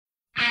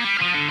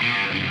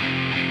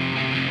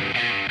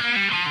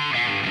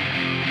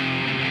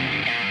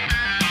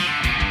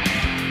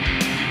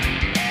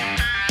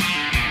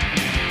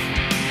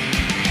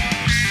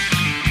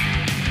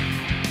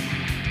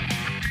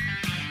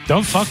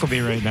Don't fuck with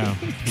me right now.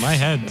 My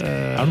head.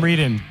 I'm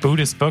reading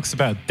Buddhist books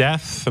about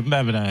death. I'm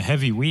having a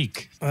heavy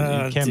week.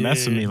 You can't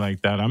mess with me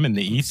like that. I'm in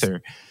the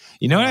ether.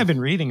 You know what I've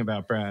been reading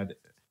about, Brad,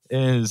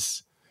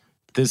 is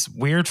this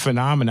weird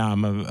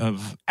phenomenon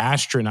of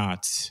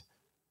astronauts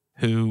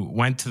who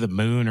went to the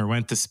moon or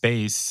went to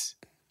space,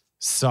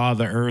 saw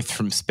the Earth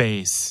from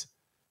space,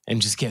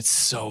 and just get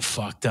so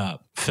fucked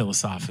up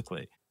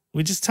philosophically.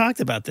 We just talked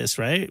about this,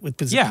 right? With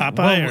Popeye?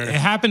 Well, it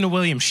happened to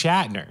William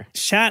Shatner.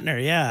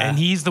 Yeah. And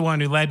he's the one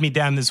who led me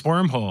down this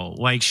wormhole.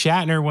 Like,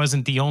 Shatner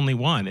wasn't the only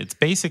one. It's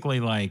basically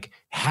like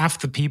half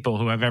the people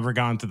who have ever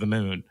gone to the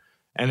moon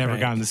and ever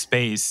gone to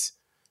space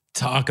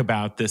talk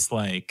about this,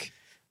 like,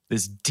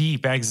 this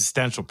deep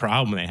existential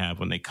problem they have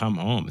when they come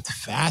home. It's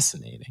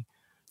fascinating.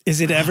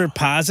 Is it ever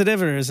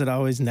positive or is it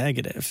always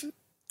negative?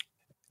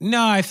 No,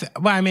 I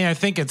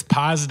think it's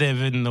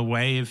positive in the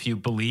way if you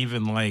believe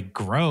in like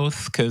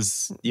growth,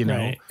 because, you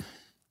know,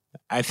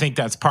 I think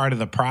that's part of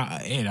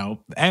the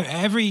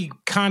every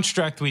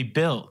construct we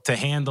built to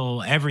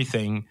handle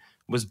everything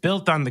was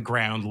built on the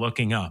ground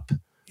looking up,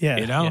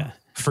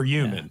 for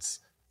humans.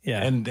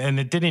 Yeah. And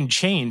it didn't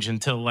change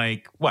until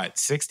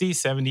 60,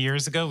 70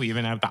 years ago. We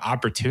even have the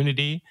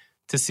opportunity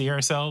to see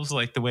ourselves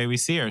like the way we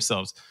see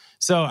ourselves.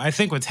 So I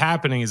think what's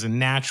happening is a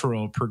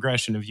natural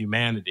progression of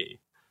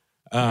humanity.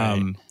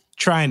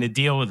 Trying to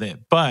deal with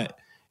it, but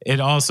it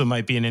also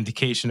might be an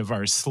indication of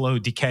our slow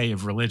decay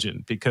of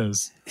religion,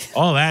 because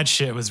all that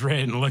shit was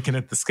written looking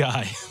at the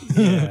sky,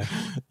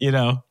 you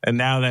know, and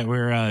now that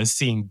we're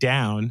seeing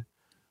down,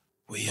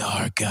 we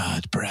are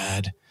God,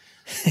 Brad.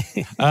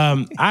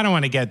 I don't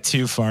want to get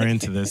too far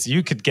into this.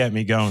 You could get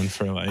me going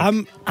for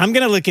I'm going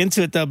to look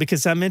into it though,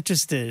 because I'm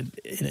interested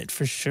in it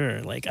for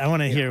sure. Like, I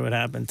want to hear what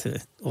happened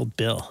to old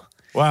Bill.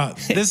 Well,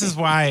 this is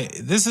why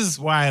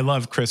I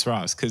love Chris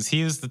Ross, because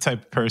he is the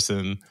type of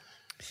person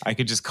I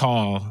could just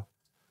call,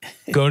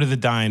 go to the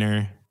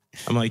diner.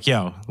 I'm like,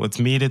 yo, let's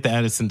meet at the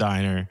Edison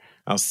Diner.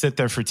 I'll sit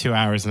there for 2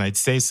 hours and I'd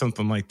say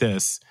something like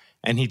this.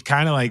 And he'd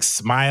kind of like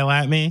smile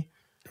at me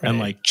and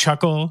like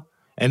chuckle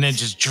and then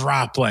just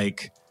drop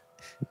like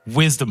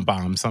wisdom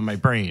bombs on my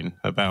brain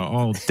about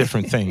all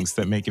different things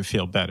that make it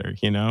feel better.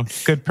 You know,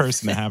 good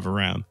person to have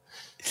around.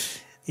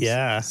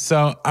 Yeah.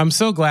 So I'm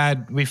so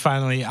glad we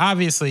finally,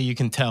 obviously you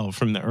can tell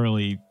from the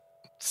early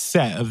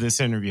set of this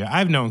interview,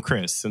 I've known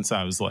Chris since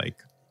I was like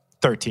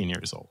 13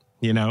 years old,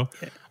 you know?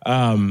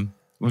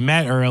 We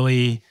met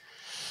early.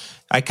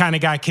 I kind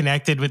of got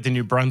connected with the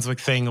New Brunswick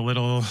thing a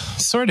little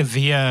sort of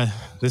via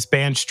this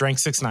band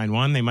Strength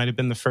 691. They might have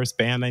been the first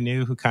band I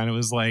knew who kind of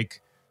was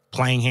like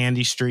playing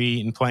Handy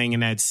Street and playing in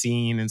that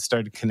scene and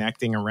started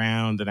connecting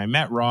around. And I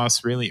met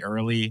Ross really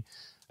early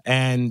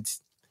and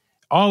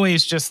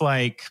always just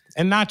like,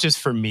 and not just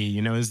for me,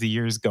 you know, as the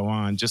years go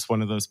on, just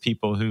one of those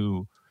people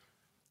who,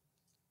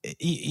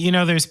 you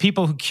know, there's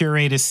people who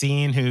curate a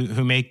scene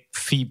who make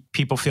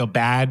people feel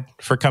bad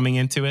for coming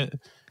into it.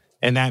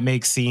 And that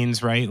makes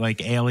scenes, right,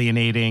 like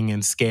alienating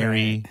and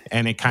scary.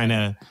 And it kind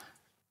of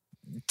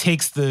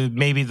takes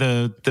maybe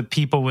the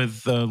people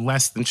with the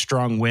less than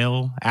strong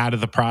will out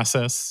of the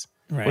process,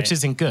 which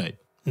isn't good.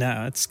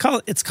 No, it's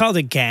called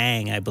a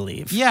gang, I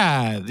believe.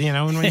 Yeah. You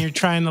know, and when you're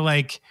trying to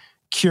like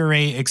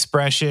curate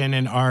expression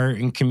and art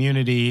and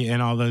community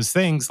and all those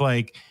things,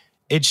 like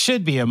it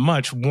should be a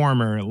much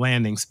warmer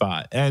landing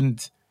spot.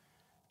 And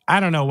I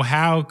don't know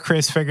how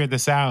Chris figured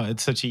this out at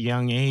such a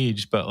young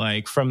age, but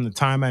like from the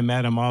time I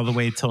met him all the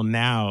way till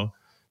now,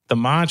 the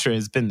mantra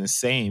has been the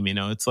same. You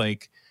know, it's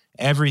like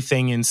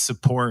everything in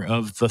support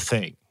of the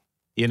thing,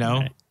 you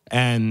know?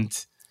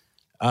 And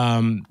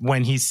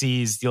when he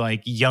sees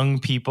like young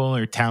people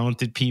or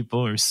talented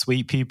people or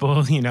sweet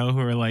people, you know,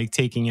 who are like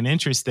taking an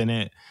interest in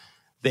it,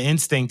 the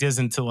instinct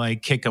isn't to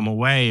like kick them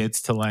away.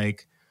 It's to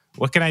like,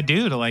 what can I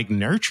do to like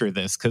nurture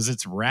this? 'Cause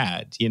it's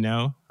rad, you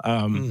know?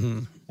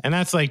 And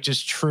that's like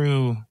just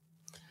true.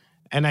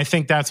 And I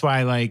think that's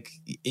why, like,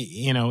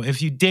 you know,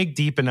 if you dig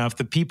deep enough,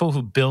 the people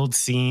who build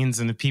scenes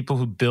and the people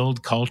who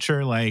build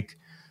culture, like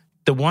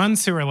the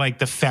ones who are like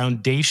the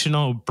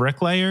foundational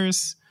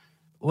bricklayers,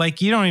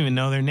 like you don't even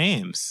know their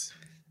names.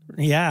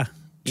 Yeah.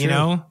 You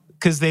know,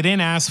 because they didn't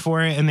ask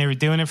for it and they were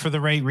doing it for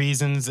the right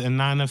reasons and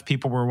not enough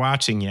people were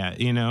watching yet,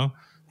 you know?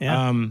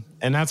 Yeah.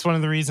 And that's one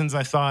of the reasons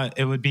I thought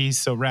it would be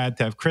so rad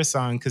to have Chris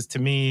on, because to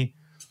me,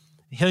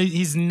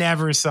 he's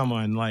never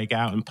someone like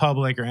out in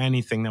public or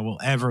anything that will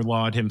ever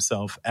laud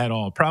himself at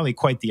all. Probably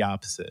quite the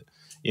opposite,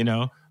 you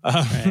know?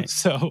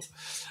 So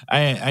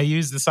I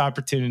use this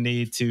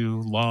opportunity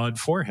to laud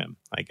for him,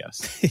 I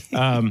guess.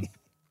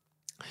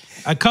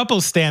 A couple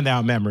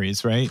standout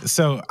memories, right?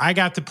 So I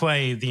got to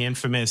play the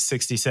infamous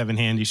 67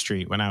 Handy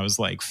Street when I was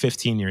like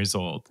 15 years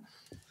old.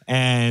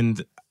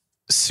 And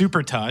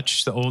Super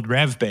Touch, the old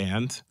Rev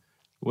band,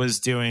 was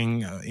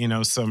doing, you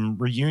know, some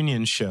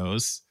reunion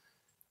shows.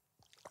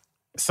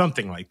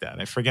 Something like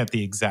that. I forget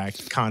the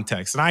exact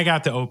context. And I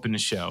got to open the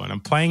show and I'm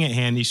playing at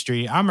Handy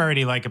Street. I'm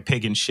already like a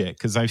pig in shit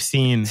because I've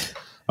seen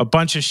a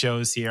bunch of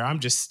shows here. I'm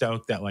just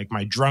stoked that like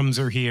my drums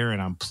are here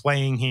and I'm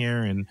playing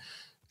here and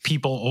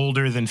people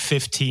older than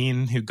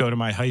 15 who go to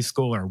my high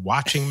school are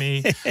watching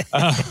me,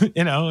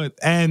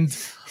 and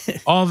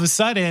all of a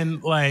sudden,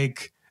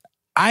 like,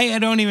 I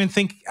don't even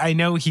think I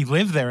know he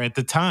lived there at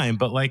the time,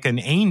 but like an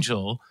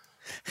angel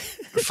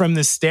from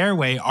the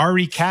stairway,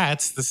 Ari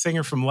Katz, the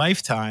singer from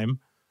Lifetime,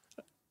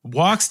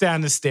 walks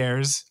down the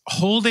stairs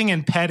holding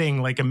and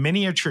petting like a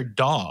miniature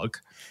dog,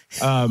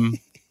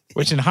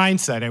 which in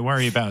hindsight, I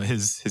worry about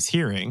his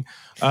hearing,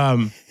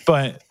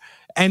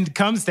 and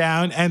comes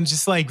down and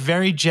just like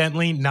very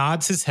gently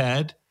nods his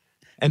head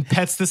and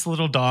pets this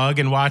little dog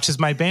and watches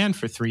my band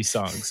for 3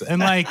 songs. And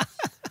like,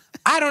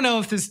 I don't know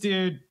if this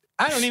dude,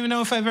 I don't even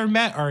know if I've ever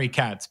met Ari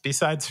Katz,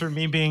 besides for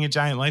me being a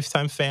giant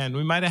Lifetime fan.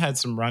 We might have had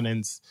some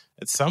run-ins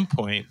at some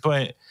point,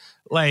 but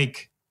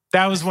like,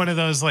 that was one of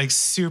those like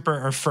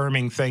super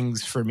affirming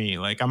things for me.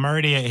 Like, I'm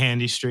already at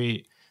Handy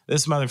Street.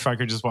 This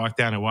motherfucker just walked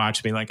down and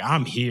watched me. Like,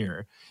 I'm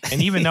here.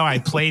 And even though I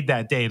played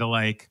that day to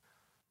like,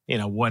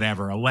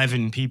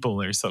 11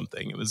 people or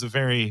something, it was a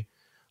very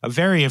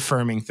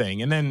affirming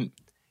thing. And then,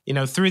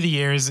 through the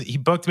years, he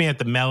booked me at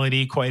the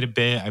Melody quite a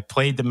bit. I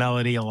played the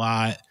Melody a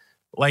lot.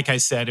 Like I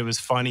said, it was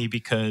funny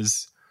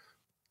because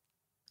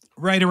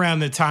right around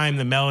the time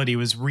the Melody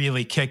was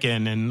really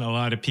kicking and a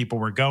lot of people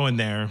were going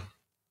there,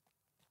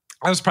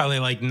 I was probably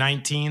like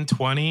 19,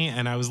 20,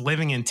 and I was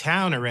living in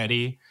town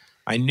already.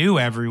 I knew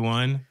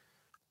everyone,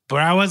 but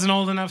I wasn't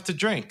old enough to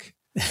drink.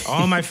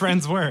 All my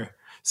friends were.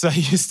 So I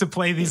used to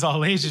play these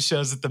all ages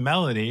shows at the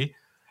Melody,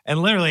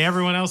 and literally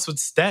everyone else would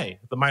stay.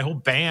 My whole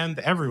band,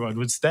 everyone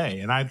would stay.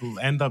 And I'd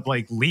end up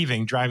like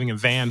leaving, driving a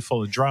van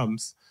full of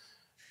drums.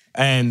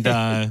 And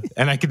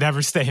I could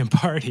never stay and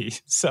party.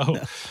 So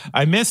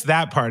I missed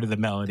that part of the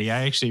Melody.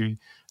 I actually,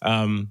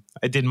 I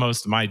did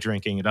most of my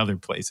drinking at other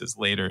places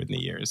later in the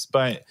years.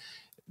 But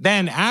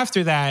then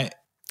after that,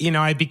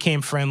 I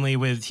became friendly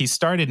with, he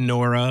started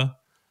Nora,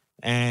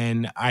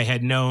 and I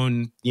had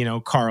known,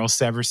 Carl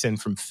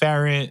Severson from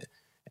Ferret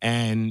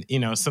and,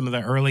 some of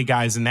the early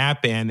guys in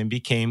that band, and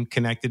became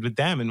connected with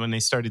them. And when they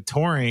started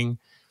touring,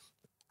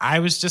 I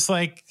was just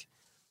like,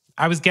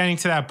 I was getting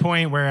to that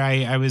point where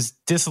I was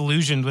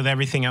disillusioned with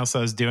everything else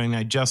I was doing.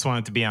 I just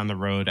wanted to be on the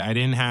road. I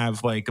didn't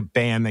have like a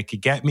band that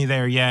could get me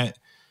there yet.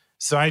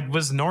 So I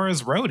was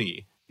Nora's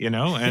roadie,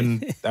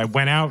 and I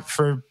went out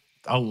for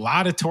a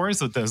lot of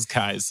tours with those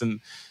guys. And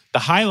the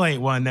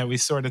highlight one that we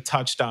sort of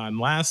touched on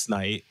last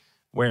night,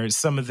 where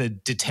some of the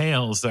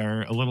details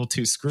are a little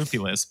too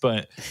scrupulous,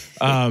 but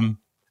I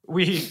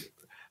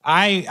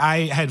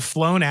had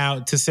flown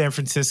out to San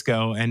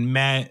Francisco and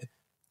met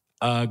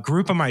a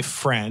group of my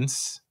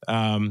friends,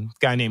 a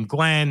guy named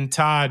Glenn,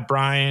 Todd,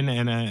 Brian,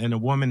 and a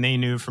woman they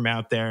knew from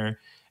out there.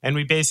 And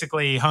we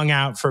basically hung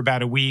out for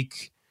about a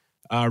week,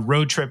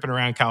 road tripping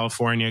around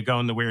California,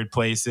 going to weird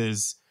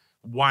places,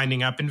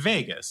 winding up in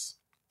Vegas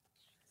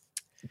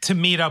to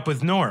meet up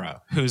with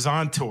Nora, who's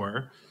on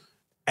tour.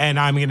 And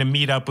I'm going to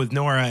meet up with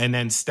Nora and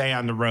then stay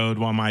on the road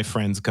while my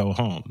friends go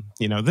home.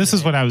 This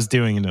is what I was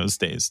doing in those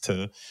days.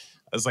 I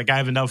was like, I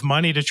have enough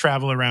money to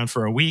travel around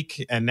for a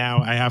week, and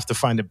now I have to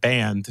find a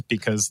band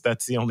because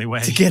that's the only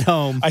way to get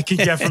home. I can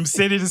get from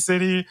city to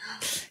city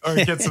or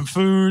get some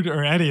food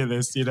or any of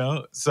this,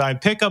 So I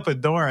pick up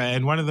with Nora,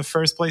 and one of the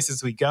first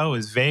places we go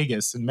is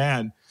Vegas. And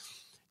man,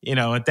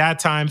 at that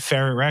time,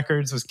 Ferret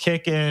Records was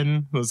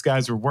kicking. Those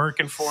guys were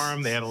working for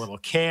them. They had a little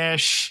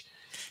cash.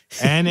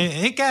 And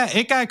it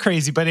got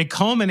crazy, but it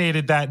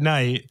culminated that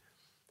night.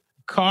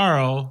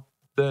 Carl,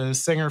 the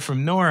singer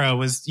from Nora,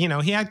 was,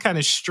 he had kind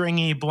of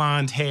stringy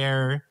blonde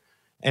hair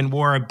and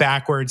wore a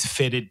backwards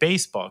fitted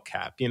baseball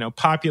cap,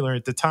 popular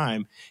at the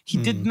time. He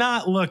did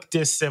not look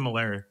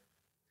dissimilar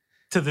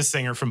to the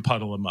singer from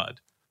Puddle of Mudd.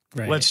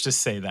 Right. Let's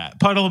just say that.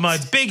 Puddle of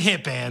Mudd's big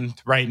hit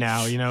band right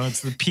now, it's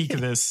the peak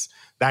of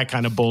that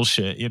kind of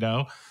bullshit,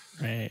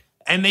 Right.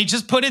 And they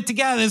just put it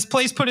together. This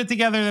place put it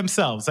together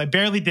themselves. I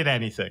barely did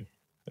anything.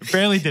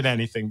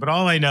 But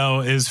all I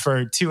know is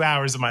for 2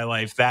 hours of my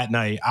life that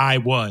night, I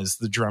was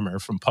the drummer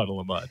from Puddle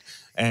of Mudd,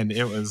 and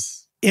it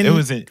was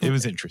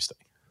interesting.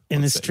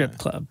 In a strip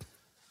club.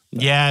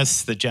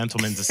 Yes, the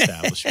gentleman's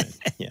establishment.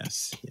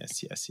 Yes.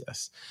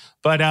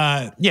 But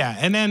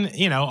and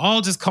then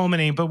all just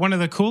culminating. But one of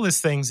the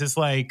coolest things is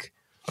like,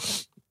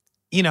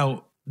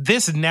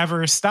 this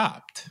never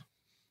stopped.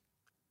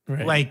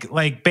 Right.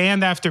 Like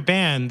band after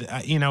band,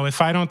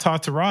 if I don't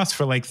talk to Ross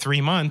for like 3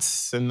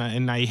 months and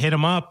I hit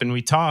him up and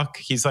we talk,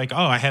 he's like,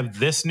 oh, I have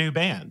this new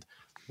band.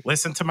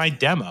 Listen to my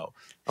demo.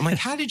 I'm like,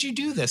 how did you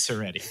do this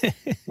already?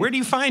 Where do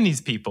you find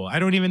these people? I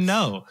don't even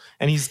know.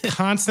 And he's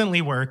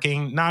constantly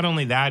working. Not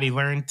only that, he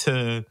learned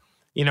to,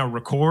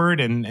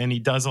 record and he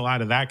does a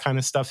lot of that kind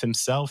of stuff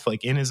himself,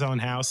 like in his own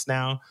house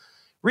now.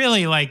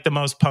 Really like the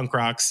most punk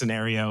rock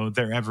scenario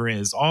there ever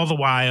is. All the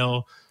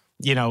while,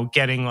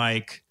 getting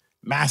like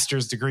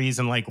master's degrees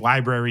in like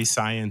library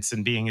science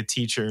and being a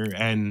teacher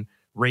and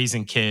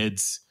raising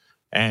kids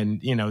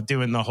and,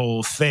 doing the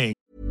whole thing.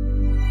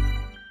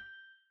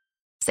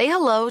 Say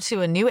hello to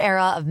a new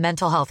era of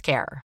mental health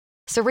care.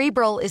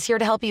 Cerebral is here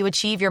to help you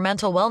achieve your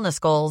mental wellness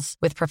goals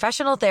with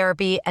professional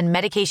therapy and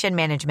medication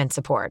management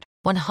support.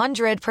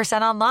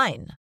 100%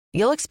 online.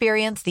 you'll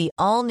experience the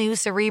all-new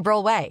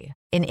Cerebral Way,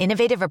 an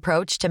innovative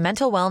approach to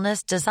mental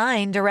wellness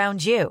designed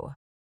around you.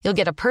 You'll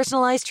get a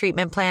personalized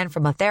treatment plan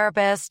from a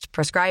therapist,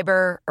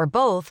 prescriber, or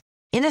both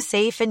in a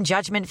safe and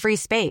judgment-free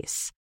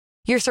space.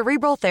 Your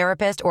Cerebral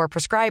therapist or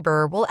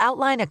prescriber will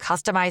outline a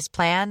customized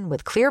plan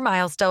with clear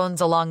milestones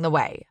along the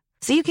way,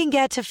 so you can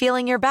get to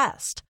feeling your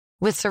best.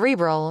 With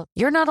Cerebral,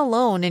 you're not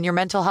alone in your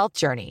mental health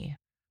journey.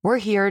 We're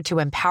here to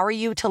empower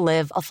you to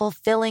live a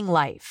fulfilling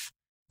life.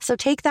 So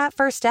take that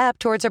first step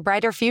towards a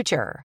brighter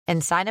future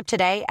and sign up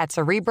today at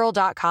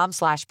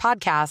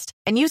Cerebral.com/podcast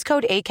and use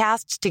code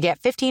ACAST to get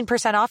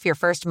 15% off your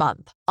first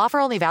month. Offer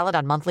only valid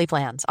on monthly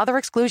plans. Other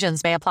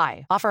exclusions may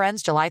apply. Offer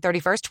ends July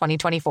 31st,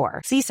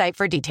 2024. See site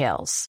for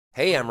details.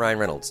 Hey, I'm Ryan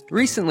Reynolds.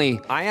 Recently,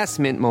 I asked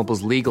Mint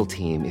Mobile's legal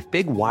team if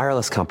big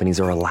wireless companies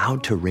are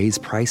allowed to raise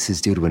prices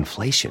due to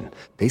inflation.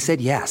 They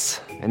said yes.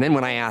 And then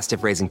when I asked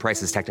if raising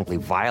prices technically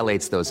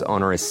violates those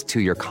onerous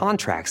two-year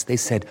contracts, they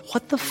said,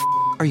 "What the f***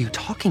 are you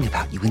talking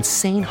about, you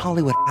insane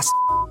Hollywood ass?"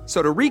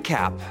 So to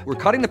recap, we're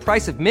cutting the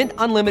price of Mint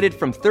Unlimited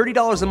from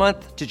 $30 a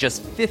month to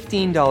just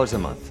 $15 a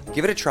month.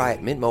 Give it a try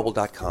at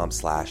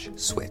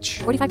mintmobile.com/switch.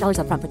 $45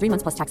 up front for 3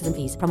 months plus taxes and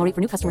fees. Promo rate for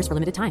new customers for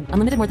limited time.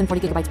 Unlimited more than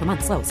 40 gigabytes per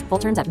month. Slows full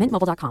terms at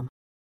mintmobile.com.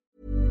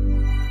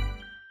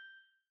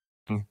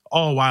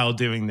 All while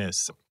doing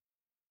this,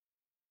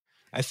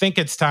 I think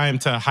it's time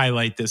to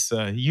highlight this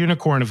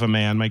unicorn of a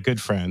man, my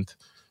good friend.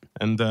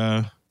 And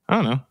I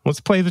don't know,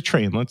 let's play the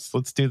train. Let's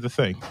do the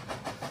thing.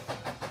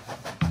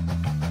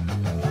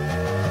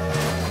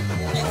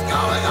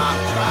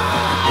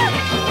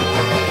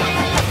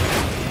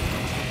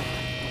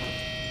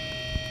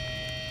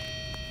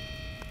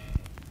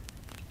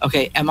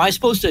 Okay, am I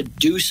supposed to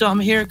do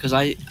something here? Because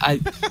I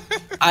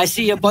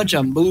see a bunch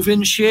of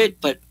moving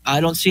shit, but I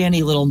don't see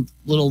any little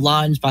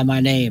lines by my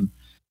name.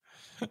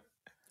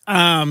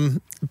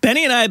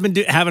 Benny and I have been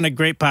having a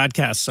great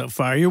podcast so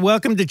far. You're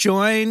welcome to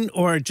join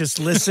or just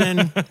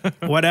listen,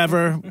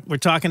 whatever. We're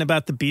talking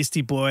about the Beastie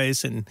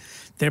Boys and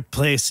their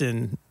place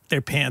in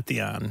their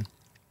pantheon.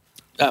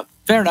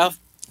 Fair enough.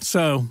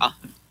 So,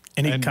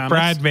 any and comments?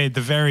 Brad made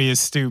the very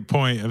astute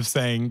point of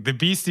saying the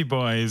Beastie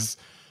Boys,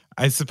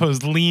 I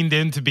suppose, leaned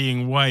into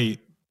being white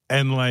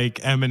and like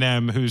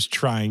Eminem, who's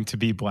trying to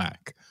be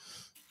black.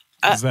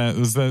 Was that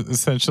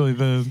essentially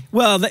the?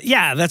 Well,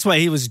 yeah, that's why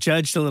he was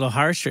judged a little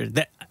harsher.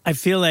 I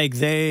feel like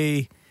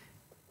they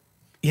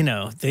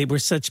were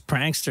such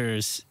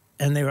pranksters,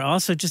 and they were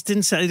also just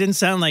it didn't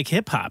sound like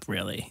hip hop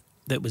really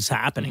that was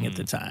happening at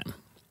the time.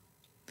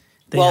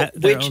 They had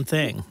their own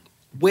thing.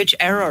 Which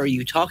era are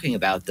you talking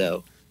about,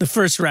 though? The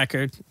first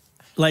record.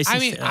 I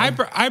mean,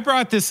 I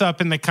brought this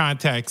up in the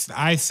context.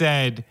 I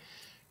said,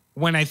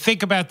 when I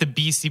think about the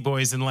Beastie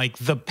Boys and like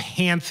the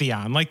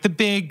pantheon, like the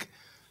big,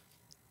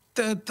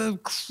 the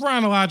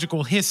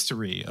chronological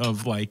history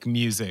of like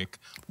music,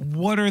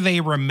 what are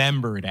they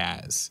remembered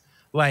as?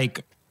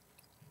 Like,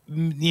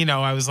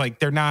 I was like,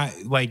 they're not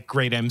like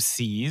great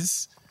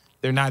MCs.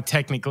 They're not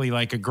technically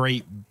like a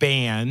great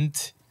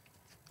band.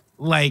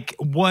 Like,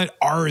 what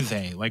are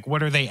they? Like,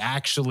 what are they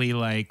actually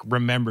like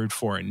remembered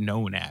for and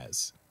known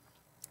as?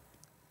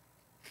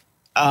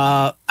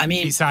 I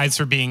mean, besides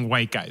for being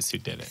white guys who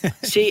did it.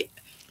 See,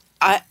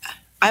 I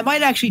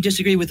might actually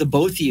disagree with the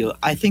both of you.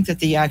 I think that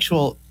the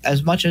actual,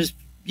 as much as,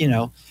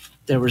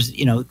 there was,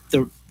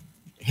 the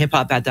hip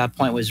hop at that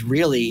point was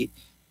really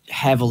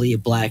heavily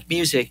black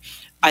music.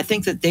 I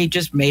think that they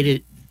just made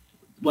it,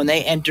 when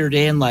they entered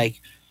in,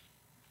 like,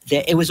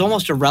 it was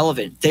almost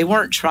irrelevant. They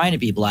weren't trying to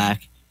be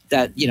black.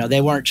 That,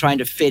 they weren't trying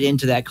to fit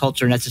into that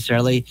culture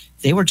necessarily.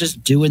 They were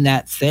just doing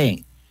that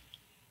thing.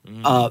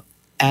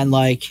 And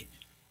like,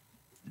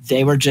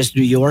 they were just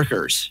New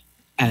Yorkers.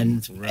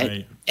 And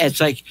right.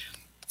 It's like,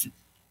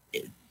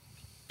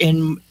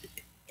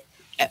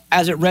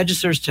 as it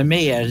registers to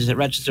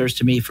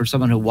me for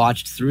someone who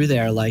watched through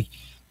there, like,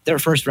 their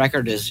first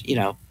record is,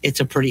 it's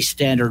a pretty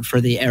standard for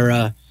the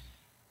era,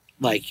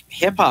 like,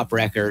 hip hop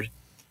record,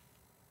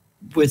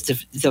 with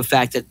the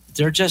fact that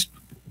they're just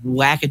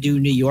wackadoo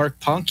New York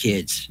punk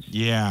kids.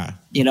 Yeah.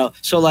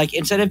 So like,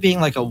 instead of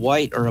being like a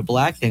white or a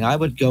black thing, I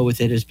would go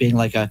with it as being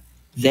like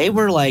they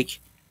were like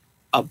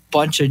a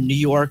bunch of New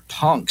York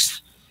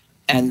punks,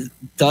 and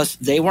thus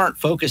they weren't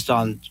focused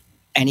on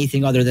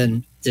anything other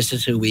than, this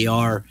is who we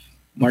are.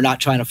 We're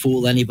not trying to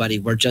fool anybody.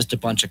 We're just a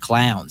bunch of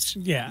clowns.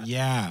 Yeah.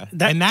 Yeah.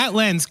 And that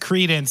lends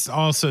credence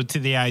also to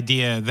the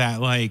idea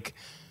that like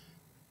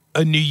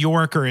a New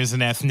Yorker is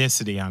an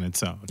ethnicity on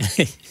its own.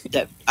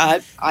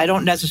 I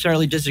don't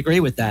necessarily disagree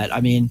with that.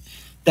 I mean,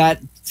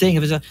 that thing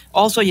was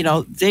also,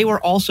 they were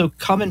also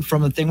coming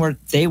from a thing where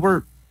they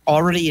were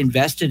already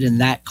invested in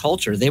that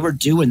culture. They were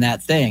doing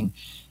that thing.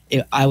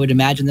 I would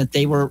imagine that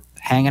they were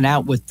hanging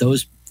out with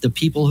the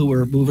people who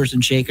were movers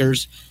and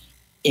shakers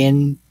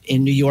in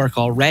New York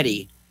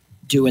already,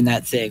 doing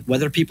that thing.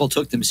 Whether people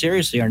took them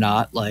seriously or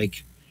not,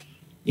 like,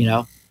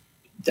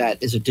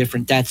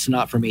 that's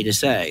not for me to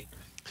say.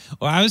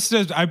 Well,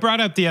 I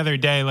brought up the other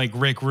day, like,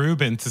 Rick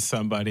Rubin to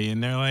somebody,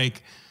 and they're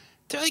like,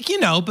 but he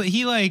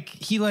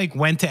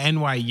went to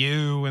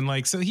NYU, and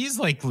like, so he's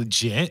like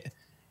legit.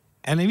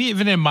 And I mean,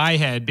 even in my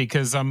head,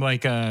 because I'm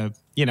like a,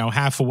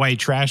 half a white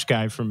trash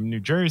guy from New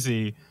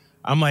Jersey,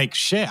 I'm like,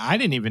 shit, I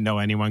didn't even know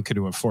anyone could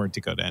afford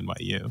to go to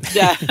NYU.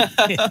 Yeah.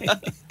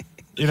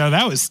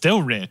 That was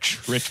still rich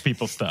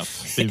people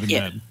stuff even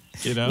then.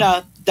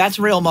 No, that's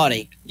real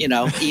money,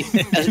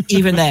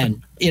 even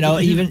then,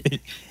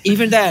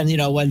 even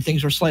then, when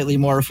things were slightly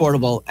more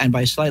affordable, and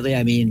by slightly,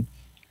 I mean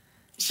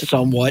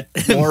somewhat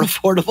more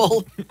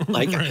affordable,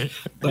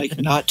 like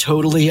not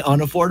totally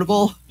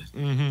unaffordable.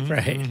 Mm-hmm.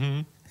 Right.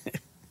 Mm-hmm.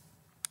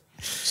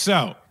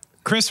 So,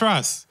 Chris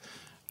Ross,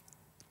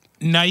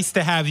 nice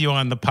to have you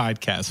on the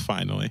podcast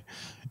finally.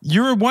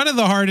 You're one of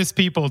the hardest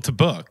people to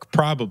book,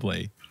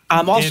 probably.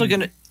 I'm also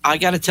I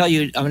got to tell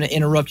you, I'm going to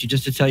interrupt you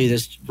just to tell you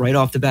this right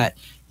off the bat.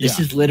 This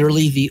is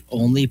literally the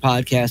only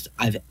podcast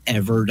I've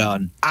ever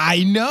done.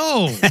 I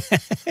know.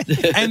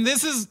 And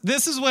this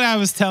is what I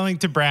was telling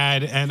to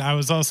Brad, and I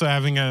was also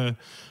having a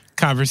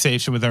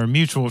conversation with our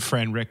mutual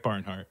friend, Rick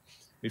Barnhart,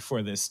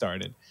 before this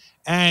started.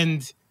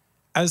 And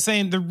I was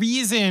saying the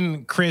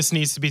reason Chris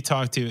needs to be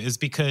talked to is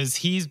because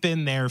he's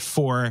been there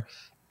for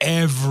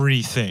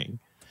everything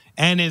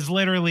and is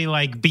literally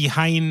like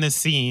behind the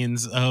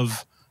scenes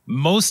of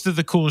most of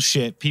the cool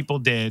shit people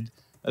did,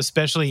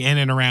 especially in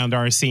and around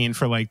our scene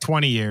for like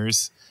 20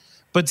 years.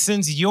 But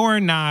since you're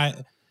not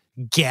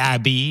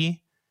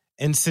Gabby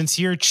and since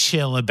you're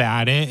chill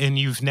about it and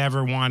you've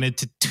never wanted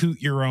to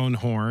toot your own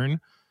horn,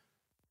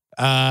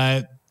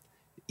 not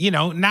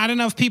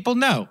enough people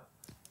know.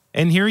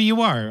 And here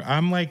you are.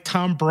 I'm like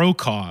Tom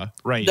Brokaw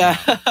right now.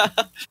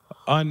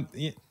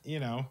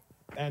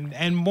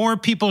 And more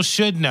people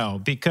should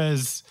know,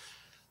 because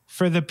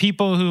for the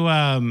people who,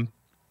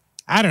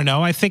 I don't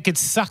know, I think it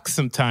sucks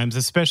sometimes,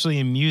 especially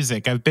in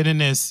music. I've been in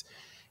this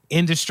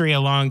industry a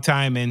long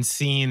time and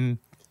seen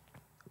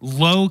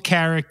low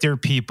character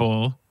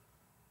people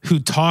who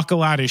talk a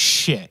lot of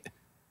shit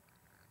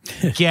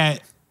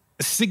get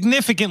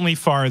significantly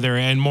farther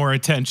and more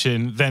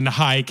attention than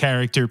high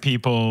character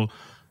people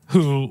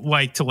who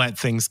like to let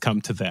things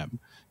come to them,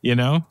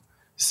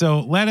 So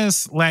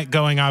let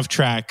going off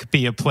track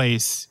be a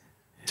place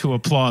to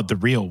applaud the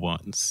real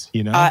ones,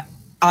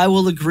 I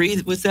will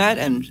agree with that,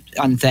 and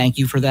thank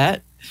you for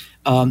that.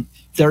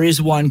 There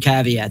is one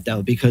caveat,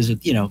 though, because,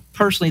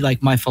 personally,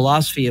 like my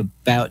philosophy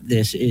about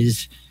this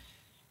is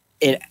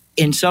it,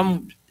 in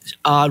some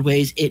odd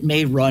ways, it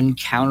may run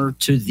counter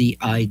to the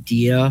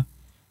idea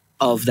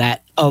of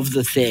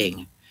the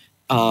thing,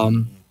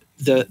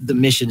 the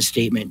mission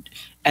statement.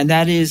 And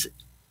that is,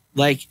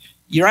 like,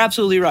 you're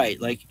absolutely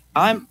right. Like,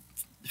 I'm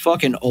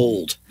fucking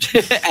old.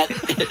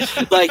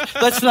 And, like,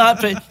 let's not,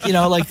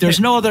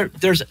 there's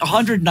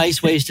 100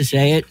 nice ways to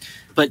say it,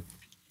 but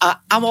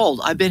I'm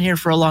old. I've been here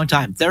for a long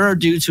time. There are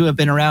dudes who have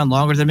been around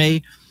longer than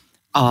me.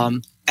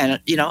 And,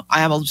 I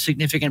have a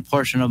significant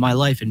portion of my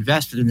life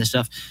invested in this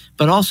stuff,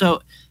 but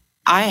also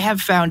I have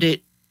found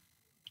it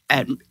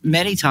at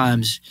many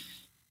times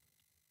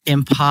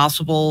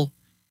impossible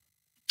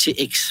to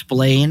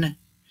explain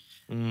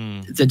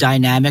the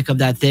dynamic of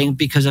that thing,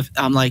 because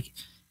I'm like,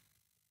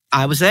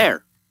 I was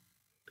there.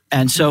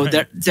 And so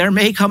there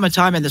may come a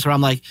time in this where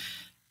I'm like,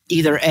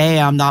 either A,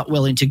 I'm not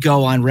willing to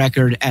go on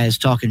record as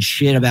talking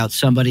shit about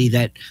somebody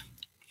that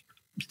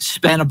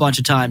spent a bunch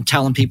of time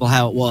telling people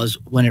how it was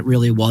when it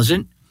really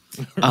wasn't.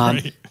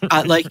 And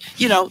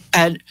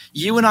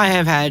you and I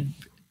have had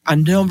a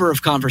number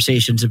of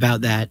conversations about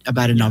that,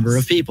 about a number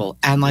of people.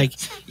 And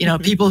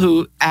people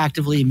who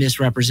actively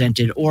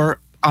misrepresented,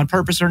 or on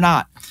purpose or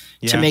not,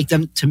 to make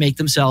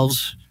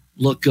themselves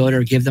look good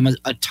or give them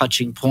a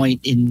touching point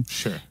in,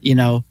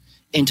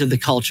 into the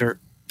culture.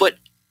 But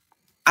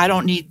I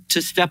don't need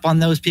to step on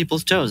those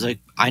people's toes. Like,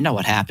 I know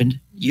what happened.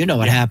 You know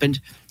what happened.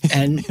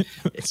 And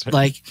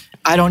right.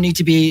 I don't need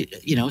to be,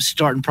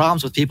 starting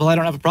problems with people I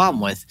don't have a problem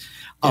with.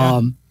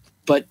 Yeah.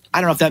 But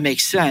I don't know if that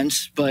makes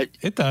sense, but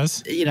it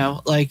does.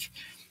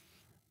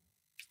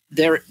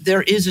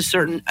 There is a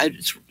certain,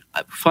 it's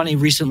funny,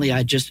 recently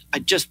I just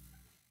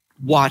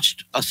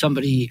watched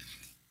somebody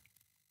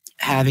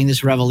having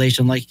this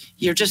revelation, like,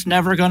 you're just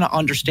never going to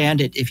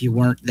understand it if you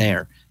weren't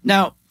there.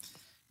 Now,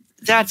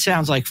 that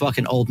sounds like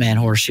fucking old man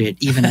horse shit,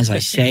 even as I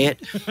say it.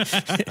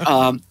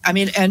 And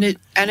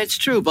it's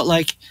true, but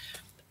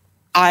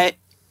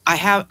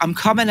I'm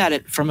coming at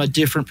it from a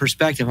different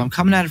perspective. I'm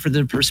coming at it from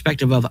the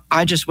perspective of,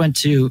 I just went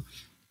to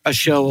a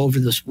show over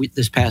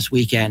this past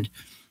weekend.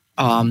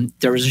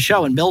 There was a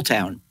show in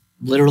Milltown,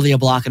 literally a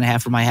block and a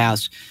half from my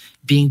house,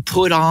 being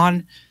put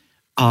on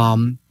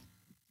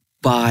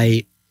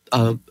by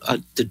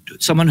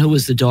someone who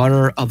was the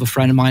daughter of a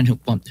friend of mine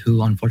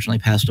who unfortunately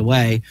passed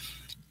away.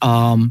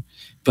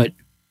 But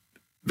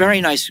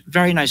very nice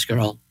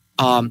girl.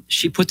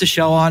 She put the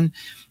show on,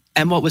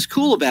 and what was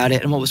cool about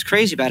it and what was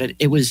crazy about it,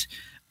 it was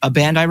a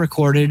band I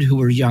recorded who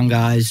were young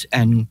guys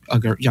and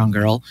a young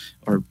girl,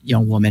 or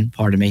young woman,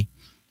 pardon me,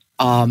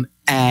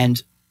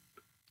 and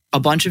a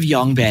bunch of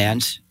young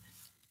bands.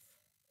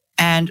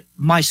 And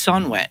my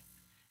son went,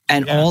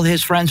 and all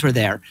his friends were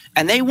there,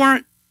 and they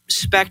weren't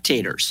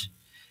spectators.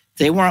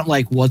 They weren't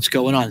like, what's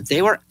going on?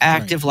 They were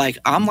active. Right. Like,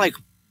 I'm like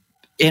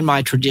in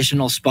my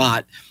traditional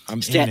spot.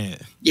 I'm in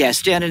it. Yeah,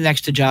 standing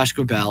next to Josh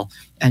Grabel.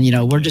 And,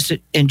 we're just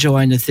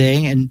enjoying the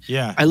thing. And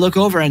I look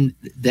over and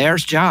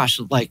there's Josh,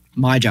 like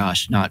my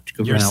Josh, not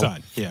Grabel. Your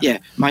son. Yeah. Yeah,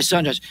 my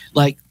son Josh.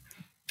 Like,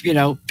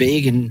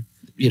 big and,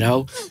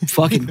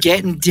 fucking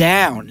getting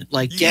down.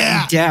 Like,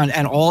 getting down.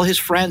 And all his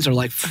friends are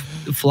like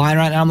flying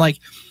around. And I'm like,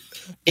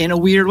 in a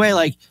weird way,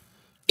 like,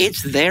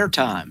 it's their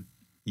time.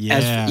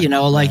 Yeah.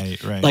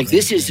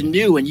 This is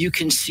new. And you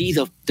can see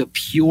the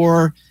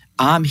pure,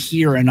 I'm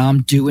here and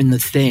I'm doing the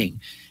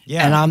thing.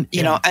 Yeah. And I'm,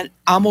 and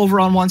I'm over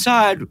on one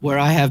side where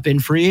I have been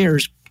for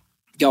years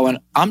going,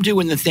 I'm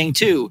doing the thing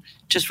too,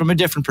 just from a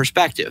different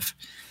perspective.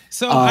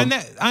 So on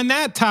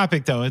that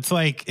topic though, it's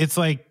like,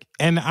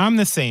 and I'm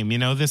the same,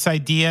 this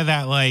idea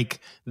that like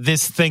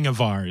this thing of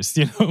ours,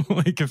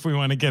 like if we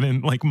want to get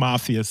in like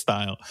mafia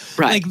style,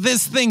 right? Like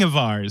this thing of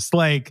ours,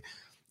 like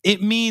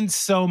it means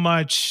so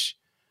much,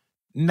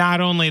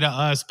 not only to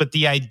us, but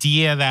the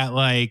idea that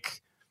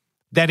like,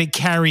 that it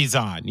carries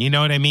on, you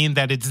know what I mean?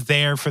 That it's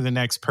there for the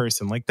next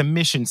person, like the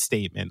mission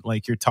statement,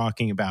 like you're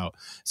talking about.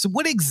 So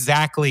what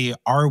exactly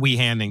are we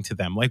handing to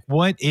them? Like,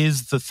 what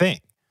is the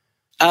thing?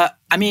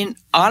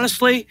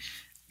 Honestly,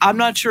 I'm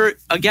not sure.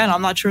 Again,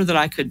 I'm not sure that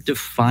I could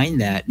define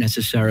that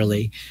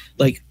necessarily.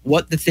 Like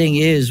what the thing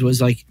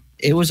was like,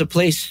 it was a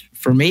place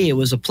for me. It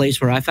was a place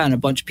where I found a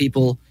bunch of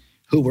people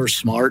who were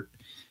smart,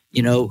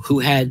 who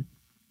had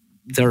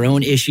their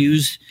own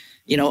issues,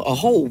 a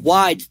whole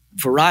wide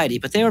variety,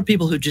 but they were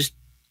people who just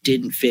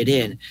didn't fit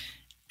in.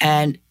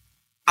 And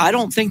I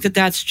don't think that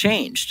that's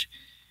changed.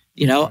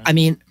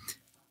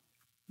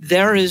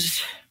 There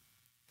is,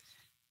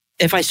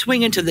 if I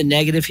swing into the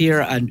negative here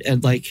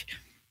and like,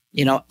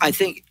 I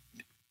think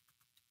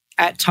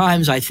at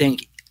times I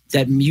think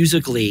that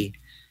musically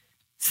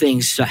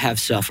things have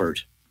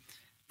suffered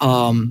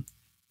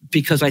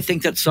because I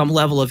think that some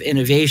level of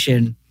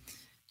innovation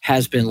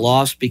has been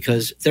lost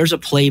because there's a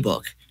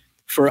playbook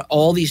for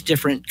all these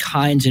different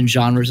kinds and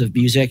genres of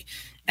music.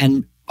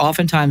 And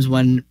oftentimes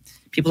when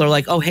people are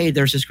like, oh, hey,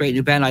 there's this great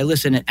new band, I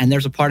listen, and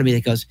there's a part of me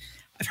that goes,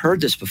 I've heard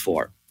this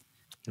before.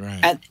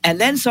 Right. And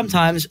then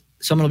sometimes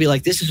someone will be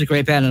like, this is a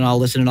great band, and I'll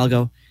listen and I'll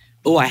go,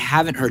 oh, I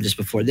haven't heard this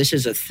before. This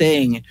is a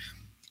thing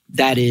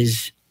that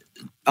is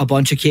a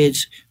bunch of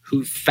kids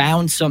who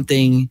found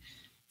something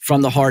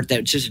from the heart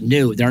that's just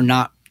new. They're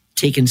not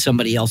taking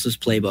somebody else's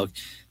playbook.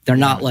 They're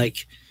not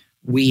like,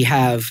 we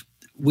have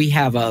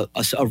a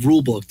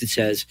rule book that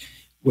says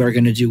we're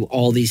going to do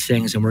all these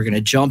things and we're going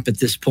to jump at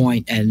this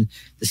point and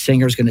the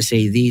singer's going to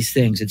say these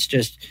things. It's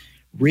just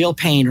real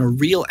pain or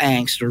real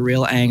angst or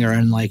real anger.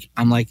 And like,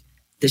 I'm like,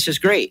 this is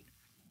great.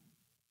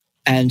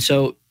 And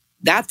so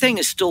that thing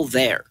is still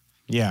there.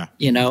 Yeah.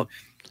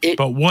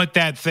 But what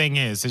that thing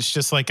is, it's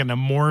just like an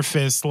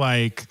amorphous,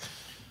 like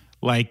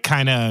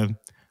kind of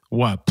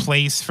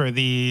place for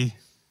the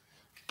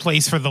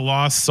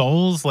lost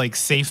souls, like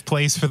safe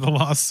place for the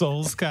lost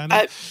souls kind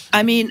of.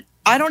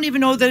 I don't even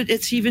know that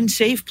it's even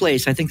safe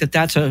place. I think that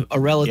that's a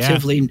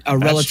relatively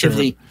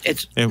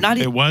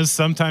it was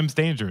sometimes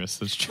dangerous.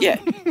 That's true. Yeah.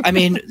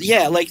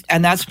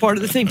 And that's part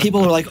of the thing.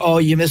 People are like, oh,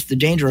 you missed the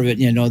danger of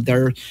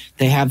it.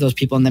 They have those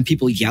people and then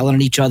people yelling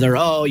at each other.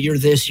 Oh, you're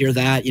this, you're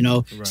that,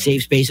 right.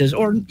 Safe spaces,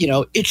 or,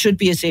 it should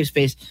be a safe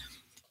space.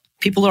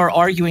 People are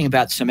arguing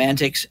about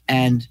semantics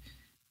and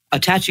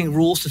attaching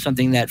rules to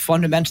something that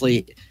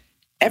fundamentally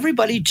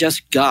everybody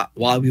just got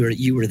while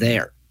you were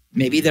there.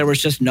 Maybe there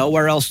was just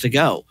nowhere else to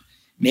go.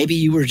 Maybe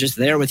you were just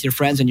there with your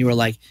friends and you were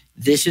like,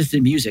 this is the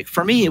music.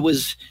 For me, it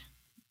was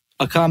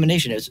a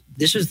combination.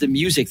 This is the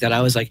music that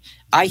I was like,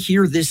 I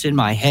hear this in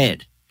my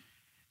head.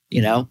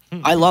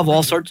 I love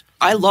all sorts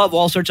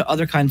of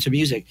other kinds of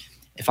music.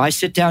 If I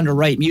sit down to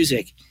write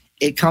music,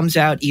 it comes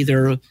out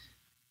either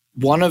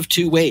one of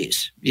two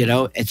ways.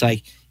 It's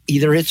like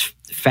either it's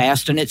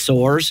fast and it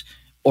soars,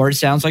 or it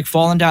sounds like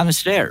falling down the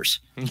stairs.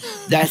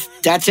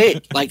 That's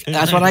it. Like,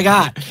 that's what I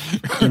got.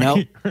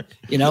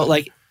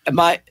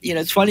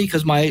 It's funny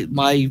because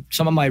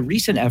some of my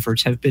recent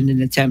efforts have been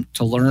an attempt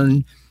to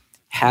learn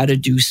how to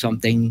do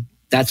something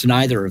that's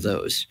neither of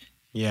those.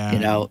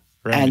 Yeah.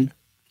 Right.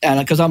 And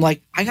because I'm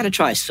like, I got to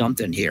try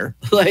something here.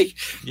 Like,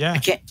 yeah,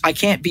 I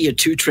can't be a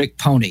two-trick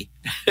pony.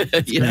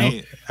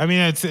 Great. I mean,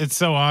 it's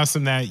so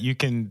awesome that you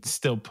can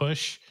still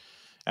push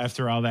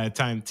after all that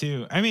time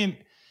too. I mean,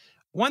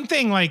 one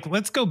thing, like,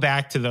 let's go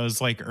back to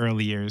those like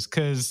early years,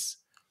 because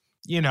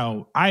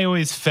I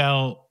always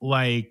felt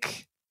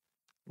like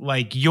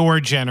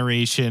your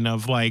generation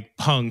of like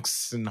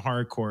punks and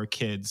hardcore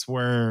kids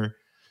were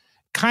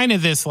kind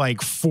of this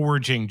like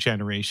forging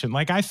generation.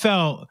 Like, I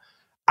felt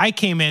I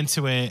came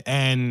into it,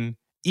 and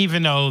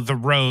even though the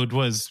road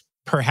was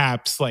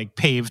perhaps like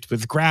paved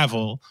with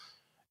gravel,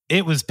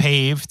 it was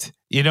paved.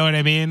 You know what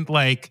I mean?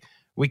 Like,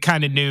 we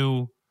kind of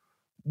knew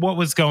what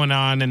was going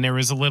on, and there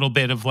was a little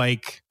bit of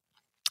like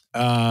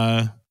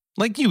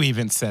you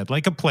even said,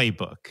 like a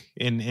playbook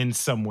in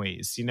some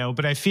ways,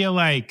 but I feel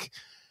like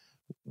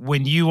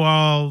when you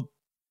all,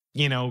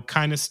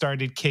 kind of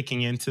started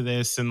kicking into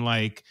this, and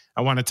like,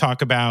 I want to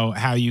talk about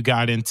how you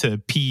got into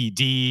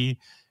PED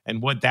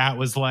and what that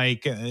was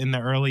like in the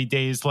early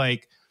days.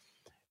 Like,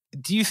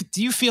 do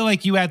you feel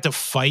like you had to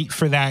fight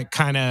for that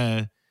kind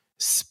of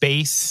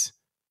space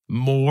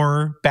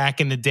more back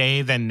in the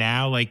day than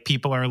now? Like,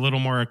 people are a little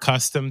more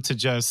accustomed to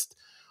just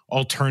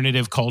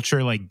alternative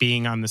culture, like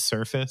being on the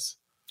surface.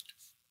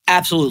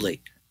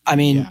 Absolutely. I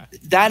mean, Yeah.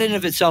 that in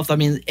of itself, I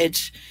mean,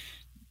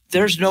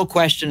 there's no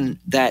question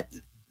that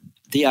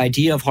the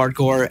idea of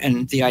hardcore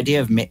and the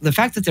idea of the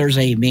fact that there's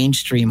a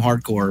mainstream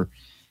hardcore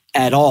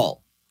at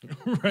all,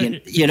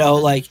 Right. you know,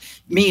 like,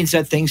 means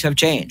that things have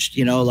changed.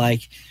 You know,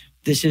 like,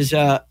 this is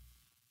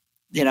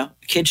you know,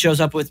 a kid shows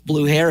up with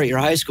blue hair at your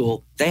high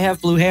school. They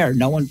have blue hair.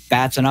 No one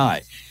bats an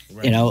eye.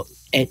 Right. You know,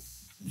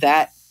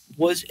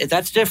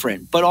 that's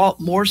different. But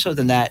more so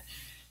than that,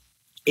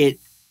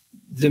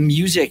 the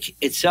music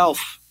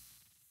itself,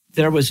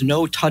 there was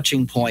no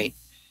touching point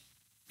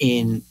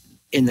in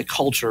the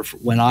culture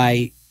when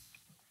I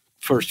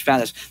first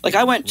found this. Like,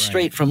 I went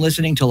straight from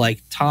listening to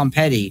like Tom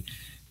Petty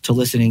to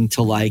listening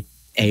to like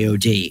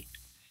AOD.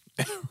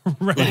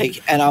 Right.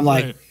 Like, and I'm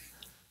like, Right.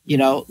 you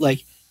know,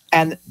 like,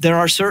 and there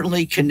are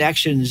certainly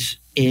connections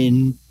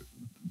in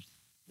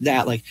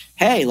that, like,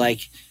 hey,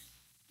 like,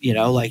 you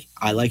know, like,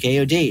 I like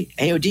AOD.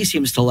 AOD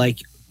seems to like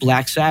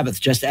Black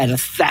Sabbath just at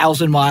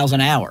 1,000 miles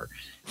an hour,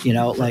 you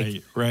know,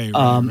 like, right.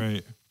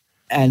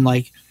 and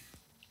like,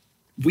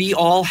 we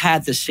all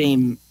had the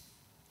same,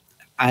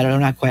 I don't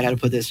know quite how to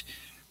put this.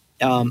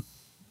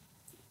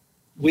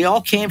 We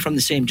all came from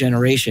the same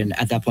generation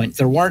at that point.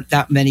 There weren't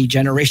that many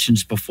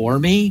generations before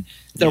me.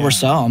 There were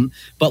some,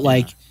 but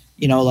like,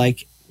 you know,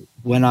 like,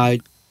 when I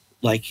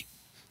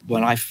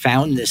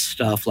found this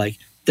stuff, like,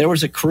 there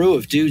was a crew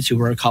of dudes who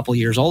were a couple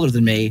years older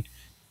than me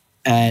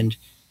and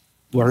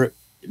were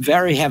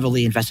very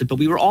heavily invested, but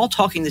we were all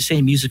talking the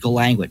same musical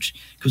language.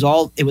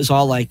 It was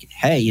all like,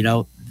 hey, you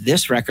know,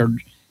 this record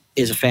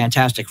is a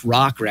fantastic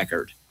rock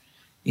record,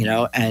 you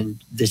know,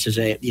 and this is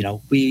it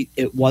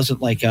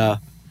wasn't like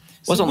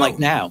like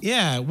now.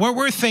 Yeah. What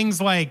were things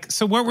like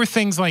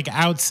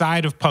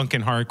outside of punk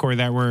and hardcore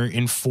that were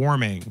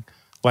informing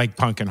like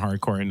punk and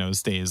hardcore in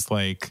those days?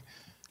 Like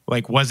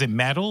was it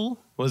metal?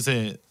 Was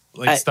it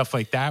like stuff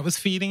like that was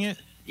feeding it?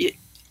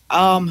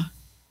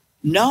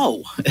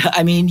 No.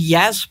 I mean,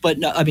 yes, but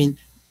no. I mean,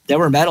 there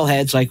were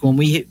metalheads. Like,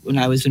 when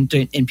I was in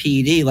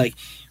PED, like,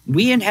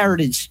 we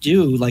inherited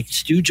Stu. Like,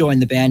 Stu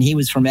joined the band. He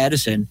was from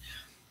Edison,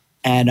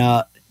 and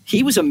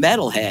he was a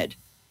metalhead.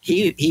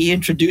 He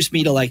introduced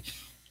me to like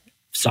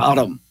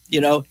Sodom.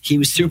 You know, he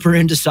was super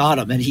into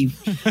Sodom, and he,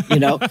 you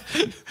know,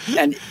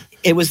 and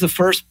it was the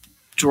first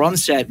drum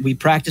set we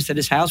practiced at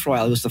his house for a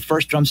while. It was the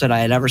first drum set I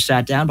had ever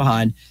sat down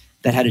behind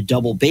that had a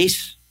double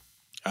bass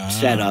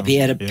setup. He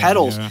had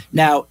pedals. Yeah.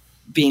 Now,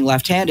 being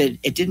left-handed,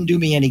 it didn't do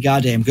me any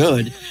goddamn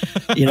good,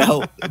 you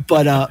know.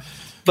 But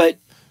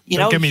you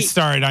know, don't get me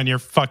started on your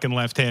fucking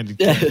left-handed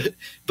kid.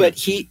 But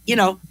he, you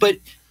know, but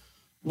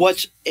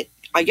what's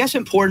I guess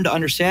important to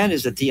understand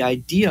is that the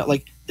idea,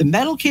 like, the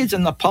metal kids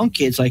and the punk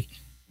kids, like,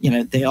 you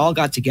know, they all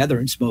got together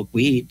and smoked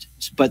weed,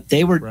 but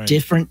they were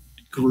different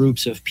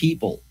groups of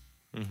people.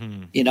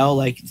 Mm-hmm. You know,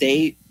 like,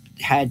 they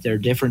had their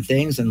different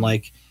things, and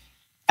like,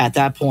 at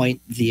that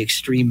point, the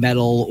extreme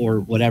metal or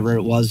whatever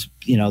it was,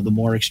 you know, the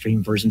more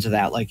extreme versions of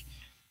that, like,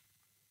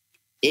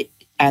 it,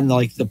 and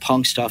like the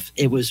punk stuff,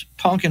 it was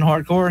punk and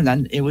hardcore, and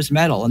then it was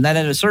metal. And then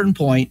at a certain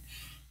point,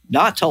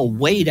 not till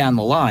way down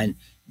the line,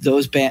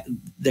 those bands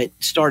that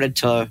started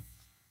to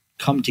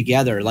come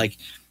together, like,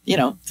 you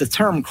know, the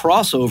term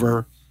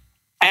crossover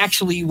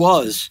actually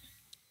was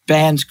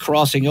bands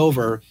crossing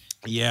over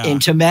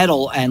into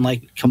metal and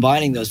like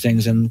combining those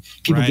things, and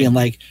people being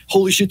like,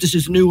 holy shit, this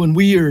is new and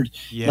weird.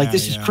 Like,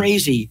 this is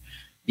crazy.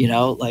 You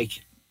know,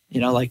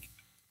 like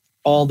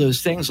all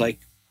those things, like,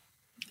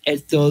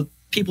 the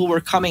people were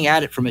coming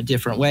at it from a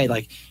different way.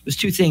 Like, it was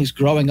two things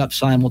growing up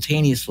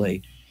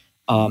simultaneously.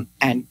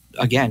 And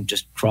again,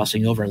 just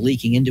crossing over and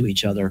leaking into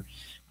each other.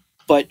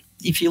 But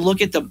if you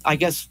look at I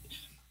guess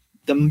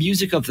the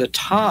music of the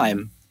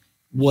time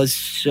was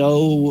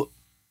so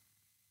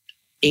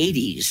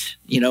 80s,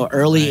 you know,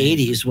 early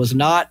 80s was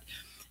not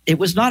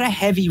a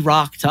heavy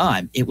rock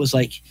time. It was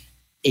like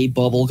a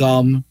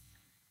bubblegum,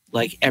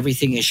 like,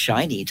 everything is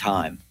shiny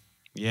time.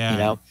 Yeah. You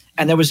know,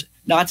 and there was,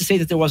 not to say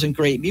that there wasn't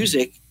great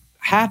music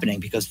happening,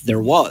 because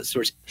there was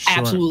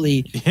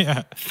absolutely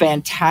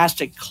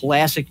fantastic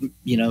classic,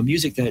 you know,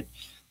 music that,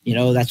 you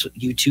know, that's what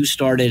U2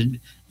 started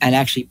and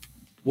actually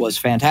was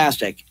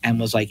fantastic and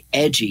was like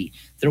edgy.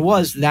 There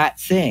was that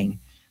thing.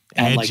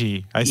 And edgy.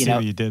 Like, I see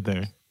what you did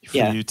there. For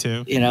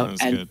U2. You know,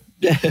 and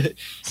good.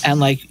 And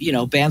like, you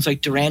know, bands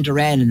like Duran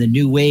Duran and the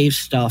new wave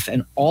stuff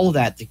and all of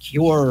that, The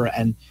Cure,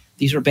 and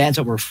these were bands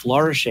that were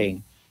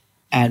flourishing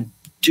and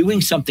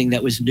doing something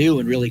that was new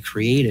and really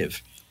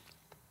creative.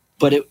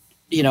 But it,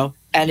 you know,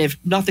 and if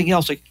nothing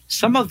else, like,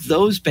 some of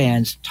those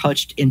bands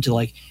touched into,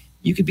 like,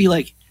 you could be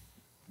like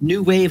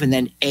new wave and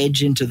then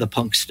edge into the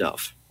punk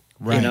stuff,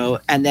 you know,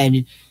 and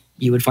then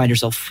you would find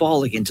yourself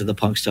falling into the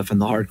punk stuff and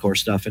the hardcore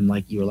stuff, and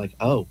like, you were like,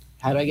 oh,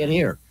 how did I get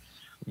here?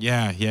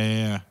 Yeah.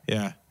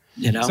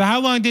 You know. So how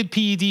long did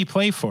PED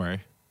play for?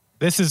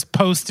 This is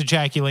post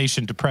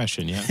ejaculation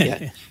depression.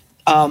 Yeah.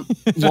 Yeah.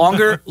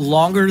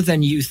 Longer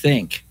than you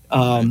think.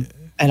 And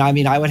I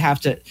mean, I'd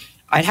have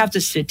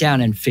to sit down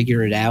and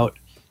figure it out.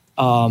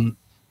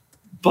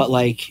 But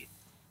like,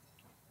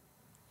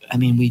 I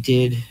mean,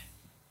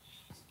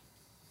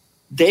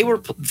 they were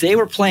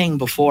playing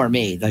before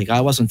me. Like,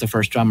 I wasn't the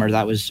first drummer.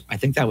 I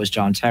think that was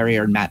John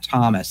Terrier and Matt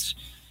Thomas.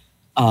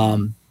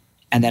 And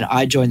then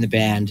I joined the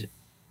band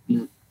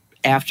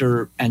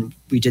after, and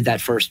we did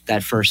that first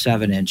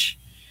 7-inch.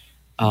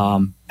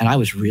 And I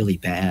was really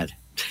bad.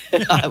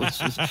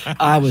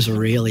 I was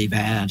really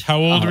bad. How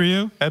old were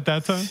you at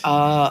that time?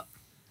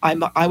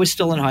 I was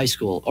still in high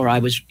school, or I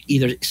was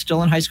either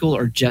still in high school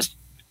or just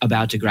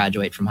about to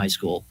graduate from high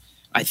school.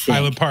 I think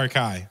Highland Park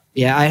High.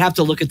 Yeah, I'd have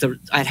to look, and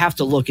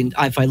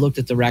if I looked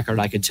at the record,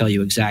 I could tell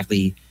you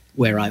exactly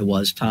where I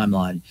was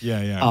timeline.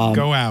 Yeah.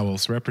 Go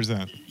Owls,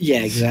 represent.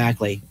 Yeah,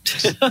 exactly.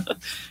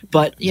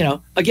 But,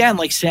 again,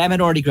 like Sam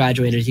had already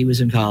graduated. He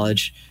was in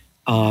college.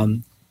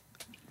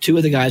 Two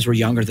of the guys were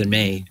younger than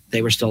me.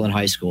 They were still in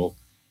high school.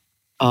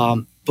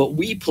 But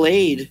we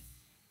played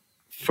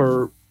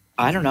for,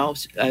 I don't know,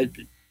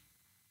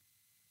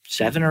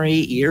 7 or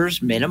 8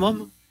 years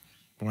minimum.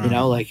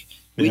 Wow.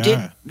 We did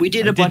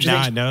a bunch of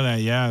things. I did not know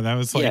that. Yeah, that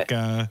was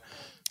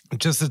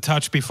just a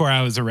touch before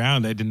I was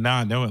around. I did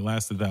not know it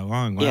lasted that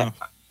long. Wow. Yeah,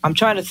 I'm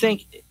trying to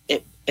think.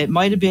 It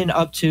might have been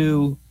up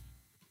to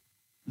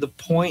the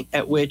point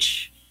at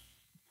which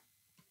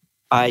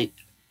I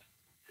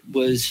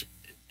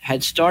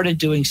had started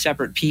doing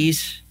Separate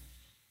Peace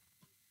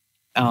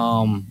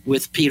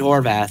with Pete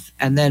Horvath,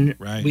 and then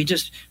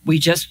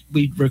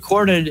we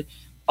recorded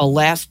a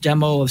last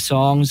demo of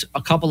songs,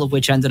 a couple of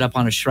which ended up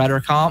on a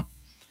Shredder comp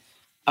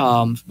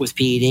with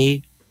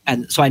PED,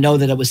 and so I know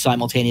that it was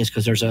simultaneous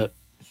because there's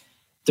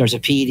a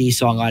PED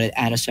song on it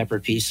and a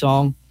Separate Peace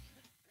song.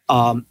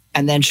 And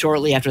then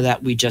shortly after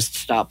that, we just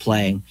stopped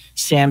playing.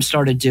 Sam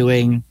started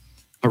doing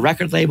a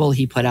record label.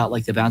 He put out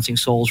like the Bouncing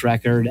Souls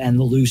record and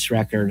the Loose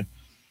record.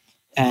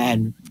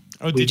 And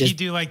did he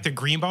do like the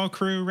Greenball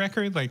Crew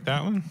record, like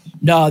that one?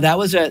 No, that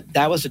was a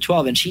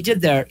 12-inch.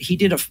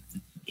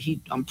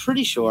 I'm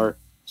pretty sure.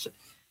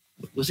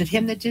 Was it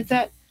him that did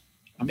that?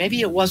 Or maybe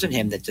it wasn't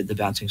him that did the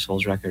Bouncing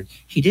Souls record.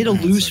 He did a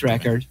Loose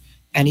record,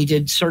 and he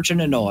did Search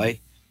and Annoy.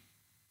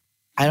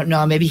 I don't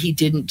know. Maybe he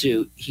didn't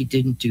do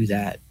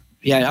that.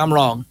 Yeah, I'm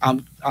wrong.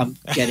 I'm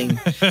getting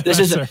this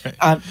is right.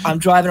 I'm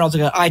driving all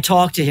together. I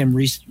talked to him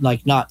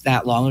not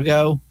that long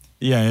ago.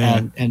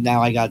 Yeah. And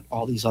now I got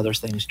all these other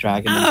things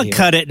dragging. I'll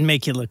cut it and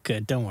make you look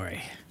good. Don't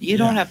worry. You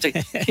don't have to.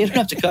 You don't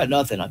have to cut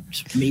nothing. I'm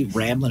just me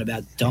rambling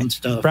about dumb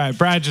stuff.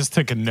 Brad just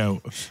took a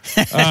note.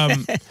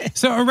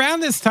 So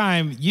around this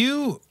time,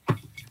 you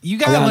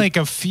got like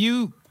a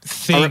few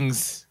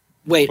things.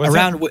 Wait,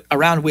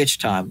 around which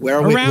time? Where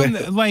are we?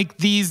 Around like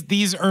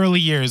these early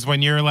years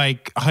when you're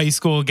like high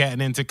school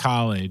getting into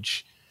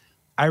college.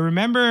 I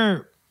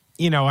remember,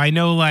 I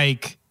know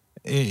like,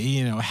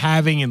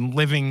 having and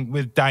living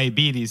with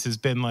diabetes has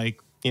been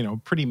like,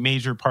 pretty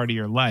major part of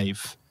your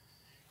life.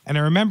 And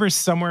I remember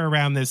somewhere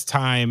around this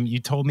time, you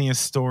told me a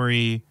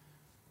story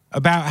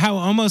about how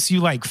almost you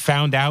like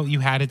found out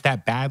you had it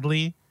that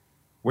badly,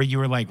 where you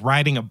were like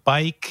riding a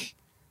bike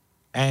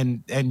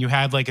and you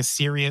had like a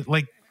serious,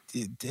 like,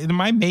 am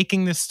I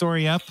making this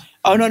story up?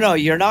 Oh, no,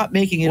 you're not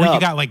making it up. Or you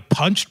got like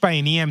punched by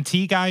an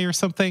EMT guy or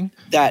something?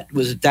 That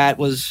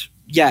was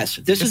yes.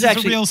 This is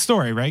actually a real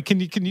story, right? Can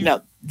you?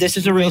 No, this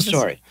is a real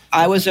story.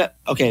 I was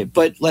okay,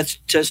 but let's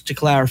just to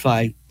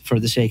clarify for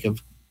the sake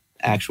of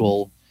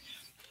actual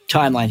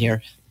timeline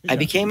here. Yeah. I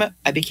became a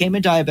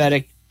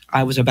diabetic.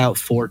 I was about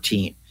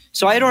 14,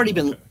 so I had already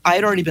been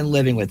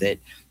living with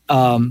it.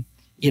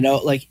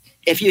 Like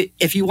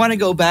if you want to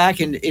go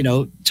back and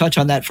touch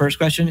on that first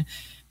question.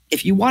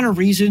 If you want a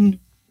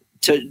reason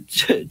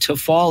to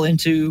fall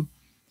into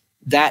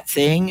that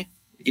thing,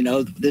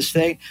 this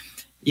thing,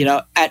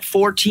 at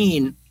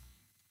 14,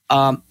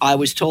 I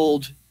was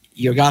told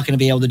you're not going to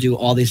be able to do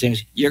all these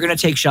things. You're going to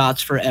take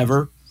shots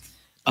forever.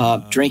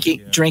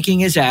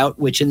 Drinking is out,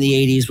 which in the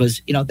 80s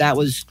was, that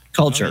was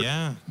culture. Oh,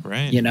 yeah,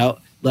 right.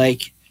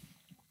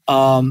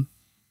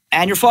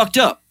 And you're fucked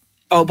up.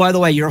 Oh, by the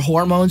way, your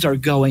hormones are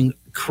going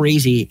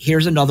crazy.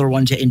 Here's another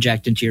one to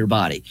inject into your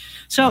body.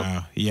 So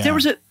there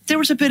was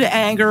a bit of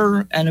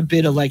anger and a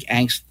bit of like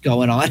angst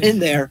going on in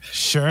there.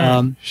 Sure.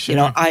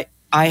 I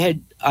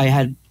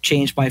had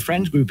changed my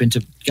friends group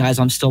into guys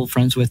I'm still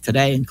friends with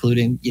today,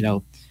 including,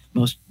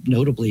 most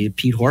notably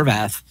Pete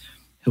Horvath,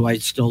 who I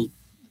still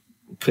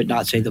could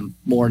not say the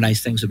more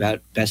nice things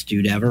about, best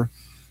dude ever.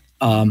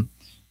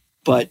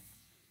 But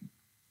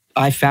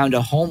I found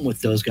a home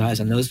with those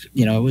guys, and those,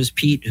 it was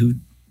Pete who,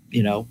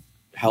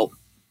 helped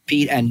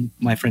Pete and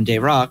my friend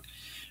Dave Rock,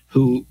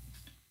 who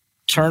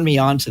turned me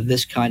on to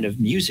this kind of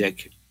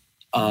music.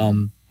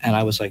 And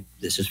I was like,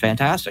 this is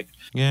fantastic.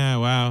 Yeah,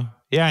 wow.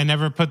 Yeah, I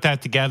never put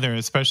that together,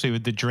 especially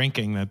with the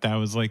drinking, that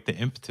was like the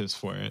impetus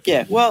for it.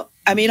 Yeah, well,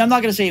 I mean, I'm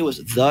not going to say it was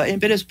the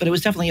impetus, but it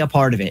was definitely a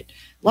part of it.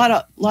 A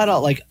lot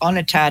of like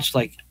unattached,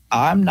 like,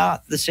 I'm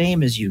not the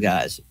same as you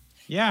guys.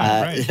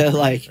 Yeah, right.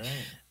 Like,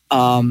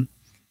 right.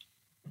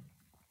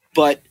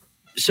 But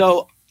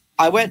so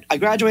I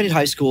graduated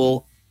high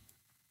school.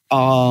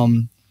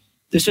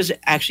 This was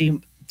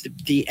actually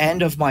the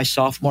end of my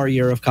sophomore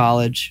year of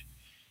college.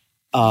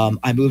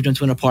 I moved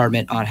into an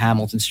apartment on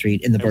Hamilton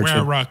Street in the We're at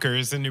Birchwood.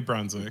 Rutgers in New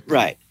Brunswick.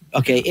 Right.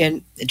 Okay.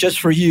 And just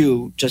for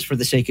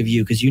the sake of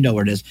you, because you know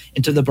where it is,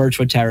 into the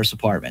Birchwood Terrace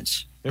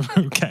Apartments.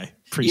 Okay.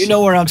 You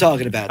know where I'm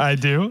talking about. I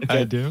do. Okay.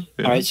 I do.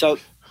 Yeah. All right. So,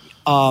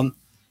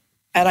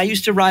 and I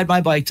used to ride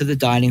my bike to the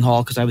dining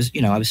hall because I was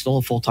still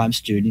a full-time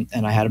student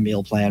and I had a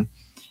meal plan.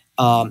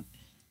 And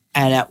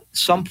at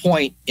some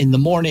point in the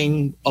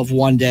morning of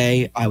one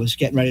day, I was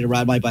getting ready to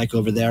ride my bike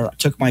over there. I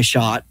took my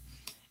shot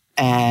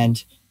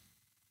and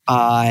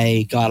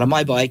I got on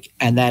my bike,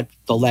 and the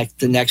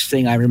next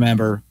thing I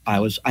remember, I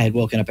had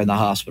woken up in the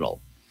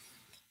hospital,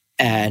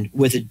 and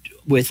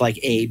with like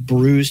a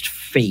bruised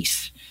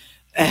face.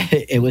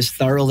 It was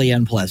thoroughly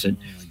unpleasant,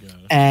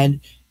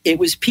 and it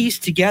was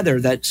pieced together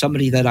that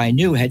somebody that I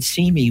knew had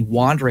seen me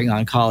wandering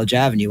on College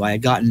Avenue. I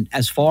had gotten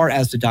as far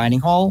as the dining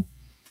hall.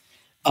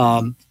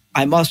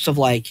 I must have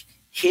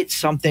hit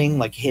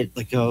something,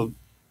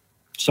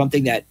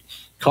 something that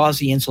caused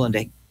the insulin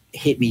to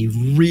hit me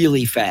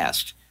really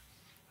fast.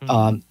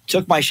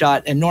 Took my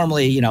shot, and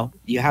normally,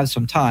 you have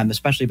some time,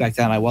 especially back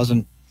then. I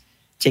wasn't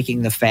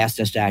taking the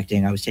fastest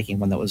acting. I was taking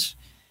one that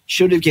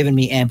should have given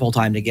me ample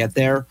time to get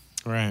there.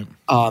 Right.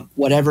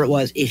 Whatever it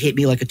was, it hit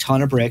me like a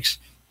ton of bricks,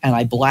 and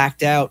I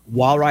blacked out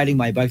while riding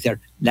my bike there.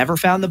 Never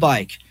found the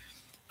bike.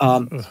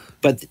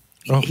 But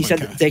he said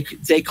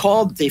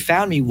that they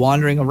found me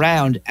wandering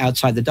around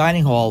outside the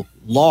dining hall,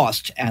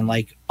 lost and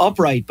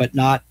upright, but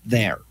not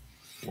there.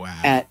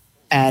 Wow.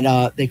 And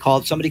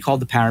somebody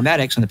called the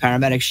paramedics, and the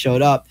paramedics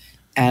showed up,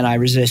 and I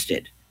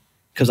resisted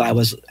because I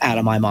was out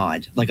of my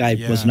mind.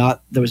 There was no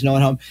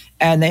one home,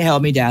 and they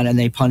held me down and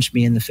they punched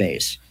me in the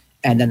face,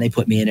 and then they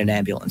put me in an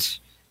ambulance.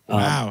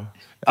 Wow.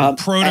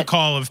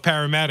 Protocol of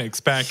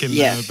paramedics back in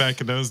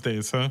those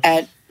days, huh?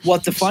 And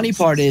what the funny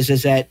part is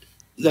that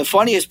the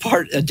funniest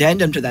part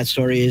addendum to that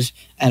story is,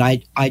 and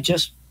I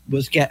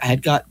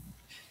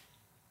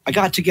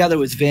got together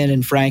with Vin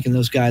and Frank and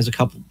those guys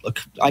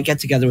I get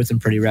together with them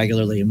pretty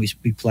regularly, and we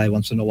play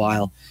once in a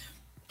while.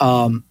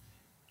 2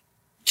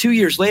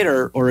 years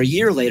later, or a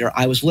year later,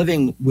 I was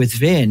living with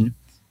Vin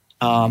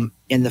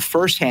in the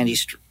first Handy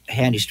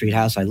Street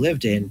house I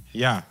lived in.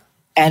 Yeah.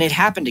 And it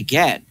happened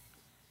again.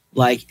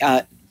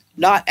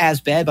 Not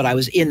as bad, but I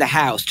was in the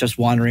house just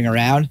wandering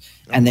around,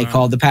 and they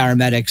called the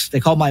paramedics. They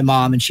called my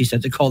mom, and she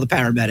said to call the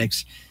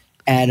paramedics.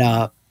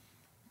 And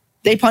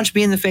they punched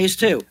me in the face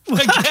too.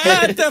 What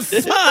the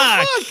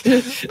fuck?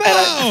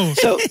 No.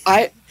 So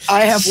I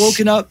have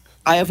woken up.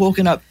 I have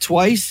woken up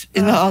twice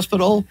in the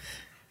hospital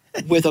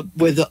with a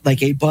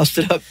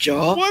busted up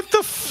jaw. What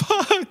the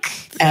fuck?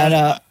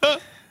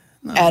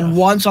 And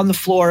once on the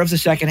floor of the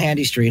second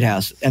Handy Street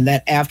house. And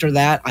then after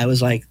that, I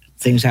was like,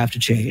 things have to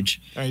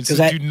change. All right,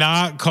 so do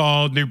not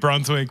call New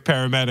Brunswick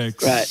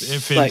paramedics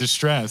if in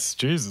distress.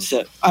 Jesus.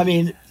 So, I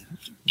mean,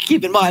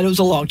 keep in mind, it was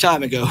a long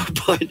time ago,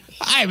 but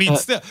I mean,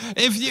 still,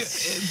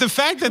 the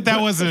fact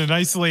that wasn't an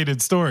isolated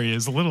story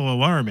is a little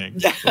alarming.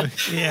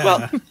 Yeah.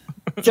 Well,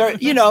 there,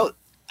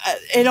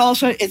 it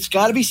also, it's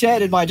got to be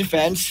said in my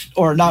defense,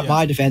 or not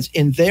my defense,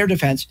 in their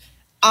defense,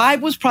 I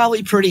was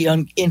probably pretty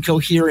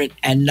incoherent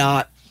and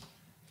not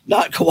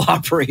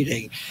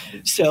cooperating.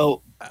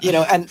 So,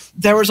 and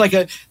there's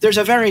a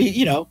very,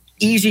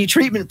 easy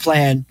treatment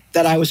plan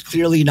that I was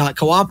clearly not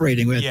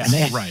cooperating with. Yeah,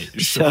 right.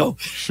 Sure.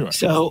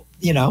 So,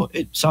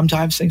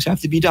 sometimes things have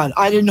to be done.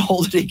 I didn't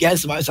hold it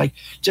against them. I was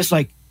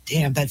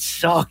damn, that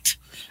sucked.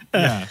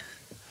 Yeah.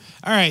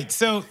 All right.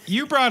 So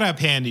you brought up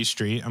Handy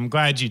Street. I'm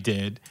glad you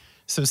did.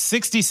 So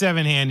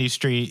 67 Handy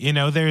Street,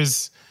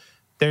 there's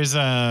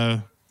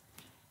a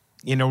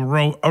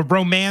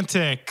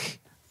romantic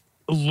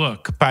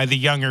look by the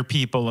younger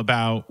people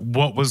about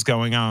what was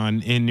going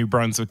on in New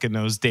Brunswick in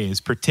those days,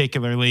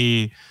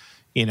 particularly,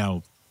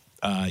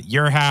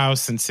 your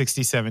house and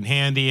 67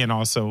 Handy, and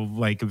also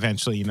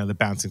eventually, the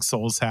Bouncing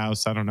Souls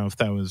house. I don't know if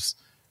that was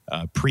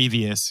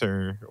previous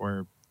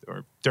or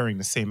during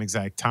the same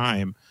exact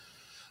time,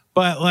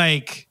 but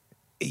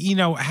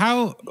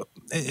how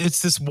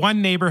it's this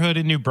one neighborhood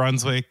in New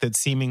Brunswick that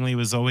seemingly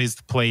was always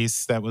the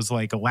place that was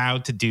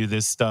allowed to do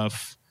this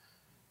stuff.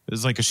 It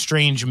was a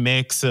strange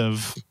mix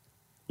of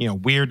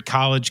weird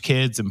college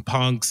kids and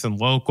punks and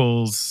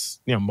locals,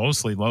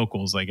 mostly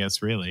locals, I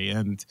guess, really.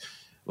 And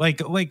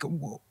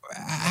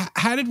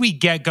how did we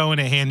get going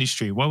at Handy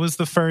Street? What was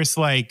the first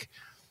major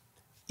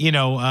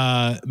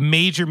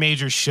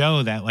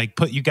show that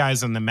put you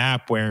guys on the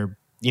map where,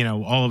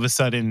 all of a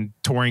sudden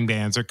touring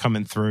bands are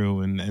coming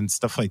through and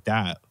stuff like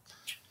that?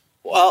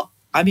 Well,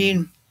 I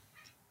mean,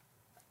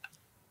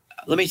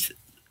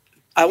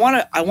 I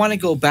want to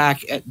go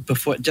back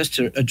before, just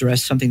to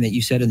address something that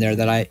you said in there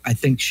that I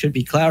think should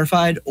be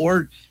clarified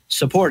or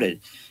supported.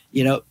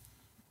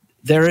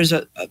 There is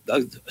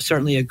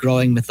certainly a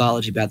growing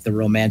mythology about the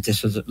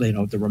romanticism,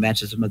 the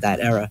romanticism of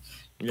that era.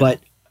 Yeah. But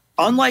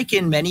unlike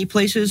in many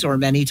places or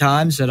many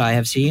times that I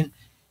have seen,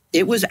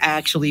 it was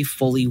actually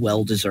fully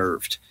well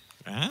deserved.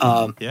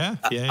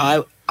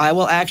 Yeah. I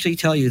will actually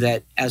tell you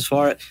that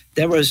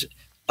there was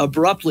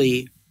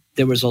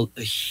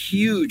a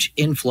huge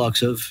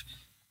influx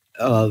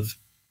of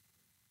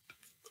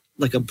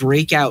like a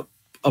breakout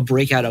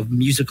of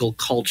musical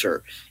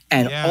culture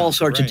and all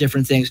sorts of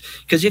different things.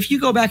 Because if you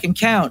go back and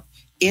count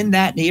in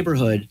that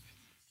neighborhood,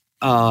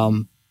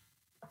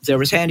 there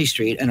was Handy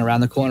Street, and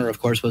around the corner,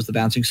 of course, was the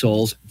Bouncing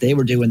Souls. They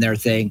were doing their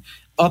thing.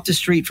 Up the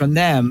street from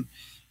them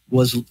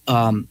was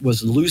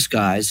Loose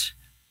Guys,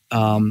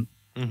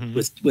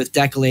 with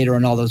Decolator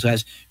and all those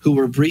guys who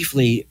were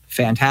briefly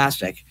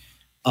fantastic.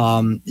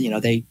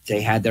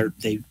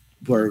 They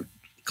were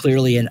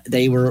clearly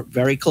they were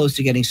very close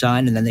to getting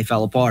signed, and then they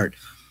fell apart.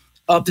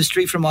 Up the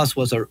street from us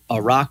was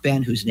a rock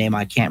band whose name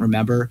I can't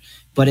remember,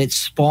 but it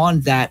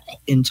spawned that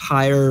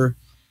entire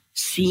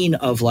scene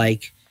of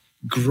like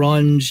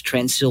grunge,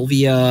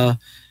 Transylvia.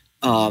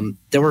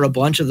 There were a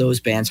bunch of those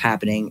bands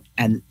happening,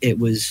 and it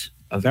was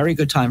a very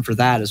good time for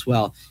that as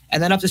well.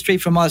 And then up the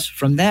street from us,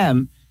 from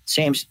them,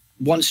 same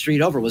one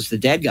street over, was the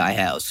Dead Guy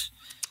House.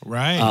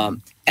 Right.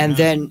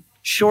 Then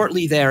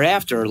shortly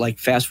thereafter, like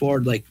fast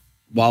forward, like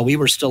while we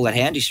were still at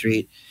Handy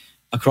Street,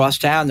 across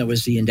town there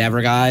was the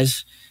Endeavor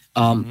Guys.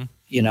 Ari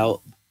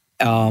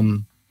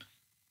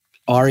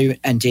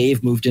and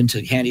Dave moved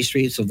into Handy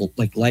Street, so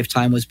like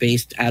Lifetime was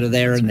based out of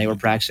there, and they were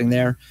practicing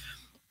there.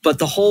 But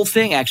the whole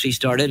thing actually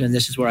started, and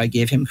this is where I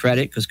give him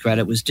credit because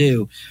credit was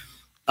due.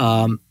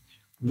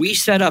 We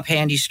set up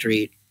Handy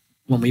Street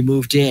when we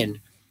moved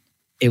in.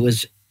 It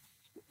was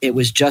a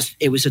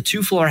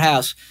 2-floor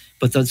house,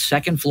 but the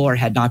second floor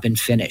had not been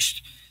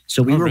finished.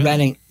 So we were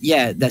renting.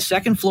 Yeah, the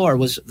second floor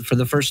was for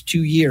the first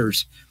 2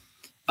 years.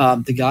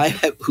 The guy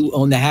who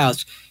owned the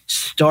house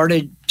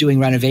started doing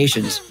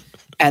renovations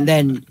and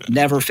then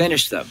never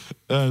finished them.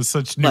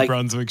 Such New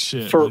Brunswick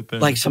shit.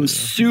 Like some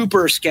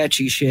super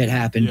sketchy shit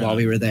happened while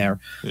we were there.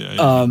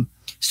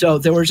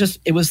 So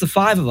it was the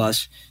 5 of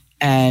us,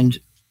 and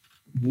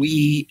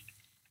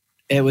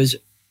it was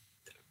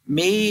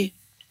me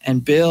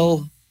and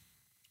Bill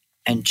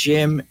and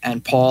Jim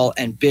and Paul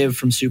and Biv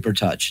from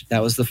Supertouch.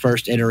 That was the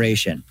first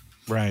iteration.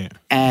 Right.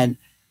 And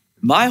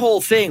my whole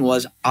thing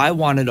was I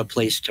wanted a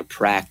place to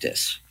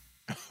practice.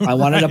 I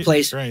wanted a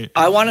place. Right.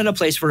 I wanted a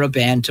place for a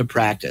band to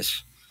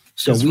practice.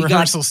 So we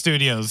rehearsal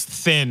studios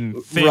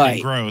thin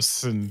and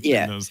gross, and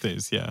in those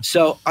days,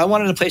 So I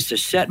wanted a place to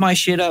set my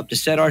shit up, to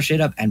set our shit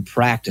up, and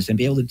practice, and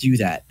be able to do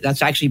that.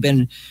 That's actually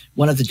been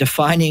one of the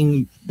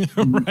defining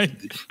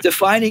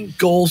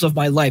goals of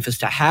my life, is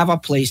to have a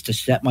place to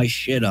set my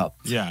shit up,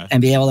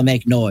 and be able to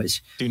make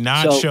noise. Do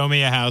not show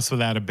me a house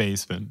without a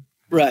basement.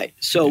 Right.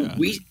 So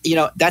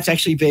that's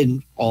actually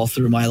been all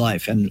through my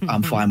life, and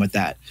I'm fine with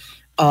that.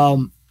 I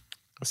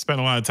spent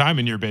a lot of time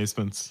in your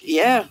basements.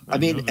 Yeah. I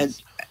mean,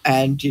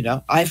 and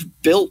I've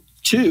built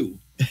 2,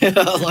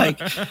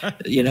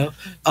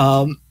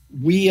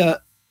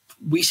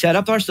 we set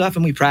up our stuff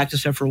and we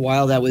practiced it for a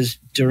while. That was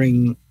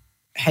during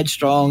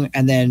Headstrong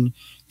and then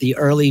the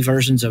early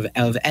versions of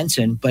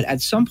Ensign. But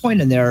at some point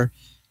in there,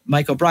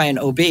 Mike O'Brien,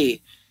 OB,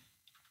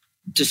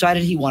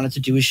 decided he wanted to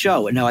do a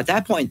show. And now at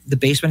that point, the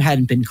basement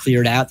hadn't been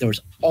cleared out. There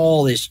was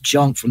all this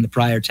junk from the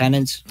prior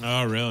tenants.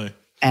 Oh, really?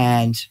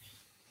 And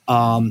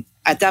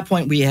at that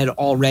point, we had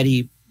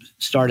already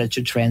started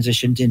to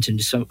transition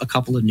into a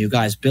couple of new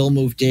guys. Bill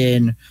moved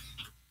in,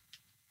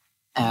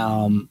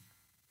 and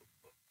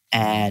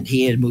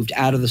he had moved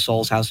out of the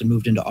Souls house and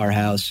moved into our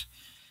house.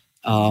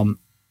 And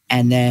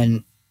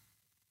then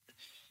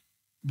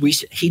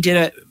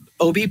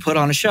OB put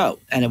on a show,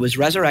 and it was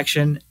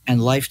Resurrection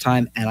and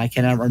Lifetime, and I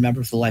cannot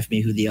remember for the life of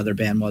me who the other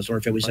band was, or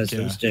if it was just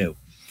those 2.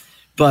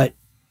 But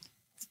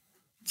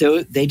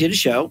they did a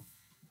show,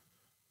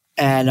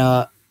 and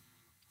I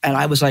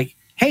was like,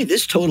 hey,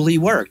 this totally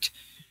worked.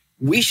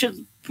 We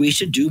should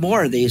do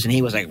more of these. And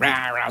he was like,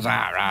 rah, rah,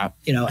 rah, rah,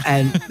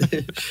 and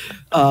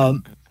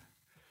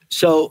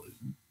so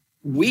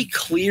we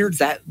cleared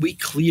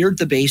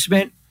the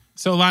basement.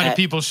 So a lot of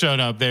people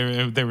showed up.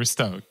 They were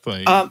stoked.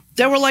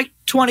 There were like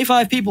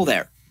 25 people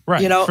there.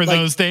 Right. For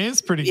those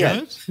days, pretty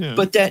good. Yeah.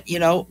 But then,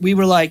 we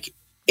were like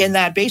in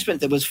that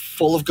basement that was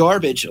full of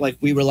garbage. Like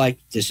we were like,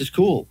 this is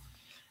cool.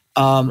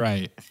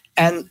 Right.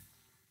 And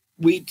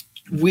we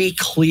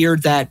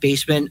cleared that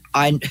basement.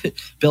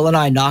 Bill and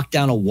I knocked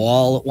down a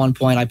wall at one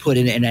point. I put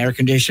in an air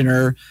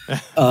conditioner.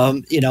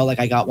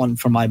 I got one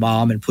from my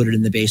mom and put it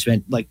in the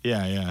basement. But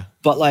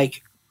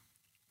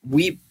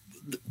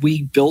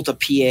we built a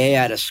PA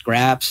out of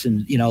scraps,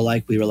 and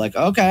we were like,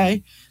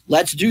 okay,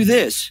 let's do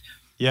this.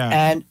 Yeah.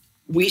 And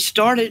we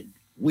started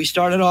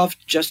off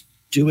just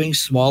doing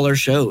smaller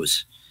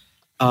shows.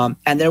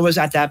 And there was,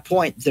 at that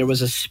point, there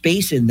was a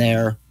space in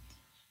there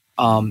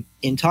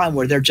in time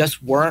where there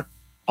just weren't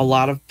a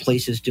lot of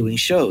places doing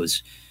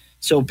shows.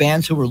 So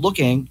bands who were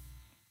looking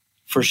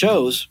for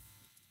shows,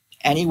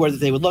 anywhere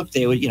that they would look,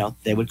 they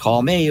would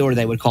call me, or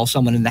they would call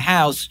someone in the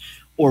house,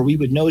 or we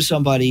would know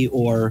somebody,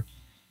 or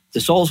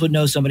the Souls would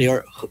know somebody,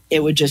 or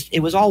it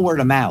was all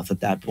word of mouth at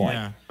that point.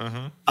 Yeah.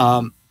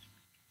 Uh-huh.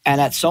 And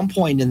at some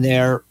point in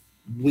there,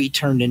 we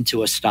turned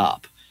into a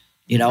stop,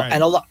 Right.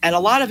 and a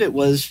lot of it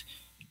was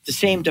the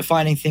same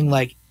defining thing.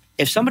 Like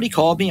if somebody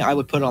called me, I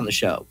would put on the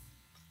show.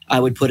 I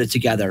would put it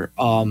together.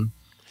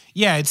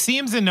 Yeah, it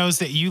seems and knows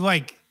that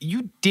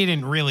you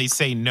didn't really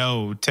say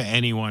no to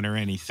anyone or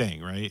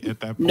anything, right? At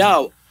that point.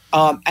 No.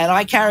 And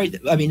I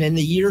carried, in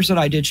the years that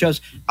I did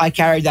shows, I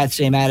carried that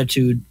same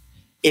attitude.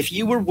 If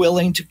you were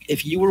willing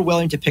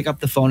to pick up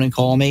the phone and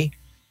call me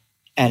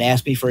and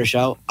ask me for a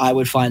show, I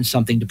would find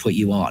something to put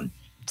you on.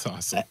 That's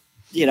awesome.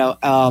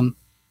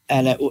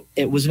 And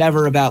it was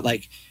never about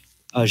like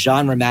a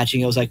genre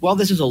matching. It was like, well,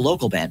 this is a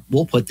local band,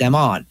 we'll put them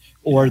on,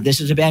 or this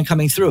is a band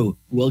coming through,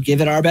 we'll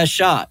give it our best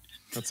shot.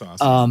 That's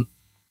awesome.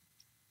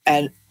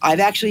 And I've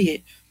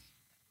actually,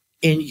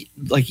 in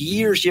like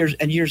years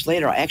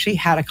later, I actually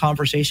had a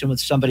conversation with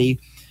somebody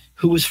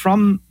who was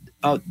from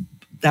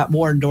that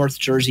more North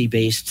Jersey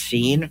based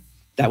scene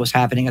that was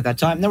happening at that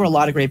time. There were a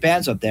lot of great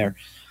bands up there,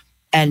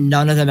 and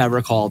none of them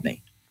ever called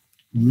me.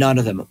 None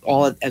of them.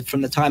 All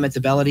from the time at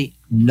the Melody,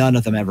 none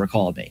of them ever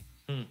called me.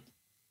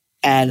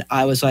 And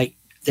I was like,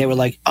 they were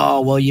like,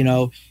 oh, well, you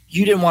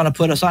didn't want to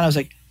put us on. I was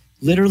like,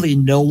 literally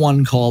no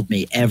one called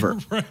me ever.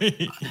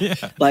 Right. Yeah.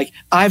 Like,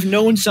 I've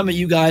known some of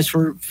you guys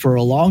for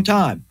a long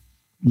time.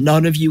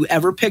 None of you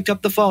ever picked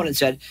up the phone and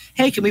said,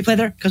 hey, can we play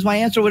there? Because my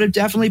answer would have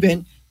definitely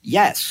been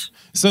yes.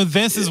 So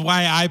this is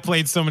why I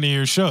played so many of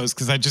your shows,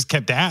 because I just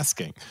kept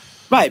asking.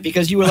 Right,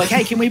 because you were like,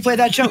 hey, can we play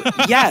that show?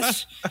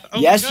 Yes.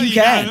 Yes, you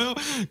can.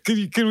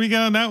 Can we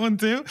go on that one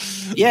too?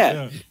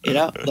 Yeah.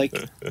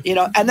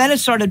 And then it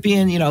started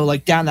being,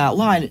 like down that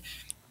line,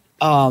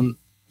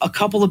 a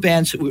couple of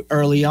bands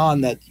early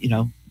on that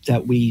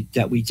we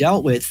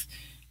dealt with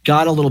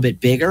got a little bit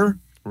bigger.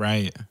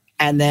 Right.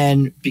 And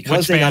then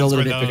because they got a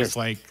little bit bigger,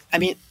 like,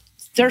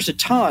 there's a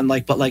ton,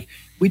 but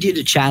we did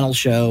a Channel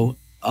show,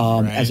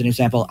 as an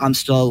example. I'm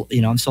still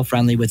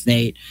friendly with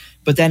Nate,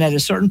 but then at a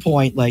certain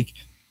point, like,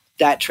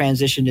 that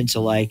transitioned into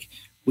like,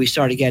 we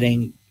started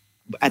getting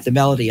at the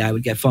Melody, I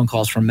would get phone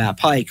calls from Matt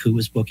Pike, who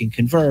was booking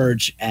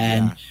Converge.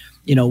 And,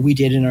 we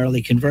did an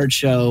early Converge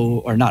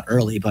show, or not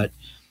early, but,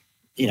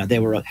 they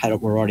were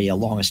already a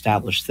long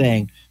established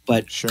thing.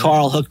 But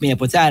Carl hooked me up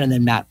with that. And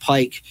then Matt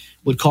Pike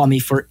would call me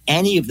for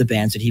any of the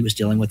bands that he was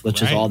dealing with,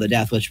 which is all the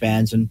Death Wish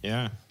bands. And,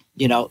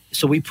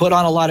 so we put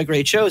on a lot of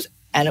great shows,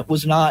 and it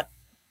was not,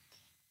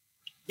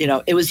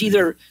 it was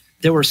either,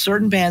 there were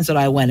certain bands that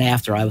I went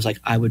after. I was like,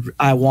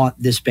 I want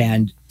this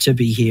band to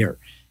be here,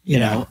 you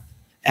know?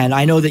 And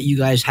I know that you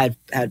guys had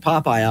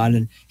Popeye on,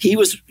 and he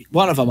was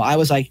one of them. I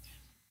was like,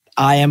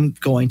 I am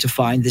going to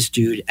find this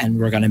dude, and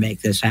we're going to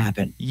make this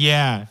happen.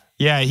 Yeah.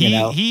 Yeah.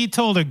 He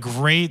told a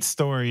great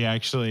story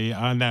actually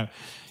on that.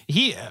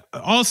 He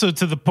also,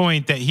 to the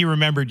point that he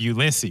remembered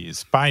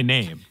Ulysses by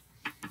name.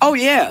 Oh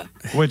yeah.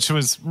 Which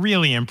was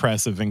really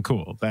impressive and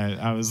cool. That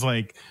I was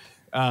like,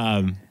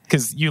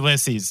 because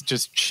Ulysses,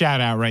 just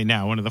shout out right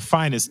now, one of the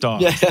finest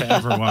dogs to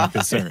ever walk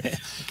this earth.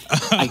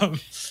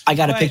 I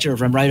got a picture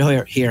of him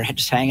right here,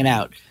 just hanging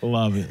out.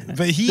 Love it.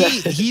 But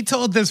he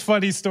told this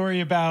funny story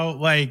about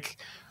like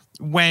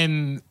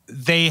when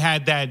they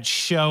had that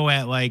show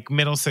at like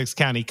Middlesex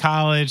County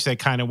College that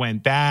kind of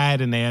went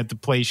bad and they had to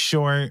play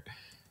short.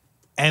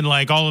 And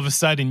like all of a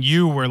sudden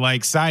you were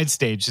like side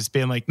stage, just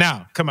being like,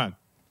 no, come on,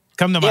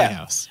 come to my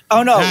house.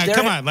 Oh no,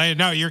 come on. Like,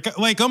 no, you're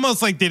like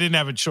almost like they didn't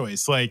have a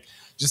choice. Like,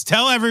 just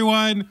tell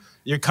everyone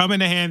you're coming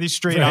to Handy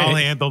Street. Right. I'll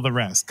handle the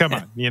rest. Come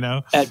on,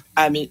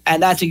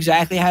 And that's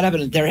exactly how it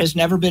happened. There has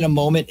never been a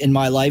moment in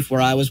my life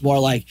where I was more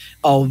like,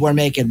 oh, we're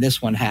making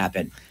this one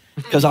happen.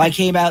 Because I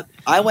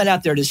went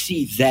out there to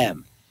see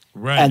them.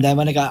 Right. And then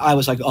when I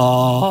was like,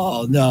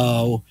 oh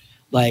no,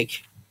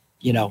 like,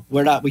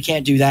 we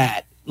can't do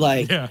that.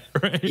 Like, I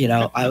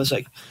was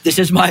like, this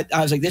is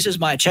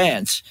my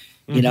chance,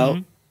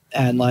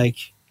 and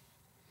like,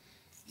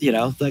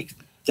 like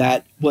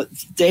that,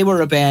 they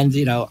were a band,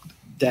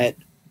 that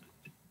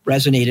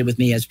resonated with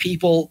me as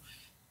people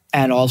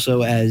and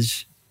also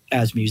as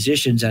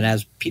musicians and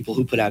as people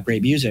who put out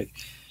great music,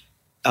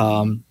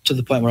 to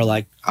the point where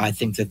like, I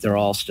think that they're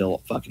all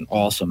still fucking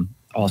awesome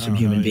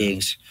human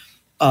beings.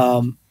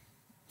 But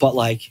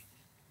like,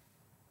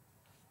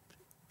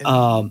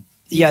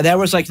 there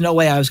was like no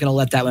way I was going to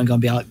let that one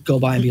go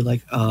by and be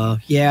like,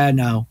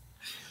 no.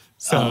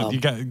 So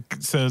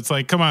so it's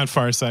like, come on,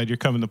 Farside, you're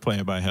coming to play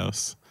at my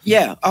house.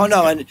 Yeah. Oh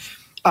no. And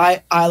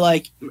I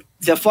like,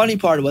 the funny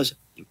part was,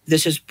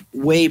 this is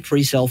way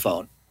pre-cell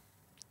phone.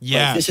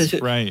 Yeah. This is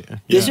right.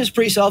 This is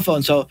pre-cell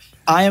phone. So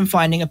I am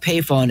finding a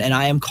payphone and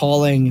I am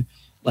calling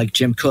like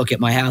Jim Cook at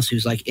my house,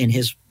 who's like in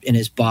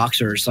his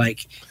boxers,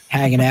 like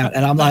hanging out.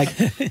 And I'm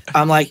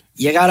like,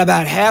 you got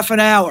about half an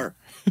hour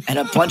and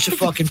a bunch of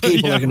fucking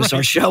people are going to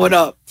start showing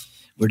up.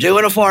 We're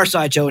doing a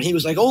Farside show. And he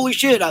was like, holy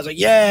shit. I was like,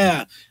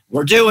 yeah,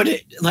 we're doing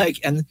it. Like,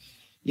 and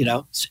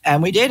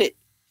and we did it.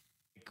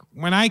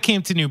 When I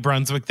came to New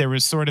Brunswick, there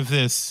was sort of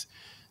this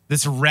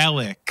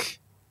relic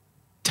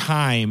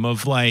time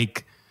of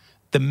like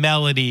the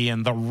Melody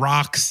and the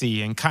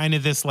Roxy and kind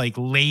of this like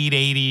late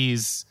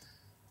 80s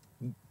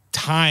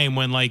time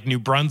when like New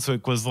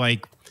Brunswick was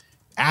like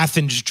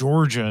Athens,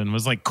 Georgia, and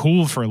was like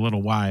cool for a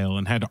little while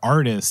and had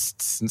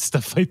artists and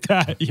stuff like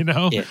that, you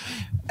know? Yeah.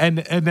 And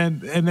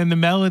then the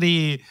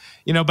Melody,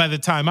 you know, by the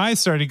time I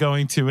started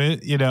going to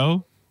it, you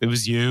know, it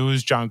was you, it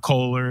was John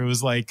Kohler, it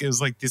was like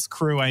this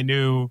crew I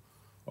knew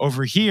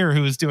over here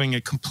who was doing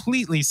a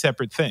completely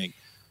separate thing.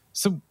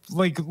 So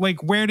like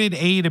where did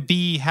A to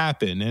B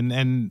happen?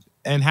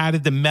 And how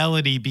did the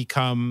Melody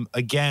become,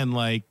 again,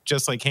 like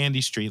just like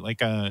Handy Street,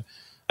 like a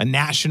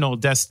national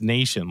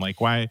destination?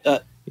 Like why?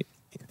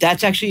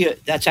 That's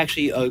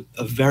actually a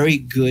very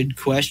good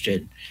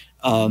question,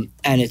 and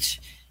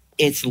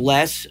it's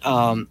less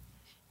of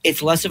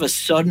a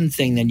sudden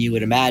thing than you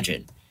would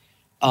imagine.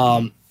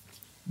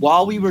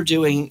 While we were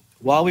doing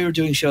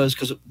shows,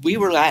 because we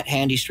were at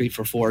Handy Street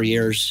for 4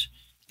 years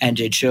and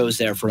did shows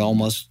there for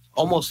almost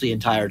the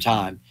entire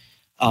time.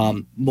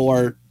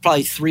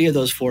 Probably 3 of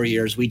those 4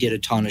 years we did a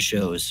ton of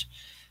shows.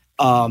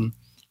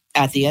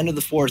 At the end of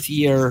the 4th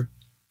year,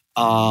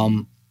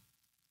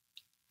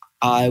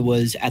 I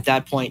was at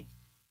that point,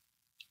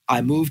 I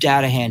moved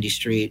out of Handy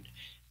Street,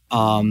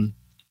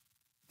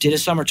 did a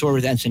summer tour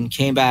with Ensign,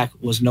 came back,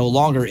 was no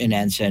longer in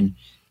Ensign.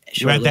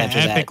 You had that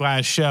epic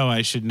last show,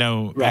 I should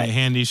know, right. At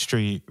Handy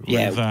Street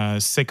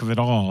with Sick of It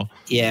All.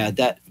 Yeah,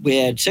 that we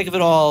had Sick of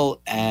It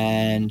All,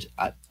 and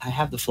I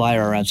have the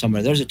flyer around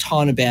somewhere. There's a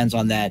ton of bands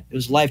on that. It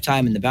was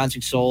Lifetime and the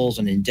Bouncing Souls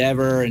and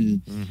Endeavor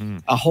and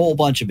a whole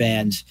bunch of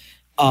bands,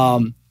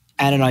 and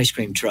an ice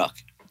cream truck.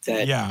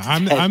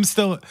 I'm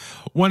still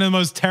one of the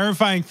most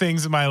terrifying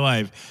things in my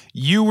life.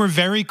 You were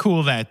very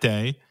cool that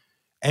day,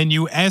 and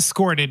you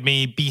escorted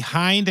me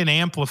behind an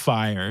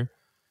amplifier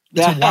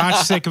to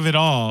watch Sick of It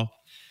All,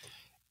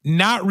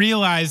 not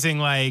realizing,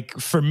 like,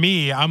 for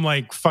me, I'm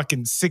like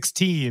fucking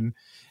 16,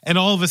 and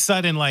all of a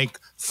sudden, like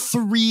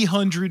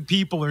 300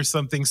 people or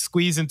something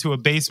squeeze into a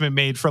basement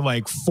made for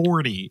like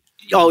 40.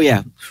 Oh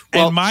yeah.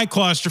 Well, and my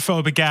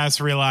claustrophobic ass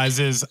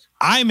realizes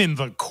I'm in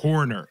the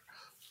corner.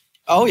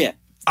 Oh yeah.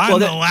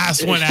 I'm the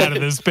last one out of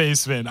this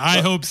basement.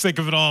 I hope Sick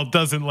of It All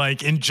doesn't,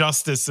 like,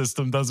 Injustice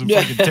System doesn't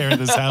fucking tear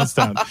this house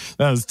down.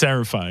 That was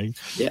terrifying.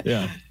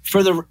 Yeah.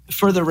 For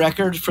the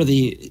record, for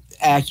the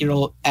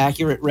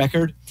accurate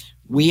record,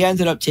 we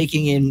ended up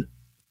taking in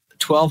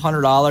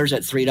 $1,200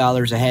 at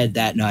 $3 a head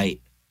that night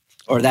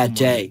or that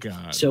day.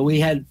 God. So we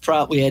had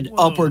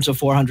upwards of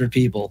 400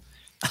 people.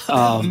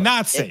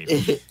 Not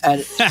safe.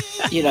 And,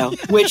 you know,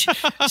 which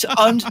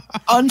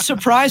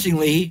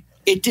unsurprisingly,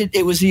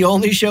 it was the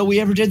only show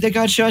we ever did that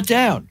got shut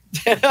down.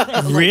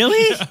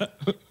 Really?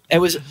 It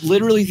was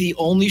literally the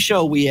only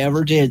show we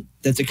ever did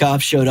that the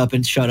cops showed up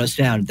and shut us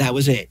down. That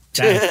was it.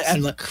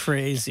 That's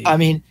crazy. I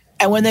mean,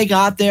 and when they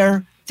got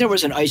there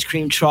was an ice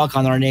cream truck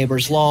on our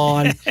neighbor's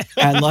lawn.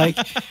 And, like,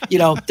 you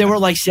know, there were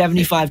like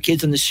 75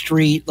 kids on the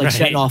street, like,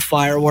 setting off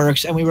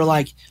fireworks. And we were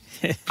like,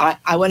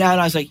 I went out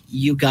and I was like,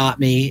 you got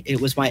me.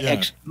 It was my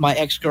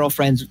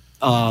ex-girlfriend's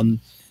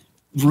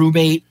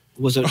roommate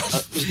was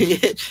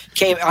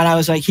came, and I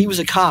was like, he was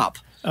a cop.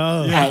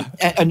 Oh, yeah.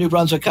 A New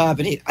Brunswick cop,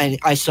 and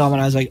I saw him,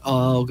 and I was like,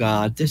 oh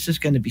God, this is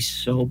going to be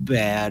so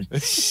bad.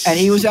 And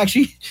he was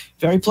actually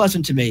very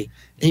pleasant to me.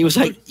 He was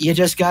like, you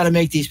just got to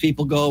make these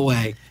people go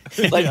away.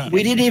 Like,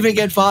 we didn't even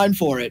get fined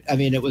for it. I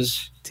mean, it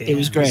was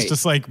great. It's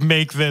just like,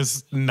 make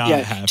this not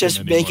happen just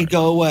anymore. Make it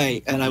go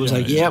away. And I was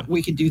like, yep,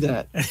 we can do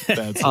that.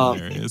 That's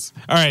hilarious.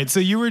 All right, so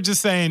you were just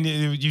saying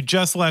you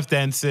just left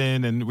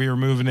Ensign, and we were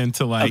moving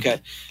into like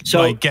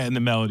getting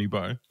the Melody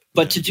Bar.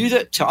 But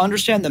to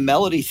understand the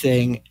Melody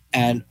thing,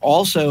 and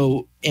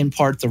also in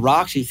part the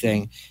Roxy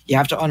thing, you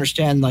have to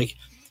understand, like,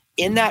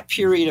 in that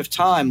period of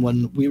time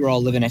when we were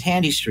all living at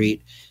Handy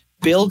Street,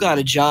 Bill got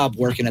a job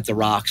working at the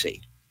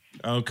Roxy.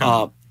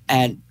 Okay.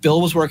 And Bill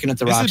was working at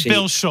the Roxy. This is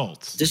Bill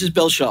Schultz. This is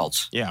Bill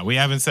Schultz. Yeah, we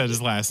haven't said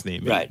his last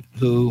name yet. Right.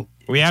 Who?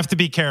 We have to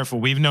be careful.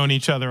 We've known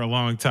each other a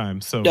long time,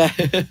 so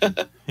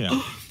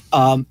yeah.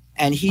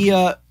 And he,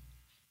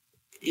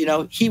 you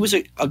know, he was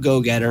a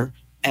go-getter.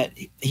 And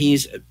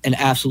he's an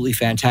absolutely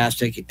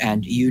fantastic,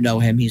 and you know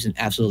him. He's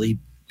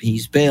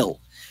Bill.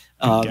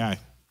 Guy.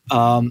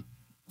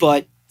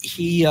 But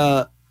he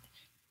got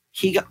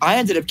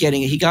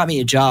me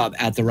a job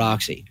at the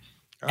Roxy.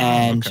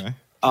 And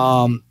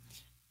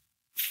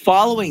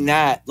following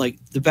that, like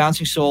the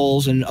Bouncing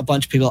Souls and a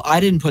bunch of people, I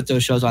didn't put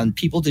those shows on.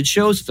 People did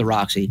shows at the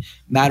Roxy.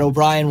 Matt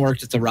O'Brien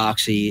worked at the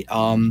Roxy.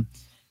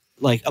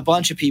 Like a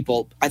bunch of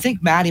people. I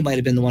think Matty might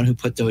have been the one who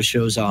put those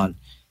shows on.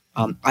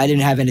 I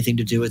didn't have anything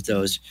to do with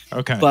those.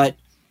 Okay. But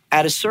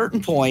at a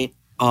certain point,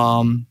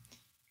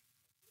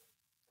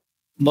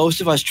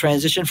 most of us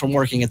transitioned from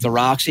working at the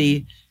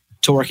Roxy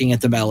to working at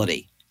the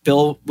Melody.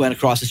 Bill went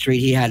across the street.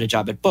 He had a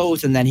job at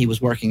both, and then he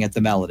was working at the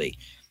Melody.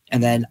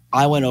 And then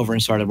I went over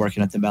and started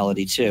working at the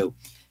Melody too.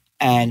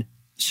 And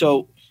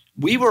so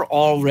we were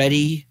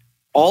already,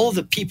 all of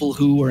the people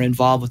who were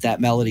involved with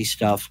that Melody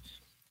stuff,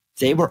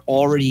 they were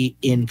already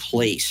in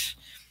place.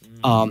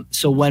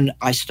 So when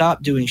I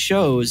stopped doing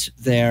shows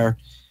there,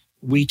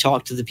 we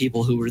talked to the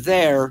people who were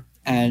there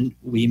and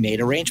we made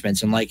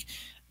arrangements. And, like,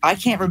 I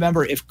can't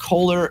remember if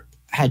Kohler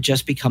had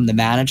just become the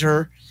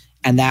manager,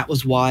 and that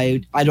was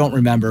why, I don't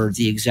remember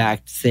the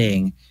exact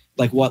thing.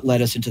 like what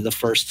led us into the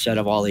first set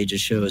of all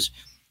ages shows.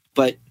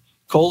 But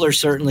Kohler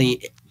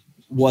certainly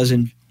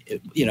wasn't,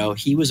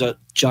 he was a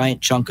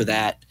giant chunk of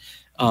that.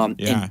 In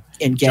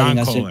getting John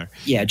us Kohler.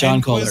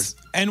 John Kohler.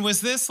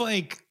 Was this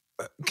like,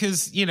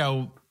 because,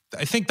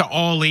 I think the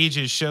all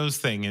ages shows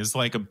thing is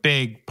like a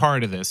big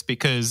part of this,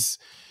 because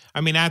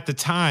I mean, at the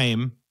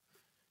time,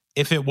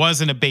 if it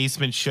wasn't a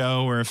basement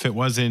show, or if it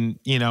wasn't,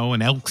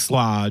 an Elks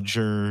Lodge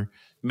or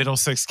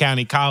Middlesex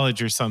County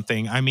College or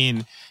something, I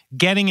mean,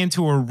 getting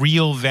into a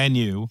real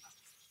venue,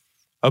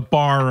 a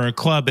bar or a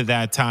club at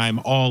that time,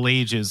 all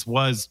ages,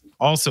 was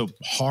also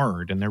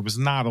hard. And there was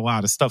not a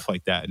lot of stuff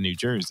like that in New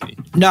Jersey.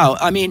 No,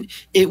 I mean,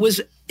 it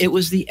was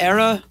the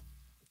era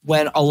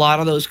when a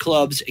lot of those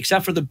clubs,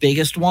 except for the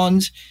biggest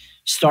ones,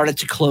 started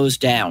to close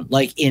down,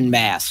 like in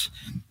mass.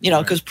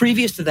 Because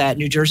previous to that,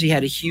 New Jersey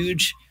had a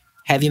huge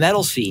heavy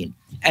metal scene.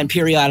 And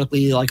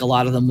periodically, like a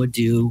lot of them would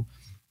do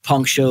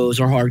punk shows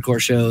or hardcore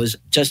shows,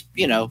 just,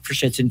 for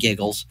shits and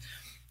giggles.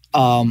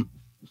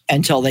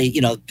 Until they,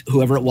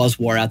 whoever it was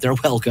wore out their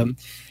welcome.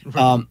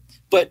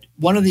 But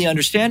one of the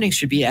understandings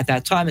should be at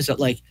that time is that,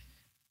 like,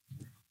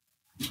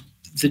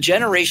 the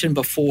generation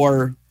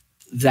before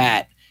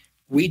that,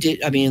 we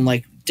did, I mean,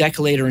 like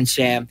Decolator and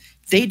Sam,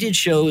 they did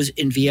shows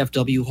in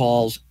VFW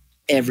halls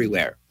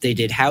everywhere. They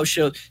did house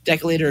shows.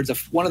 Decolator,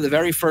 one of the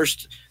very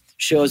first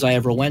shows I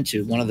ever went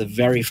to, one of the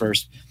very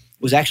first,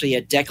 was actually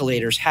at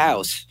Decolator's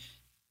house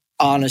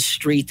on a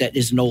street that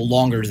is no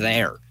longer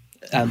there.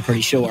 I'm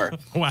pretty sure.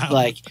 Wow.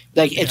 Like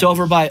it's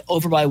over by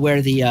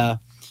where the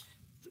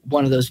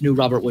one of those new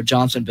Robert Wood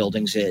Johnson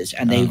buildings is,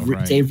 and they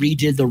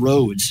redid the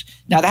roads.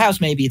 Now the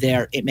house may be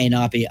there, it may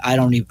not be.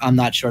 I'm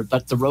not sure,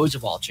 but the roads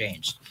have all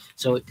changed,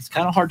 so it's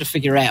kind of hard to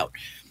figure out.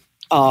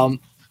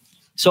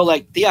 So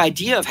like the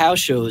idea of house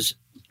shows,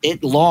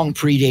 it long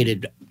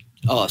predated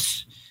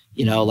us.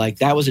 Like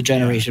that was a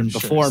generation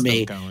before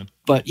me.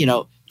 But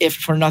if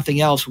for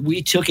nothing else,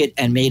 we took it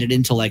and made it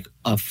into like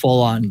a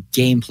full-on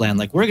game plan.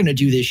 Like, we're going to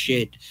do this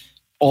shit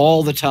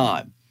all the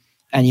time.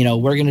 And,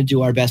 we're going to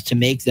do our best to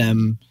make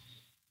them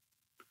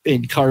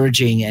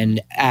encouraging and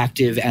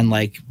active. And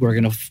like, we're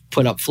going to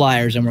put up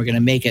flyers, and we're going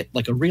to make it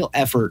like a real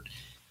effort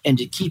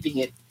into keeping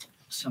it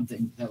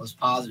something that was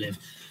positive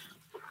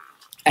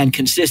and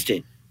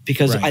consistent.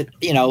 Because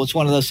it's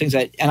one of those things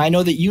that, and I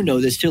know that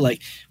this too,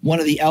 like one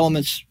of the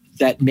elements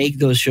that make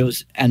those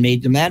shows and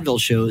made the Manville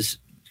shows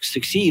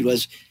succeed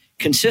was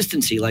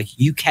consistency. Like,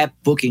 you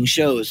kept booking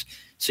shows,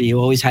 so you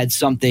always had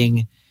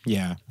something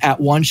at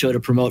one show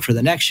to promote for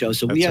the next show.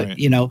 So we had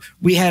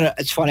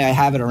it's funny, I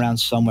have it around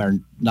somewhere,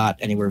 not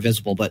anywhere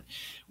visible, but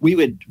we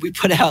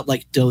put out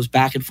like those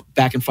back and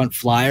front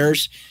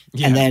flyers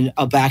and then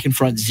a back and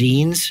front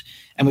zines,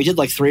 and we did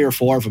like 3 or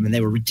 4 of them, and they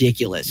were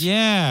ridiculous.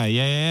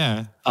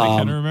 I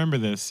kind of remember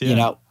this.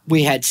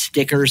 We had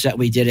stickers that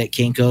we did at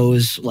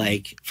Kinko's,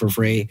 like, for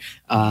free.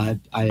 I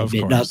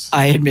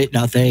admit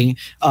nothing.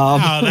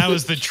 That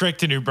was the trick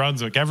to New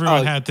Brunswick.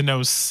 Everyone had to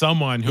know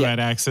someone who had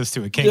access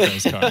to a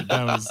Kinko's card.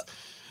 That was,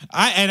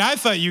 I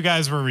thought you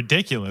guys were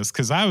ridiculous,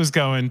 because I was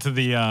going to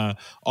the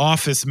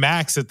Office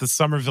Max at the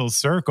Somerville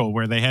Circle,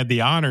 where they had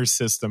the honor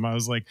system. I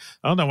was like,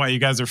 I don't know why you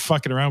guys are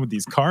fucking around with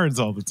these cards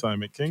all the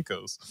time at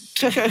Kinko's.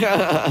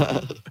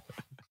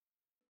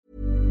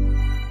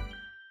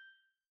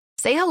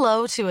 Say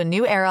hello to a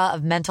new era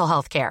of mental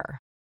health care.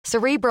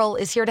 Cerebral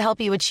is here to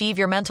help you achieve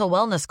your mental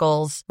wellness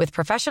goals with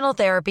professional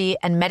therapy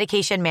and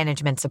medication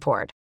management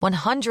support.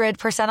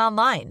 100%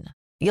 online.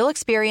 You'll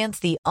experience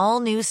the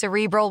all-new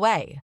Cerebral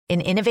Way,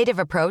 an innovative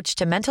approach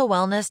to mental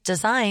wellness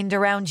designed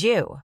around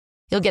you.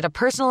 You'll get a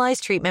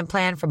personalized treatment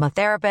plan from a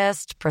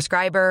therapist,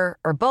 prescriber,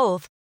 or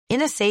both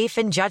in a safe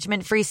and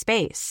judgment-free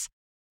space.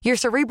 Your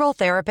Cerebral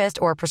therapist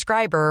or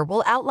prescriber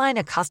will outline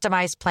a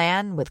customized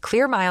plan with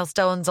clear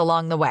milestones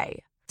along the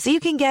way, so you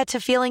can get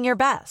to feeling your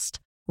best.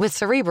 With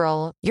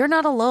Cerebral, you're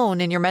not alone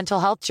in your mental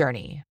health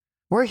journey.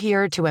 We're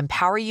here to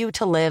empower you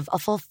to live a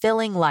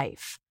fulfilling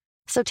life.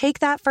 So take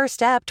that first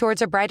step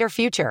towards a brighter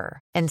future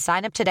and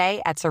sign up today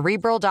at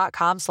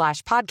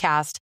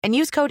Cerebral.com/podcast and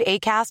use code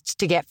ACAST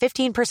to get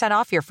 15%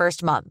 off your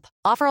first month.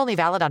 Offer only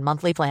valid on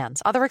monthly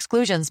plans. Other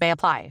exclusions may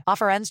apply.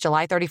 Offer ends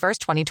July 31st,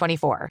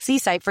 2024. See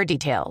site for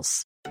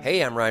details.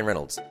 Hey, I'm Ryan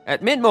Reynolds.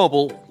 At Mint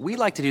Mobile, we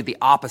like to do the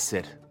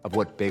opposite of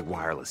what Big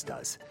Wireless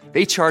does.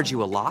 They charge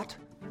you a lot,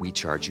 we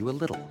charge you a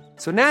little.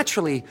 So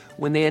naturally,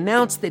 when they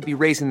announced they'd be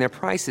raising their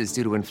prices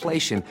due to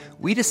inflation,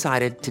 we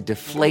decided to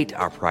deflate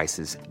our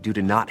prices due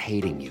to not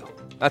hating you.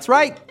 That's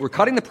right. We're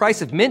cutting the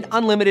price of Mint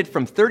Unlimited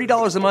from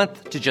 $30 a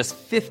month to just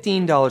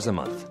 $15 a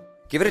month.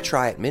 Give it a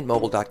try at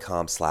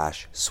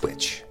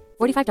mintmobile.com/switch.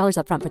 $45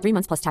 up front for 3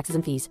 months plus taxes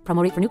and fees.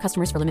 Promo rate for new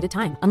customers for limited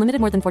time. Unlimited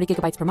more than 40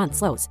 gigabytes per month.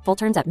 Slows full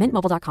terms at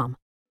mintmobile.com.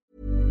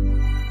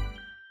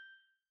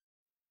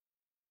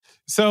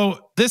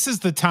 So this is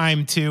the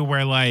time too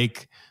where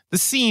like the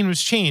scene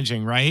was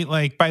changing, right?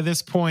 Like by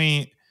this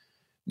point,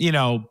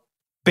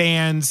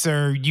 bands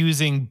are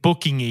using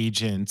booking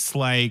agents.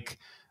 Like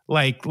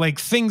like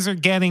things are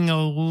getting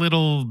a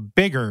little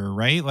bigger,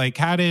 right? Like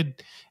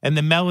and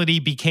the Melody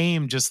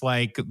became just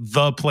like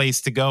the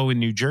place to go in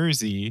New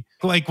Jersey.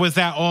 Like, was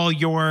that all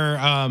your,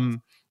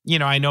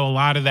 I know a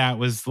lot of that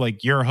was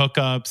like your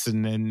hookups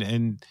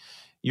and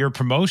your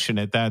promotion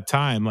at that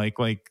time. Like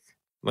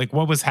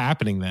what was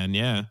happening then?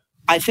 Yeah.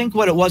 I think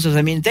what it was is,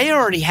 I mean, they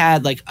already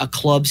had like a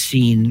club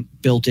scene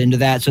built into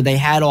that. So they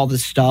had all the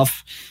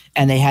stuff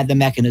and they had the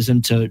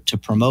mechanism to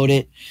promote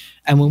it.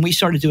 And when we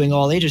started doing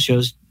all ages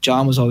shows,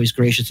 John was always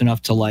gracious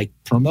enough to like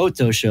promote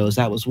those shows.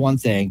 That was one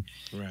thing.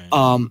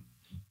 Right.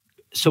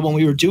 So when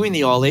we were doing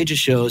the all ages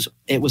shows,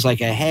 it was like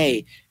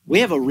hey, we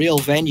have a real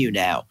venue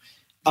now.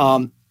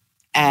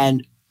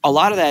 And a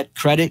lot of that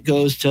credit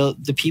goes to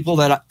the people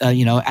that,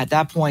 at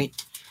that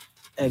point,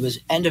 it was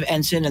end of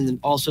Ensign and then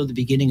also the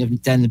beginning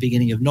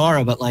of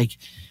Nora. But like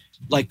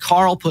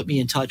Carl put me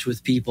in touch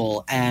with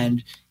people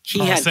and he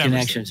Carl had Severson.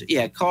 connections.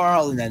 Yeah,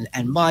 Carl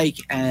and Mike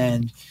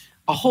and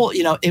a whole,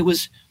 it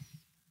was,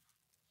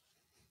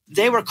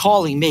 they were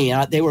calling me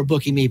and they were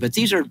booking me, but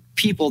these are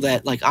people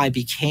that like I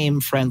became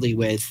friendly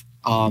with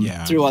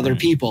through other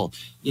people,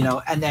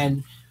 and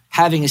then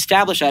having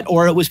established that,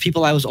 or it was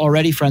people I was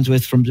already friends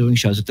with from doing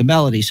shows at the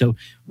Melody. So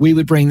we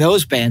would bring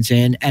those bands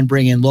in and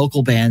bring in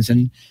local bands,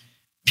 and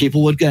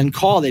people would then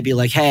call. They'd be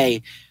like,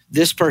 hey,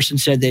 this person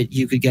said that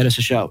you could get us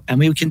a show. And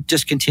we can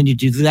just continue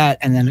to do that.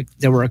 And then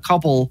there were a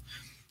couple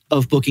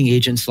of booking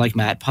agents like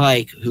Matt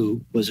Pike,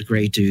 who was a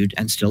great dude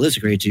and still is a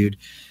great dude,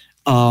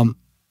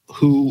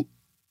 who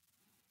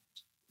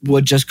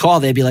would just call.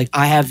 They'd be like,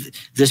 I have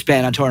this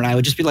band on tour. And I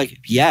would just be like,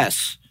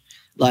 yes.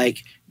 Like,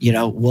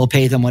 we'll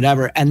pay them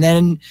whatever. And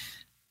then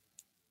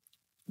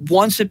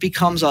once it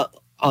becomes a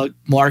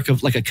mark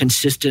of like a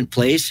consistent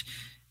place,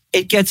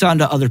 it gets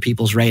onto other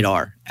people's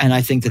radar. And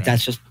I think that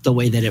that's just the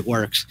way that it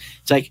works.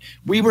 It's like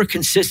we were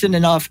consistent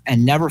enough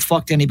and never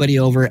fucked anybody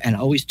over and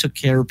always took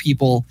care of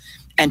people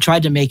and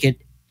tried to make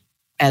it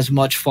as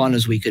much fun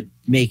as we could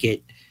make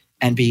it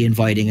and be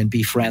inviting and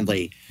be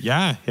friendly.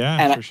 Yeah,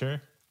 for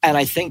sure. And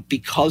I think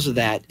because of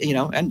that,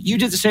 and you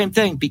did the same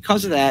thing,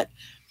 because of that,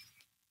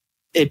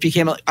 it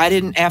became,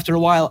 after a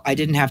while, I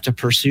didn't have to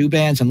pursue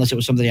bands unless it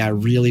was something I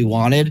really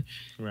wanted.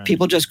 Right.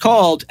 People just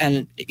called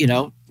and,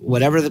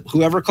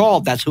 whoever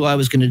called, that's who I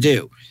was going to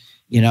do,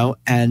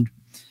 and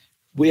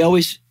we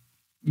always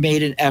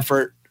made an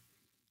effort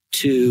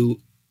to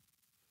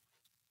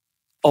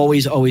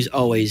always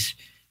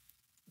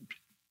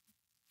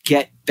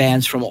get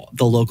bands from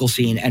the local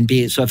scene and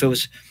so if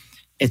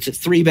it's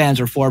 3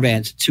 bands or 4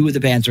 bands, 2 of the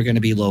bands are going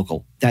to be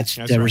local.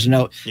 There was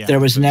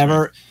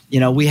never,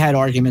 we had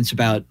arguments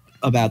about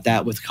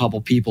that with a couple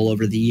people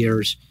over the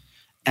years.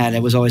 And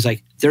it was always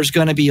like, there's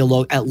going to be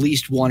at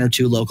least 1 or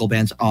 2 local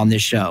bands on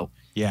this show.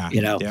 Yeah.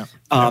 Yep.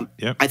 And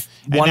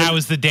that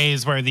was the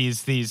days where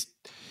these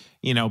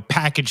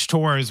package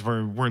tours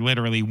were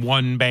literally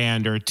 1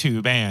 band or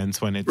 2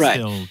 bands when it's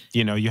still,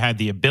 you had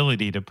the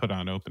ability to put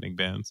on opening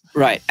bands.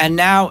 Right. And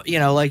now,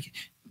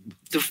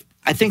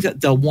 I think that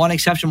the one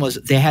exception was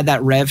they had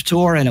that Rev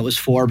tour and it was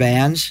 4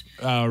 bands.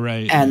 Oh,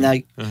 right.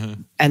 And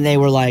and they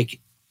were like,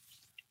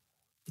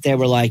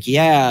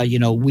 yeah,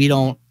 we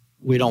don't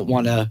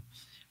want to,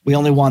 we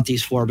only want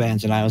these 4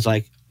 bands. And I was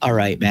like, all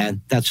right,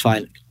 man, that's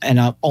fine. And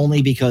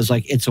only because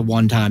like, it's a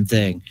one-time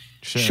thing.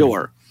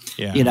 Sure.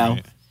 Yeah.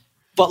 Right.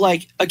 But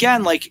like,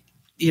 again, like,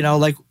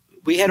 like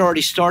we had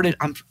already started.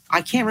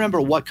 I can't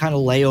remember what kind of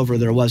layover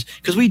there was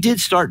because we did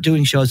start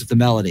doing shows at the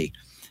Melody.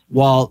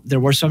 While there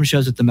were some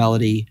shows at the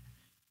Melody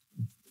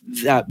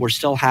that were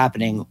still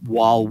happening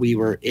while we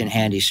were in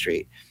Handy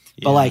Street.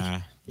 But like,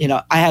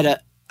 I had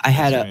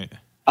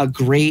a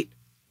great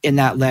I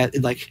had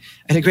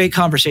a great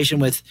conversation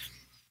with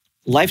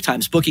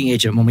Lifetime's booking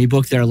agent when we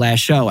booked their last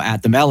show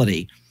at the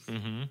Melody.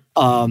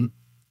 Mm-hmm.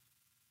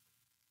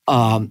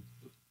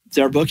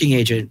 Their booking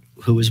agent,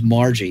 who was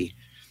Margie,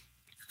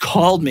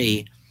 called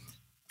me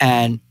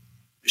and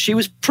she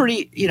was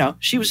pretty,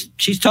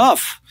 she's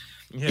tough.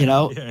 And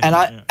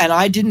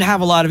I didn't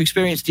have a lot of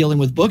experience dealing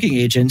with booking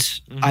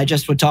agents. Mm-hmm. I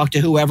just would talk to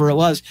whoever it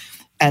was.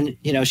 And,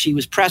 she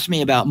was pressing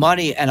me about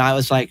money. And I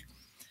was like,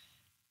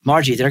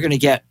 Margie, they're going to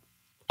get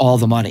all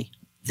the money.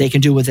 They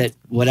can do with it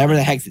whatever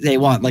the heck they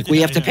want. Like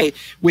we have to pay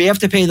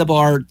the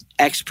bar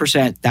X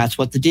percent. That's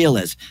what the deal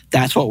is.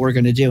 That's what we're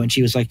going to do. And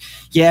she was like,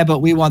 yeah, but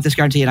we want this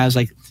guarantee. And I was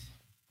like,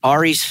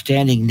 Ari's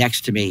standing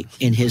next to me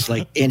in his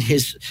like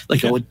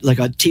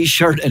a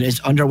t-shirt and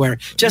his underwear,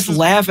 just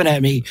laughing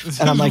at me.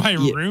 And I'm like, my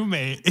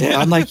roommate. Yeah,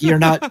 I'm like, you're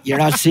not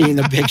seeing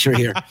the picture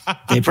here.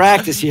 They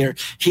practice here.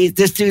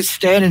 This dude's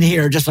standing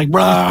here, just like,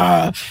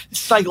 bruh.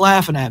 It's like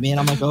laughing at me, and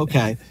I'm like,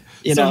 okay.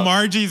 So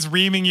Margie's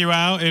reaming you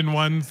out in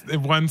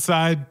one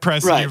side,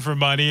 pressing you for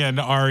money, and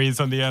Ari's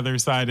on the other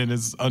side in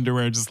his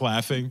underwear, just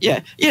laughing.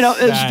 Yeah,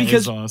 it's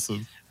because is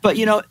awesome. But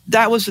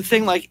that was the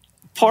thing. Like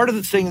part of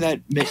the thing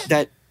that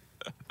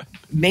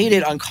made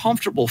it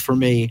uncomfortable for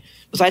me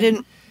was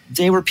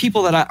they were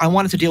people that I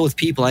wanted to deal with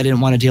people. I didn't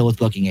want to deal with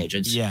booking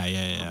agents. Yeah.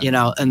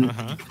 And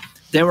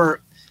they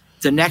were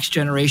the next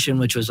generation,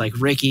 which was like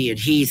Ricky and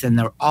Heath, and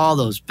there were all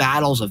those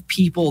battles of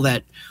people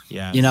that,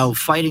 you know,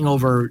 fighting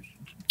over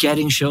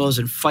getting shows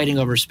and fighting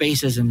over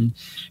spaces and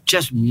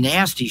just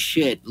nasty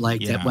shit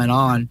like that went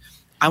on.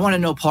 I want to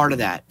know part of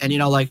that. And, you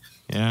know, like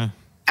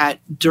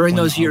during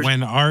those years.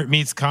 When art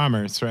meets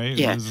commerce, right?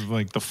 Yeah. It was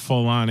like the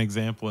full on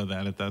example of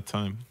that at that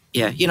time.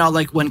 Yeah. You know,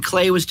 like when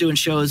Clay was doing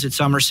shows at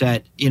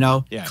Somerset, you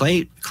know,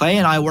 Clay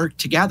and I worked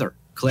together.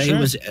 Clay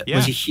was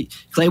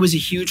a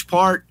huge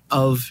part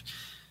of,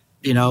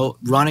 you know,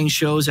 running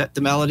shows at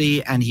the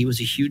Melody, and he was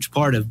a huge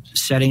part of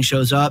setting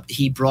shows up.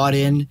 He brought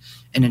in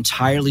an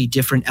entirely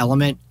different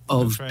element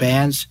of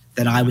bands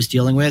than I was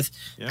dealing with.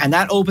 Yeah. And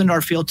that opened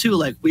our field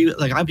too. I'd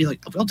be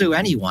like, we'll do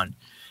anyone,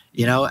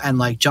 you know, and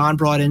like John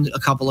brought in a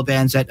couple of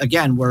bands that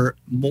again were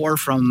more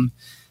from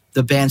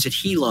the bands that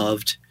he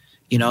loved,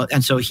 you know,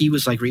 and so he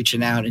was like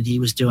reaching out and he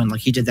was doing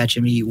like, he did that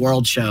Jimmy Eat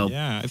World show.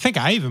 Yeah. I think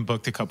I even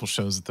booked a couple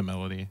shows at the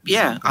Melody.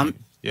 Yeah.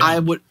 I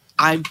would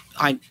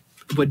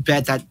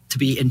bet that to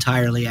be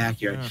entirely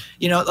accurate. Yeah.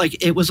 You know,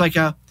 like it was like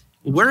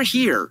we're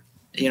here,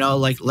 you know,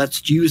 like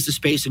let's use the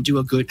space and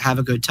have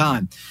a good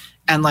time.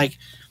 And like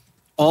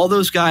all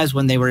those guys,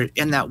 when they were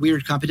in that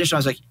weird competition, I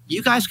was like,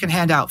 you guys can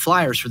hand out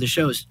flyers for the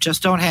shows.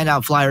 Just don't hand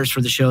out flyers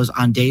for the shows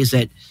on days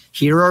that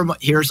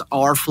here's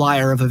our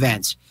flyer of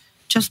events.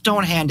 Just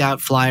don't hand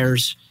out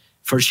flyers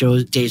for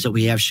days that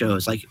we have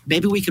shows. Like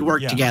maybe we could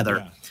work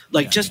together.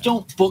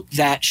 Don't book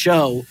that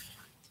show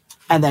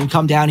and then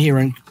come down here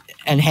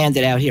and hand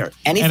it out here.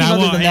 Anything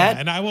other than that?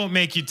 And I won't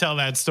make you tell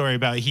that story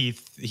about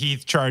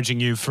Heath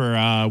charging you for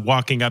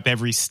walking up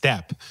every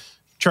step,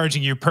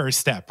 charging you per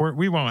step.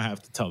 We won't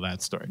have to tell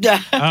that story.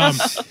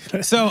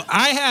 So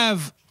I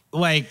have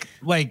like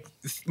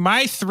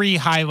my three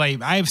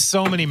highlight. I have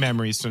so many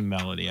memories from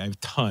Melody. I have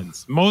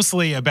tons,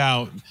 mostly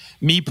about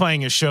me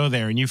playing a show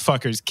there and you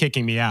fuckers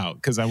kicking me out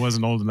because I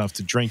wasn't old enough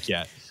to drink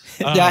yet.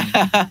 So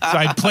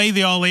I'd play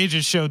the all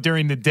ages show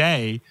during the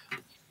day.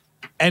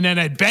 And then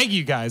I'd beg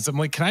you guys. I'm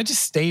like, can I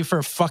just stay for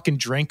a fucking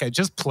drink? I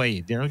just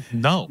played. They're like,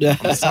 no,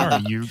 I'm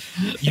sorry.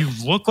 You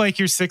look like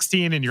you're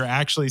 16 and you're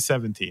actually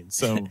 17.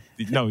 So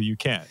no, you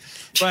can't.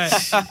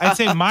 But I'd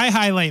say my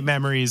highlight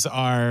memories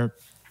are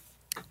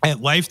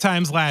at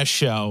Lifetime's last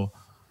show.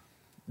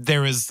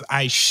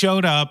 I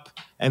showed up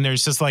and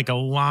there's just like a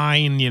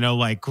line, you know,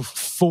 like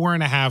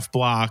 4.5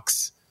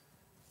 blocks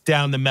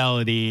down the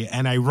Melody.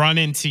 And I run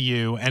into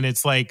you and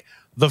it's like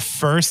the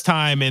first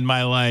time in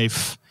my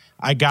life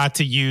I got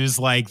to use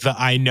like the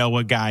I know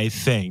a guy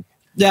thing.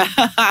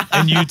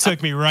 And you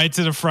took me right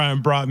to the front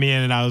and brought me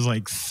in. And I was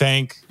like,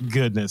 thank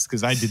goodness,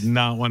 because I did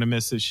not want to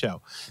miss this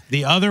show.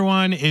 The other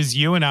one is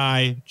you and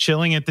I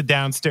chilling at the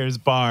downstairs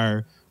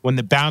bar when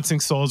the Bouncing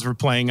Souls were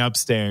playing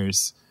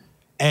upstairs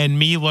and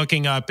me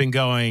looking up and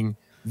going,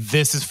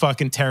 this is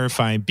fucking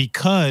terrifying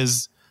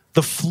because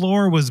the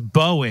floor was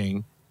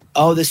bowing.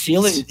 Oh, the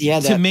ceiling.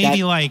 Yeah.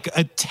 Maybe like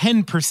a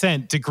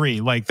 10%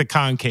 degree, like the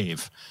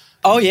concave.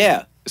 Oh,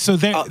 yeah. So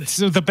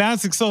the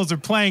Bouncing Souls are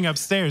playing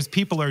upstairs.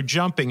 People are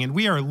jumping, and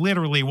we are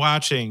literally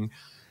watching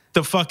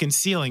the fucking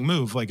ceiling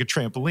move like a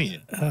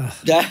trampoline.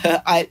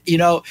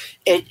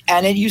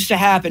 It used to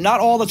happen, not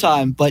all the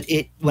time, but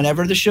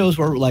whenever the shows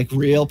were like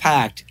real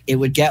packed, it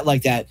would get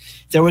like that.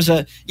 There was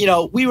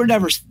we were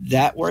never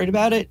that worried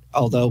about it,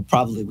 although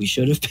probably we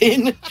should have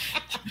been.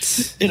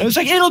 It's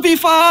like, it'll be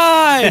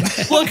fine.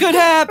 What could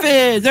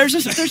happen?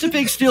 There's a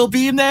big steel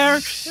beam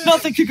there.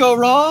 Nothing could go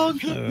wrong.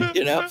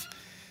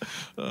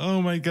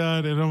 Oh my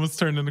God, it almost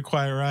turned into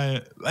Quiet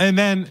Riot. And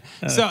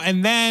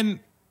then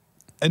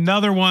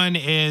another one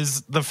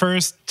is the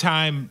first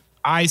time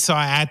I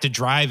saw At the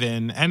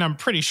Drive-In, and I'm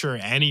pretty sure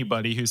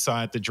anybody who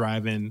saw At the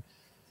Drive-In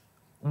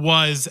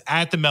was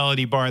at the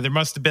Melody Bar. There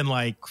must have been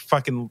like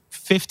fucking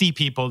 50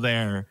 people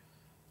there.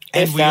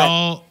 And we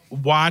all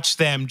watched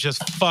them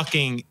just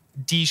fucking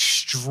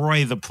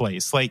destroy the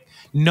place. Like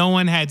no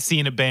one had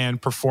seen a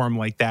band perform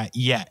like that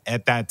yet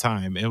at that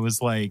time. It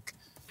was like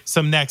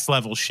some next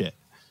level shit.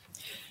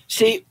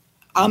 See,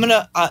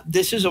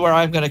 this is where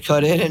I'm gonna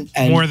cut in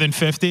and more than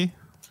 50.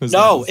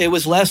 It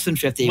was less than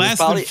 50. Less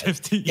than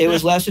 50. Yeah. It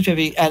was less than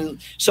 50,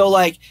 and so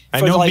like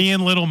I know me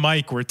and Little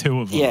Mike were two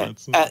of them.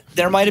 Yeah,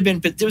 there might have been,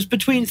 but there was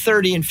between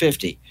 30 and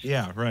 50.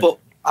 Yeah, right. But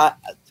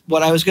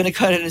what I was going to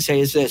cut in and say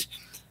is this: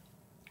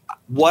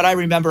 what I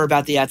remember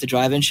about the At the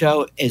Drive-In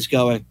show is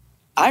going,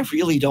 I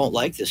really don't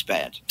like this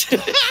band,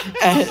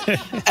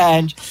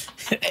 and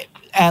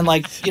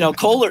like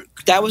Kohler.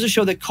 That was a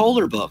show that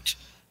Kohler booked.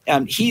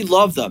 He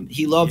loved them.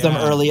 He loved them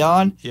early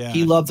on. Yeah.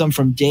 He loved them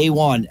from day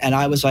one. And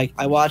I was like,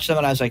 I watched them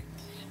and I was like,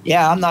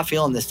 yeah, I'm not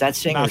feeling this. That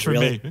singer's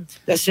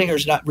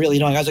not really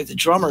annoying. I was like, the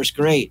drummer's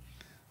great,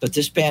 but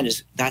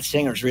that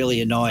singer's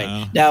really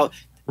annoying. Now,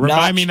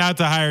 remind me not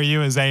to hire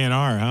you as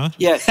A&R, huh?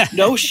 Yeah,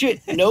 no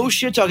shit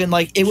talking.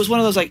 Like it was one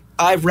of those like,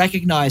 I've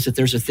recognized that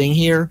there's a thing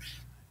here.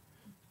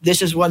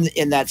 This is one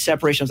in that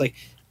separation. I was like,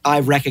 I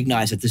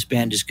recognize that this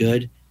band is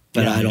good,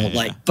 but I don't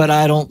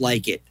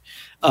like it.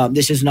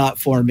 This is not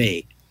for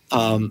me.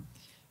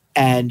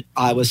 And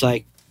I was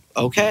like,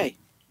 okay,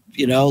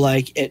 You know,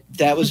 like it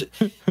was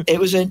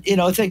a, you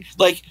know, thing.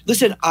 Like,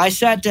 listen, I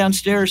sat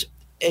downstairs.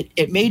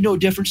 It made no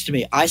difference to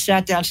me. I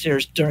sat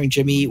downstairs during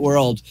Jimmy Eat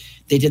World.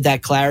 They did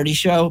that Clarity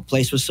show.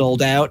 Place was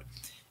sold out.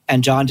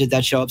 And John did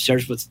that show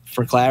upstairs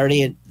for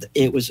Clarity. And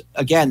it was,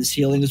 again, the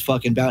ceiling was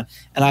fucking bound.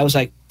 And I was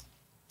like,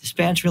 this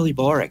band's really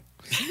boring.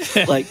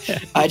 Like,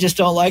 I just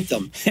don't like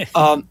them.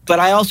 But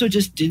I also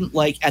just didn't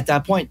like, at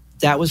that point,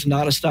 that was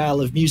not a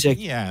style of music.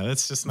 Yeah,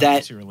 that's just not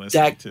what you were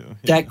listening to. Yeah.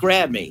 That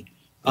grabbed me.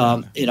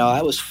 You know,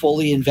 I was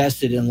fully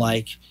invested in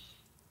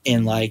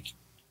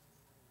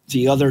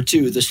the other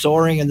two, the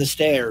Soaring and the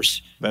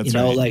Stairs. That's you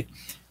know, right.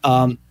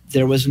 like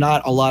there was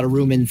not a lot of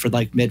room in for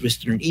like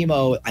Midwestern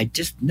emo. I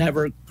just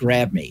never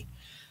grabbed me.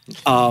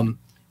 I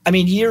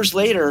mean, years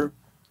later,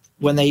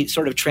 when they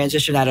sort of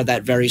transitioned out of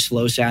that very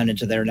slow sound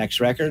into their next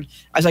record,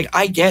 I was like,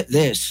 I get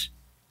this.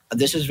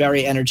 This is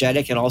very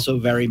energetic and also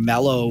very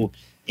mellow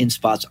in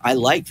spots. I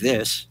like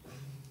this.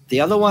 The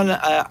other one,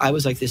 I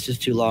was like, this is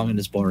too long and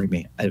it's boring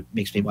me. It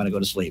makes me want to go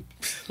to sleep.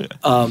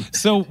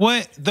 So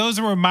those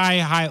were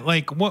my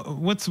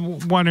what's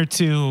one or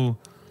two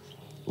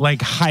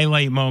like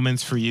highlight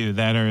moments for you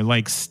that are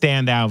like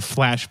standout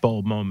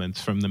flashbulb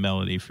moments from the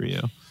Melody for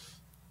you?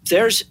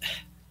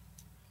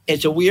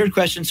 It's a weird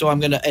question. So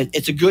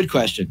it's a good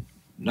question,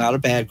 not a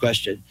bad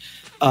question.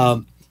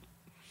 But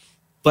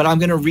I'm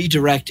going to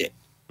redirect it.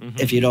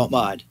 If you don't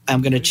mind.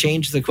 I'm going to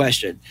change the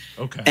question.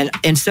 Okay. And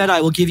instead, I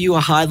will give you a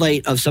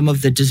highlight of some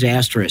of the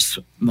disastrous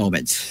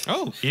moments.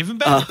 Oh, even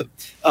better.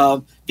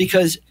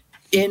 Because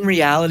in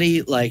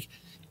reality, like,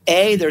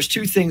 there's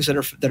two things that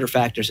are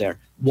factors there.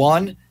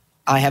 One,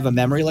 I have a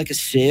memory like a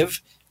sieve.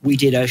 We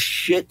did a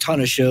shit ton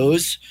of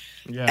shows.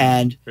 Yeah.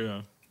 And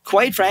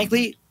quite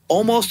frankly,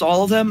 almost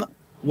all of them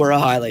were a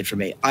highlight for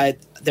me.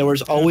 There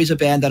was always a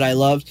band that I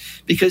loved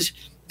because,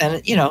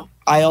 and you know,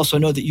 I also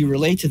know that you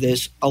relate to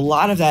this. A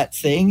lot of that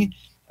thing,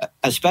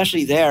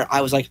 especially there, I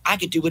was like, I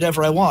could do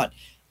whatever I want.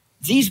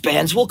 These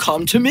bands will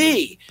come to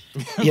me,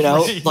 you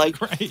know, you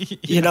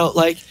know,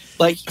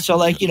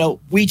 so you know,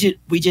 we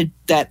did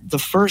that, the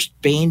first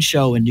Bane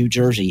show in New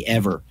Jersey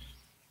ever.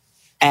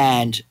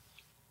 And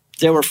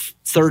there were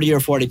 30 or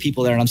 40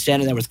 people there and I'm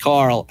standing there with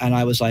Carl and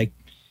I was like,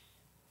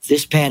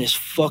 this band is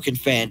fucking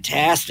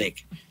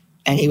fantastic.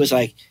 And he was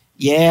like,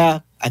 yeah,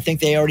 I think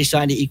they already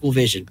signed to Equal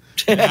Vision.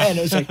 And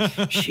it was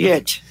like,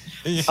 shit.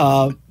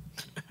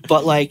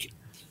 But like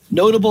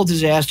notable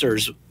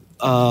disasters,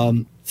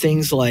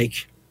 things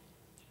like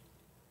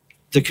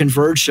the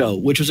Converge show,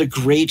 which was a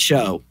great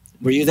show.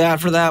 Were you there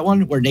for that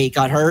one where Nate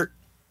got hurt?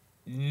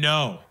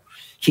 No.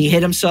 He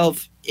hit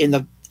himself in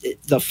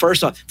the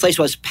first place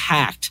was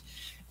packed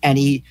and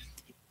he,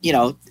 you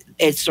know,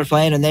 it started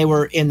playing and they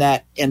were in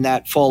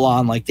that full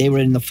on, like they were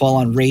in the full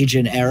on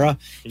Ragin' era.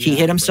 Yeah, he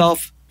hit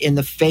himself in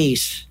the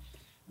face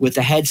with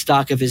the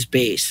headstock of his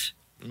bass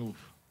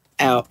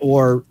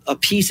or a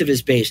piece of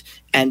his bass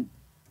and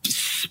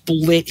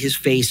split his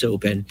face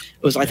open.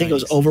 It was, I think it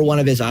was over one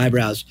of his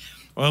eyebrows.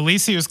 Well, at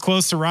least he was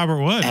close to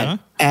Robert Wood, huh?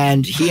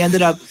 And they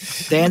ended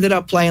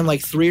up playing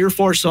like 3 or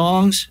 4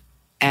 songs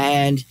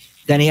and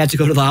then he had to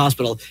go to the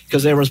hospital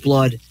because there was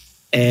blood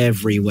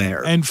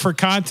everywhere. And for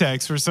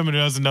context, for someone who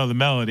doesn't know the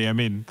Melody, I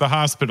mean, the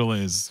hospital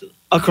is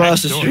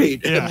across the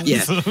street. Yeah.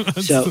 Yeah.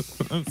 So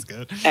that's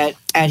good.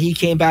 And he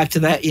came back to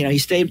that, you know, they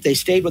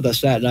stayed with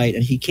us that night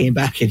and he came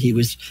back and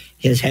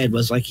his head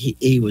was like,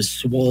 he was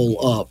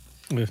swole up.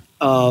 Yeah.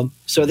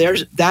 So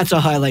that's a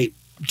highlight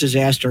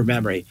disaster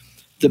memory.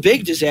 The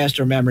big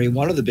disaster memory,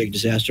 one of the big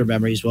disaster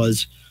memories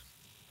was,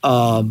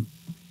 let's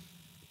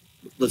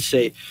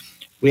say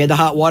we had the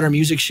Hot Water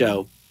Music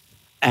Show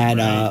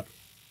and,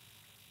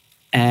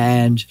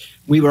 and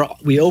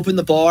we opened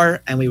the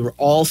bar and we were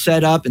all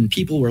set up and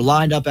people were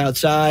lined up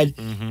outside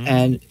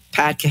and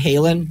Pat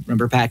Cahalan,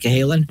 remember Pat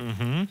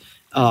Cahalan?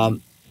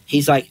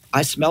 He's like,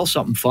 I smell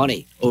something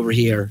funny over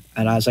here.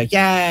 And I was like,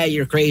 yeah,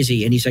 you're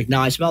crazy. And he's like, no,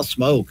 I smell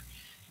smoke.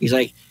 He's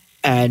like,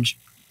 and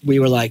we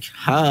were like,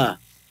 huh.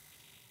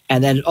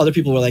 And then other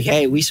people were like,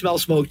 hey, we smell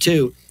smoke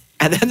too.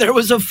 And then there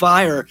was a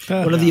fire.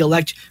 One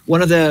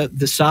of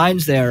the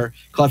signs there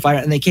caught fire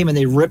and they came and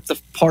they ripped the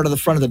part of the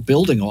front of the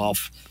building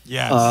off.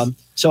 Yes.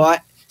 So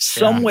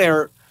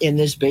somewhere in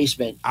this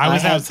basement, I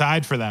was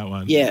outside for that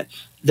one. Yeah.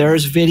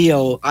 There's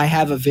video. I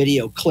have a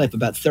video clip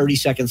about 30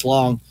 seconds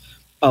long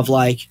of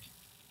like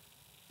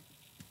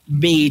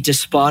me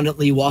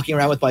despondently walking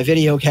around with my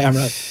video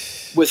camera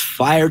with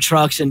fire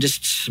trucks and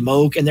just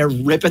smoke and they're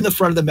ripping the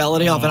front of the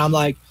Melody off. And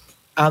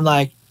I'm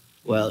like,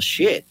 well,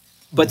 shit.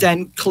 But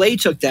then Clay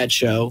took that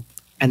show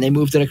and they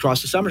moved it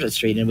across to Somerset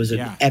Street and it was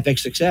an epic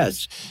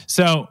success.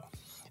 So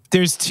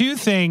there's 2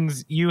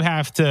 things you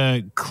have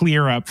to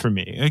clear up for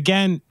me.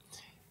 Again,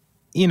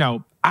 you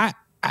know, I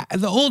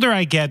the older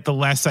I get, the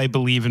less I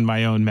believe in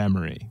my own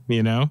memory,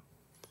 you know?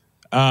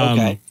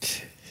 Okay.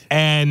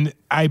 And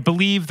I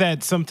believe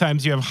that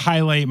sometimes you have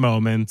highlight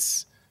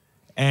moments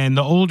and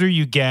the older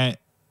you get,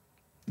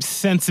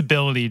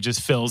 sensibility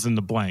just fills in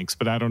the blanks,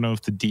 but I don't know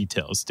if the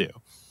details do.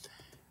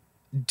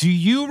 Do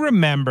you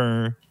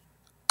remember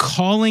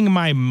calling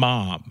my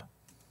mom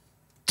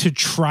to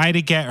try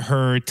to get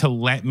her to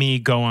let me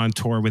go on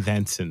tour with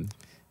Ensign?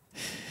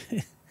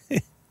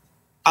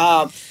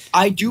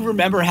 I do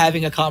remember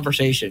having a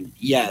conversation.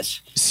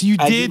 Yes. So you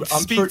did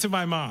speak to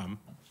my mom.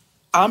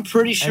 I'm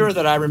pretty sure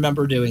that I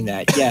remember doing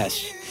that.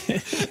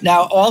 Yes.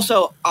 Now,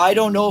 also, I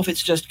don't know if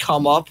it's just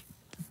come up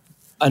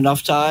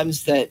enough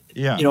times that,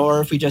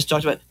 or if we just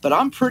talked about it, but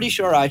I'm pretty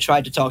sure I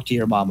tried to talk to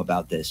your mom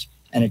about this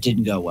and it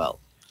didn't go well.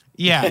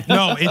 Yeah,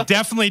 no, it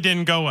definitely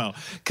didn't go well.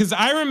 Because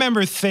I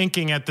remember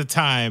thinking at the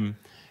time,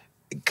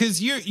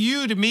 because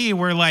you to me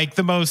were like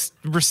the most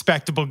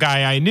respectable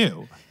guy I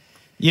knew.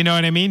 You know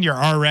what I mean?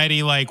 You're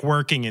already like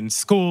working in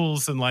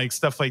schools and like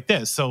stuff like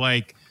this. So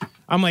like,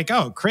 I'm like,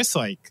 oh, Chris,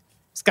 like,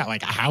 he's got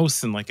like a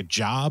house and like a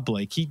job.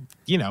 Like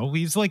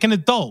he's like an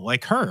adult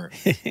like her.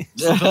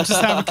 So they'll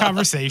just have a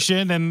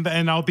conversation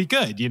and I'll be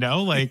good,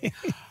 like,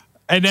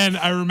 and then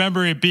I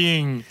remember it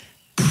being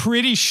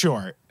pretty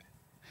short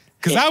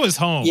because I was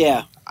home.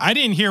 Yeah. I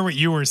didn't hear what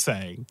you were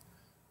saying.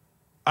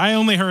 I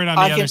only heard on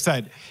the other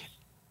side.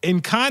 In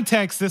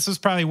context, this was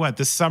probably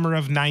the summer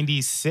of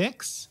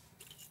 96?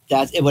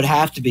 It would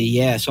have to be,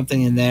 yeah,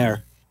 something in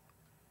there.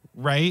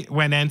 Right?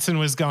 When Ensign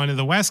was going to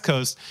the West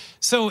Coast.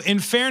 So in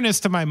fairness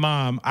to my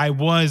mom, I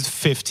was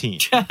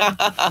 15.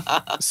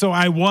 So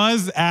I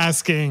was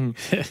asking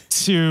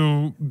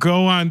to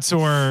go on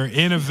tour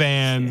in a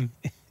van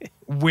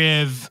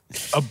with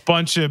a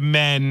bunch of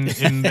men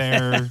in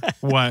their,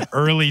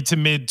 early to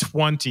mid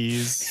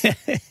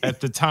 20s at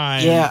the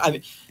time. Yeah,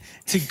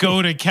 to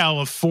go to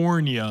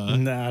California.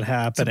 Not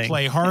happening. To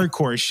play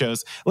hardcore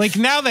shows. Like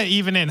now that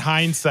even in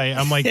hindsight,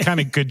 I'm like, kind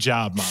of good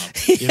job, Mom.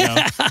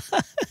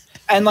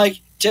 And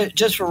like,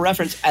 just for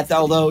reference,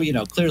 although,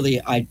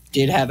 clearly I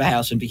did have a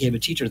house and became a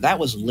teacher, that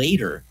was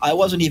later. I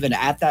wasn't even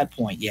at that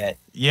point yet.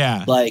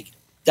 Yeah. Like,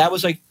 that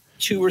was like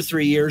 2 or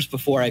 3 years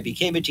before I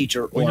became a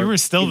techer. Well, you were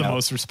still the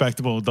most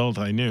respectable adult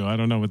I knew. I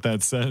don't know what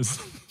that says.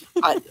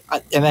 I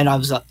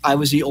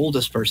was the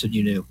oldest person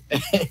you knew,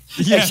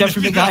 except for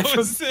the guy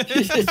from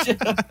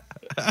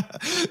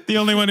the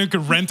only one who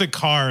could rent a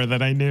car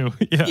that I knew.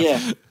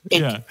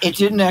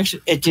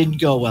 It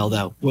didn't go well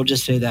though. We'll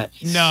just say that.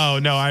 No,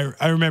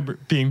 I remember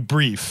being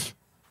brief.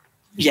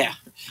 Yeah.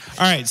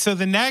 All right. So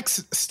the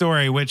next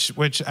story,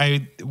 which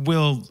I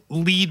will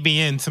lead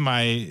me into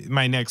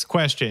my next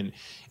question,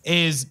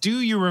 is: do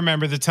you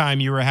remember the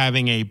time you were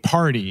having a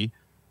party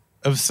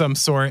of some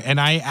sort, and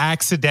I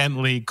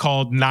accidentally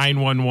called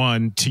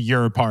 911 to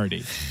your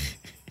party?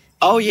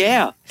 Oh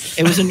yeah,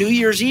 it was a New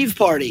Year's Eve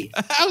party.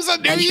 That was a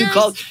New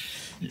Year's.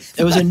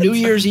 It was a New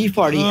Year's Eve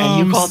party,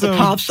 and you called the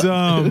cops.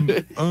 Dumb.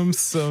 I'm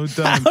so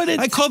dumb.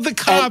 I called the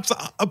cops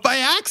by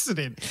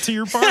accident to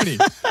your party.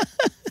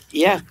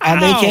 Yeah,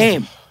 and they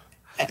came,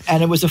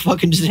 and it was a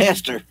fucking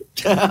disaster.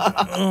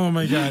 Oh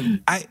my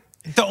God!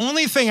 The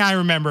only thing I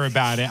remember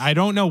about it, I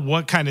don't know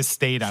what kind of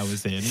state I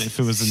was in. If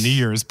it was a New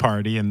Year's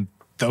party and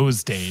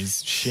those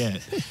days,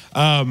 shit.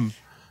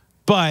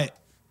 But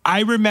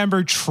I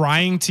remember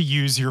trying to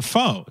use your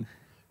phone.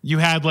 You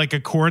had like a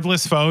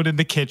cordless phone in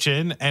the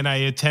kitchen, and I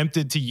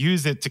attempted to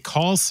use it to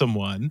call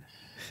someone.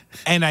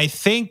 And I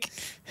think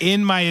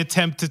in my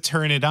attempt to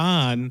turn it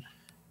on,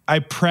 I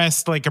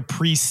pressed like a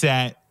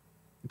preset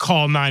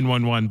call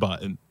 911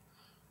 button.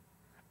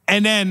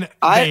 And then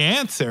they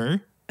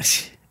answer.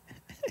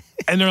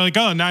 And they're like,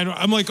 oh, 9.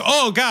 I'm like,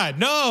 oh, God,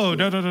 no.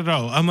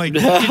 I'm like,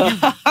 can you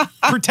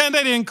pretend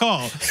I didn't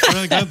call?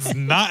 They're like, that's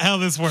not how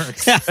this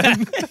works.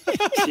 And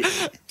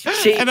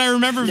I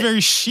remember very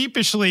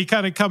sheepishly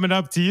kind of coming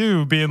up to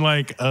you being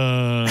like,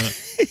 I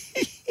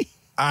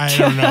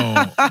don't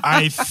know.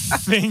 I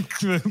think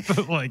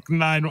like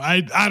 9.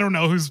 I don't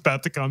know who's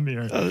about to come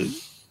here.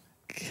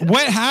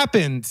 What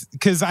happened?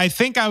 Because I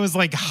think I was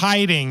like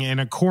hiding in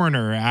a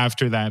corner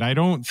after that. I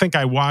don't think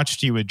I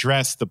watched you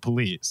address the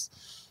police.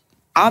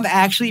 I'm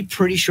actually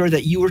pretty sure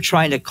that you were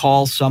trying to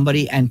call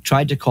somebody and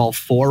tried to call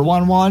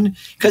 411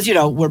 because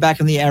we're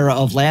back in the era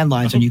of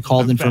landlines when you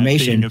called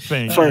information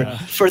for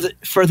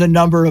the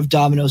number of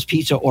Domino's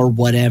Pizza or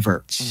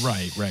whatever.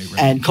 Right.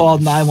 And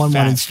called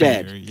 911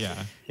 instead. Figure,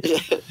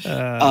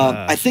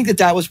 yeah. I think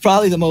that was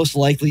probably the most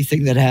likely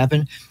thing that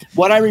happened.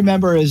 What I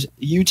remember is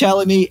you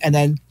telling me, and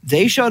then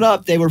they showed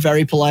up. They were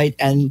very polite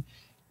and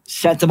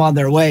sent them on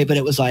their way. But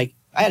it was like,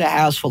 I had a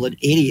house full of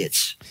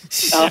idiots.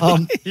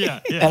 And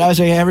I was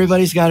like,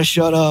 everybody's got to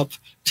shut up.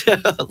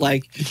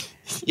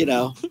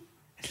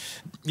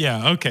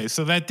 Yeah, okay.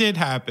 So that did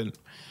happen.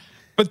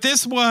 But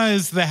this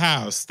was the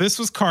house. This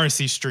was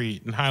Carsey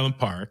Street in Highland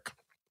Park.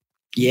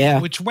 Yeah.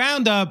 Which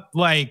wound up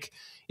like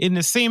in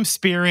the same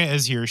spirit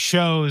as your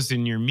shows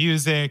and your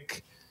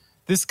music.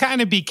 This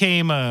kind of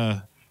became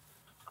a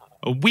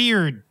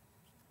weird,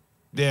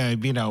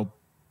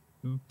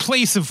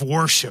 place of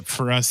worship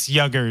for us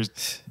younger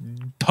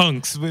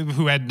punks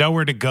who had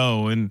nowhere to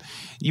go. And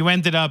you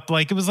ended up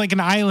like, it was like an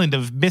island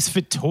of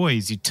misfit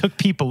toys. You took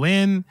people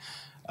in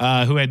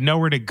who had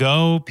nowhere to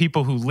go,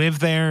 people who lived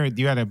there.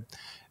 You had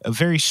a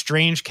very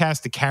strange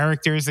cast of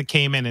characters that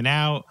came in and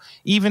out,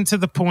 even to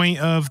the point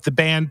of the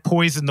band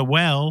Poison the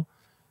Well,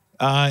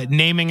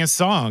 naming a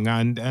song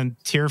on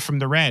Tear from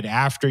the Red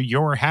after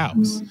your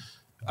house.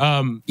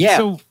 Yeah.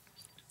 So,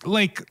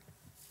 like,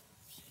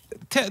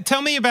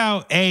 tell me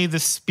about A, the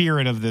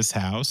spirit of this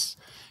house,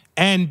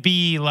 and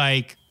B,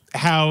 like,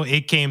 how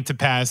it came to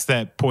pass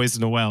that Poison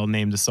the Well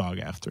named a song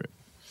after it.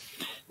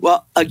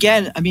 Well,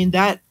 again, I mean,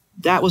 that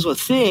was a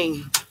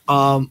thing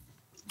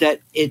that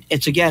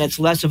it's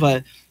less of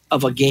a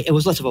game. It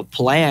was less of a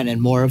plan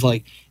and more of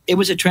like, it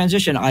was a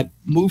transition. I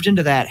moved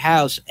into that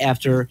house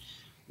after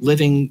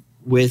living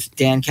with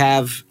Dan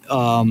Cav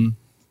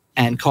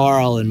and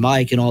Carl and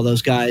Mike and all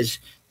those guys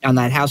on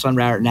that house on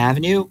Raritan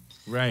Avenue.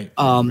 Right.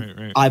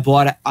 I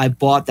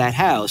bought that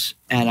house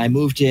and I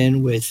moved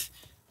in with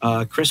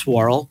Chris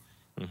Worrell.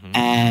 Mm-hmm.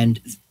 And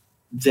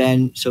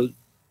then, so,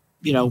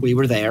 we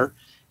were there.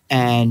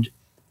 And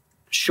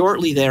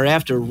shortly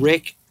thereafter,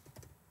 Rick,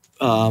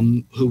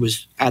 who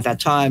was at that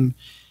time,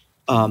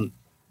 had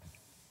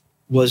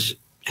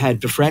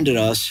befriended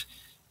us,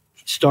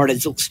 sort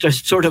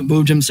of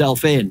moved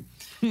himself in.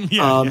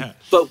 Yeah.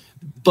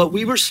 But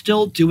we were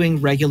still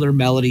doing regular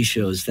melody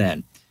shows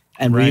then.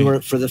 And we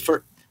were, for the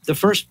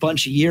first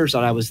bunch of years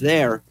that I was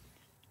there,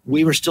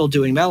 we were still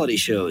doing melody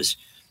shows.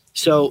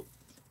 So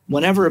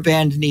whenever a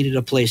band needed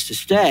a place to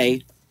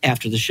stay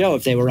after the show,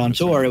 if they were on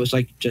tour, it was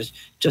like, just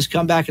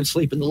come back and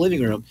sleep in the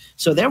living room.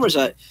 So there was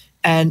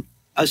and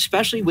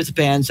especially with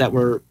bands that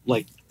were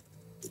like,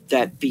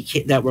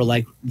 that were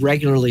like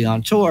regularly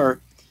on tour,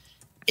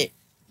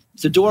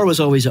 the door was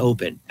always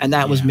open. And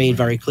that was made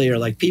very clear.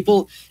 Like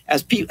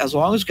as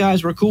long as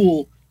guys were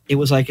cool, it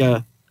was like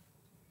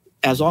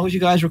as long as you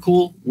guys were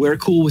cool, we're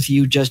cool with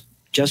you. Just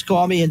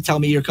call me and tell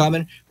me you're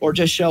coming, or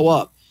just show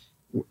up.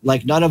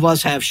 Like, none of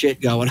us have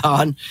shit going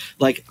on.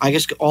 Like, I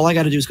guess all I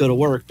got to do is go to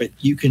work, but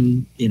you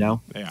can, Yeah.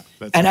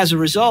 And as a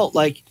result,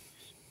 like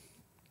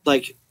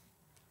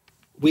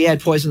we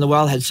had Poison the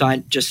Well had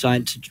signed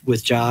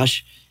with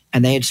Josh,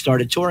 and they had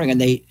started touring,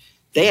 and they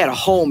had a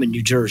home in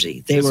New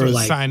Jersey. They were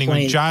like signing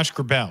playing, with Josh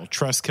Grabell,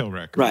 Trustkill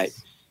Records. Right.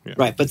 Yeah.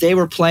 Right. But they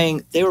were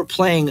playing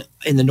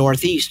in the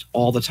Northeast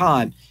all the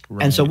time.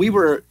 Right. And so we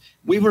were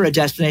a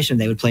destination.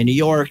 They would play New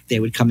York. They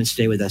would come and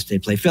stay with us.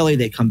 They'd play Philly.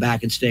 They'd come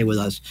back and stay with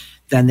us.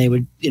 Then they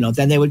would,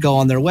 go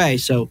on their way.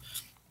 So,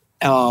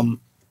 and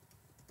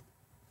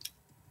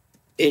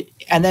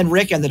then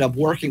Rick ended up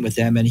working with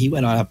them, and he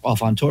went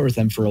off on tour with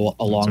them for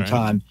a long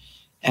time.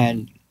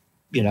 And,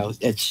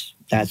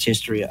 that's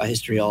history, a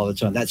history all of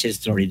its own. That's his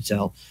story to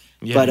tell.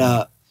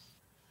 Yeah.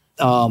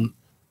 But,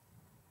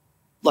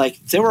 like,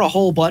 there were a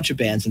whole bunch of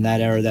bands in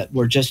that era that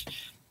were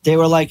they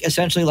were like,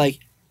 essentially like,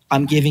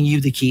 I'm giving you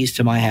the keys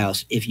to my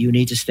house. If you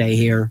need to stay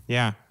here,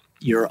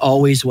 you're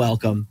always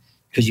welcome,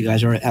 because you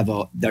guys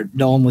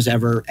no one was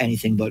ever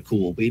anything but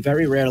cool. We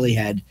very rarely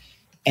had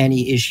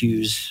any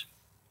issues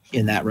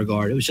in that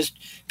regard. It was just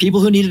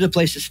people who needed a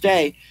place to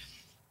stay.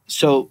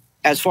 So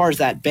as far as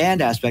that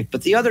band aspect,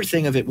 but the other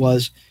thing of it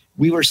was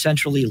we were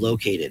centrally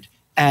located,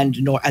 and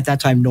at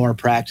that time, Nora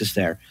practiced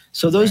there.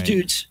 So those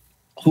dudes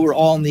who were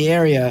all in the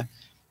area,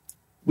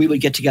 we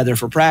would get together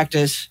for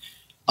practice.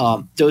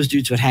 Those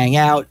dudes would hang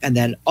out, and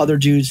then other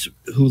dudes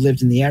who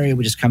lived in the area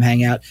would just come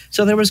hang out.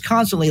 So there was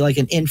constantly like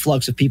an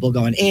influx of people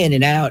going in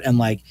and out and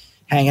like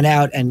hanging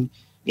out. And,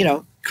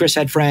 Chris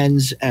had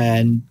friends,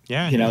 and,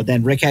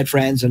 then Rick had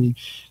friends, and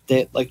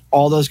they, like,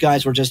 all those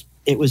guys were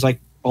it was like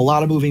a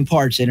lot of moving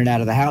parts in and out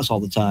of the house all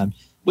the time,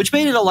 which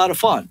made it a lot of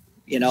fun.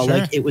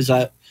 Like it was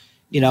like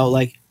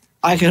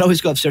I could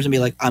always go upstairs and be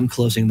like, I'm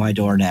closing my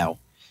door now,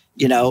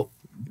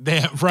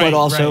 but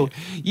also,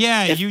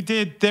 you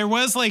did. There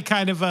was like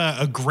kind of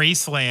a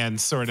Graceland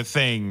sort of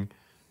thing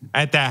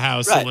at that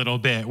house a little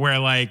bit, where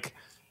like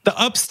the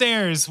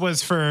upstairs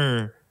was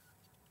for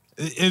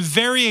a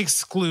very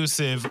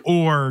exclusive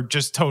or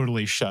just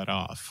totally shut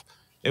off.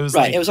 It was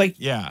it was like,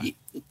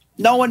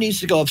 no one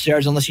needs to go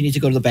upstairs unless you need to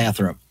go to the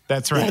bathroom.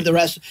 That's right. The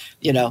rest,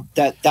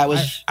 that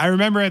was. I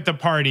remember at the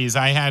parties,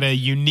 I had a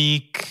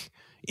unique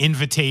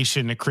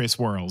invitation to Chris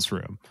Worrell's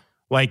room.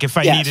 Like, if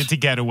I needed to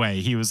get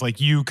away, he was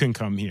like, you can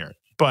come here.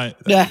 But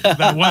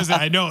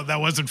I know that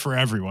wasn't for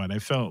everyone. I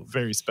felt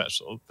very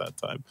special at that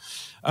time.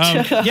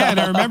 And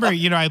I remember,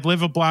 I'd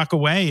live a block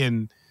away,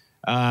 and,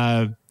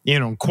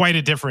 quite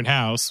a different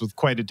house with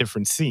quite a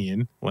different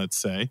scene, let's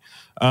say.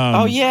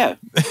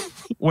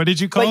 What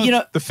did you call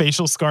it? The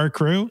facial scar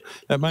crew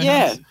at my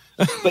house?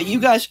 But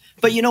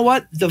you know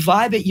what? The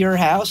vibe at your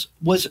house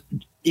was,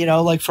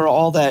 like, for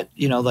all that,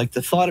 like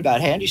the thought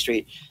about Handy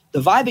Street,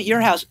 the vibe at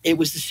your house, it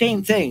was the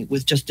same thing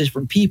with just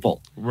different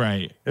people.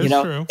 Right. It's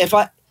true.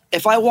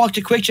 If I walked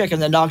to Quick Check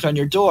and then knocked on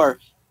your door,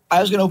 I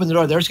was going to open the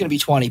door. There's going to be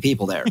 20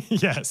 people there.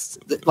 Yes.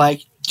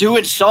 Like,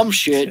 doing some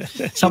shit.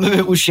 Some of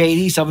it was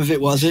shady. Some of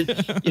it wasn't,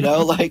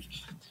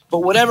 but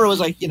whatever it was,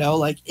 like,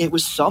 it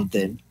was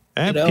something.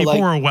 And people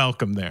were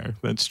welcome there.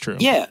 That's true.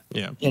 Yeah.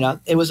 Yeah.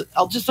 It was,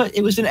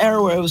 it was an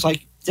era where it was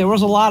like, there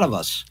was a lot of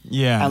us.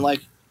 Yeah. And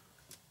like,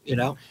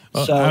 well,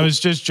 so I was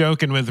just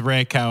joking with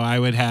Rick how I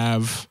would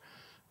have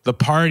the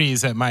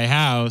parties at my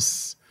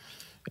house,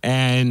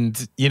 and,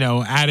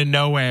 out of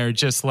nowhere,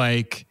 just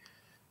like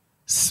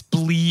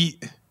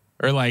Spleet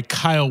or like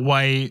Kyle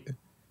White,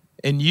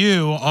 and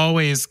you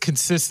always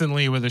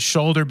consistently with a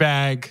shoulder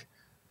bag,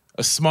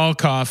 a small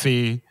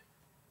coffee,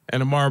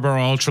 and a Marlboro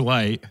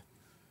Ultralight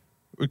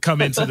would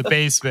come into the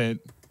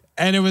basement.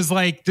 And it was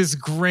like this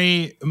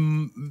great,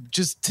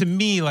 just to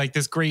me, like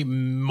this great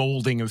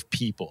molding of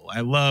people.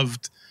 I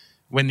loved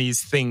when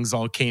these things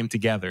all came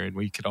together and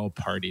we could all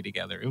party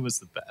together. It was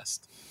the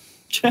best.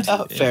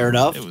 Fair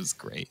enough. It was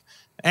great.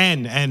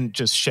 And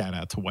just shout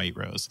out to White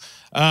Rose.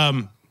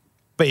 But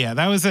yeah,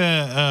 that was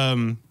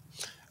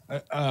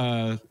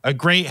a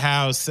great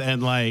house,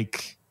 and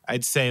like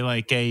I'd say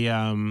like a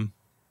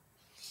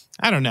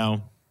I don't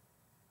know.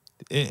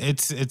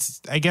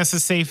 It's I guess a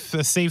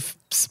safe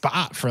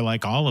spot for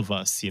like all of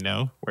us, you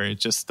know, where it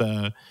just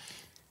I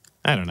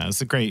don't know.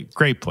 It's a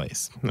great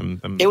place.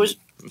 I'm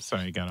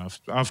sorry, I got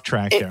off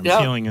track there. I'm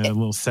feeling a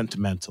little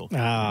sentimental.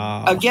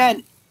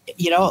 Again,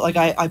 you know, like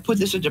I put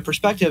this into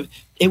perspective.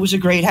 It was a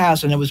great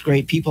house and it was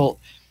great people,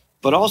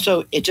 but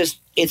also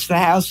it's the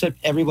house that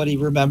everybody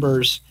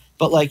remembers.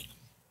 But like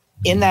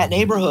in that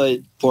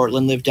neighborhood,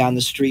 Portland lived down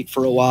the street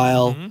for a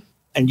while,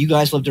 and you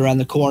guys lived around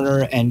the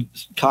corner, and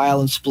Kyle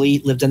and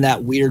Spleet lived in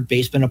that weird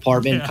basement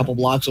apartment a couple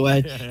blocks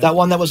away. Yeah. That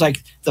one that was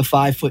like the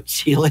 5-foot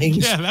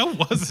ceilings. Yeah,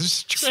 that was a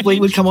strange. Spleet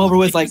would come over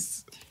with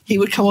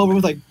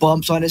like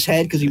bumps on his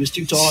head because he was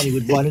too tall, and he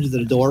would run into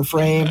the door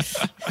frame.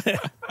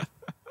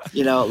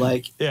 You know,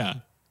 like yeah.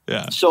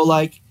 So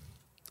like,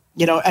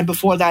 you know, and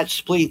before that,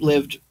 Spleet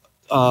lived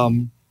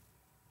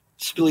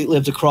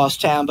across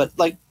town. But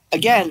like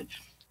again,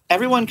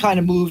 everyone kind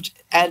of moved,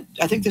 and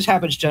I think this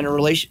happens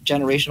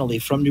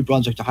generationally from New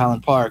Brunswick to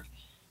Highland Park.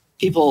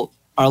 People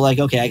are like,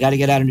 okay, I got to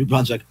get out of New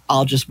Brunswick.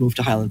 I'll just move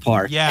to Highland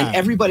Park. Yeah, and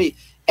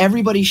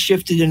everybody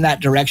shifted in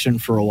that direction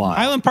for a while.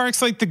 Highland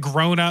Park's like the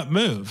grown-up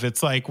move.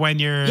 It's like when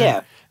you're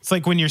It's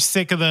like when you're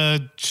sick of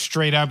the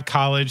straight-up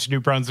college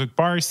New Brunswick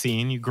bar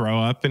scene, you grow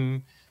up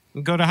and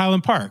go to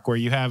Highland Park, where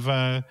you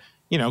have,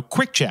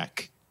 Quick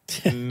Check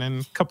and then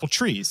a couple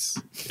trees,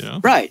 you know?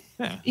 Right.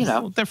 Yeah, you know, a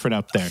little different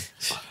up there.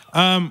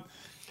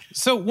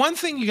 So one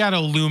thing you got to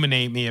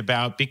illuminate me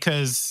about,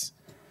 because,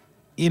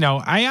 you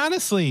know, I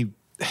honestly,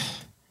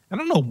 I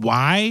don't know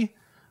why,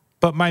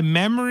 but my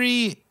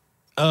memory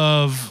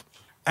of,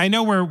 I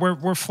know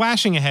we're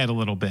flashing ahead a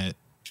little bit,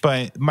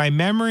 but my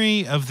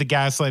memory of the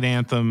Gaslight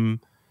Anthem,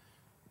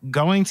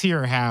 going to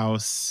your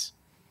house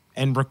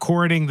and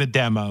recording the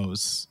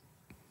demos.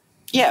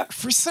 Yeah.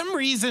 For some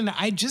reason,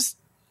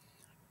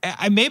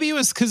 maybe it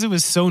was because it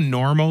was so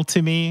normal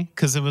to me,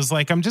 because it was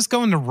like, I'm just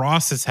going to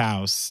Ross's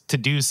house to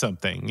do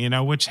something, you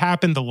know, which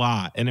happened a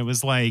lot. And it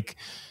was like,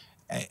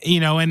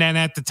 you know, and then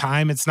at the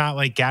time, it's not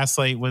like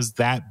Gaslight was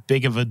that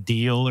big of a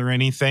deal or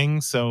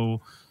anything. So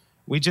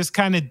we just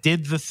kind of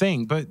did the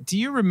thing. But do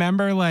you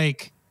remember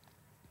like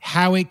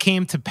how it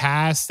came to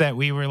pass that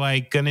we were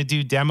like going to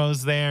do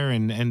demos there,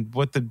 and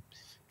what the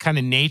kind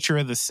of nature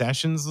of the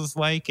sessions was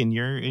like in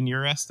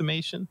your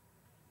estimation?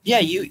 Yeah,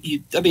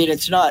 you I mean,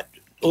 it's not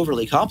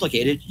overly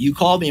complicated. You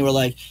called me and were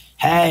like,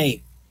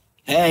 hey,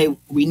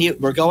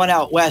 we're going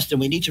out west and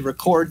we need to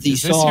record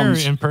these songs. Is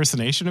this your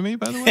impersonation of me,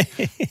 by the way?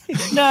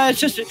 No, it's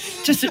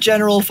just a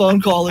general phone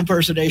call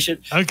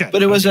impersonation. Okay.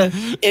 But it was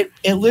it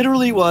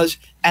literally was,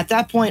 at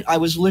that point I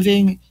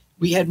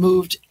had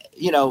moved,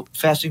 you know,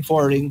 fasting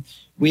forwarding,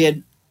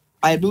 I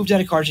had moved out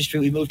of Cartier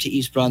Street, we moved to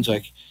East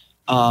Brunswick.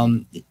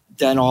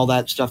 Then all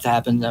that stuff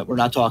happened that we're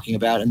not talking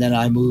about. And then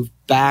I moved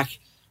back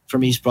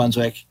from East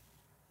Brunswick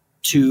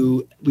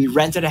we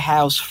rented a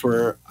house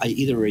for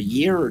either a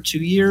year or 2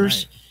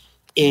 years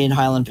in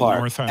Highland Park.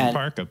 North Highland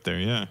Park up there,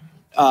 yeah.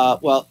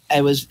 Well,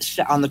 it was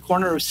on the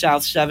corner of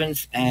South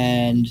 7th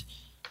and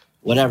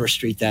whatever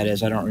street that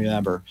is. I don't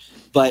remember.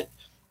 But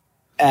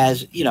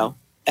as, you know,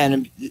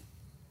 and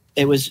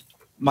it was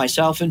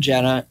myself and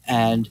Jenna,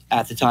 and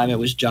at the time it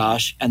was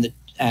Josh and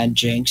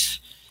Jinx.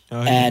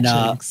 Oh, yeah,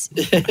 Jinx.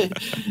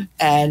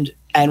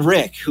 and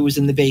Rick, who was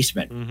in the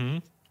basement. Mm-hmm.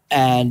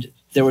 And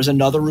there was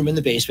another room in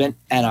the basement,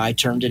 and I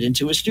turned it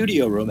into a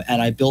studio room, and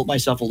I built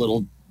myself a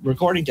little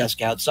recording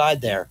desk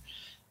outside there.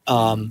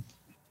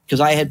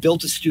 Because I had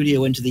built a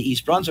studio into the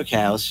East Brunswick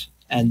house,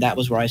 and that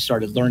was where I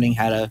started learning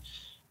how to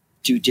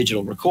do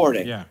digital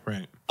recording. Yeah,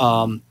 right.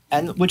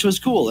 And which was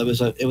cool. It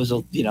was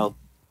a you know,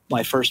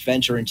 my first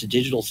venture into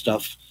digital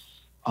stuff.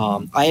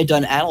 I had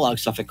done analog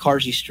stuff at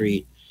Carsey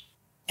Street,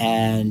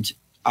 and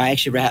I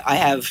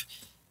have,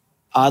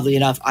 oddly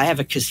enough, I have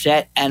a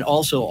cassette and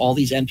also all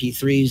these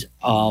MP3s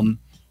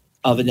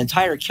of an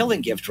entire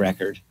Killing Gift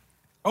record.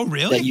 Oh,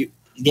 really?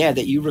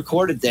 That you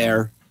recorded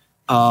there.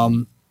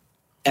 And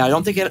I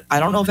don't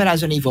know if it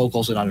has any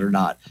vocals in it or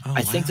not. Oh,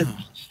 I think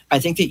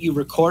that you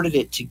recorded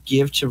it to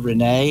give to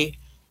Renee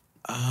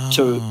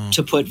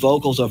to put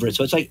vocals over it.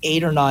 So it's like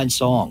 8 or 9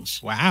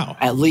 songs. Wow.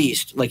 At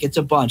least. Like, it's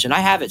a bunch. And I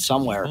have it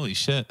somewhere. Holy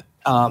shit.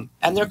 And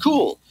they're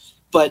cool.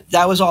 But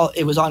that was all.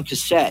 It was on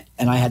cassette,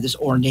 and I had this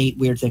ornate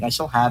weird thing. I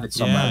still have it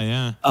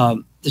somewhere. Yeah.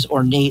 This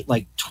ornate,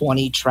 like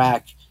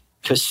 20-track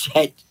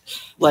cassette,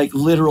 like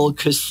literal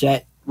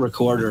cassette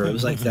recorder. It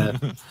was like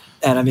that.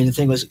 And I mean, the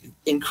thing was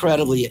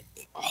incredibly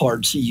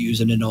hard to use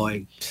and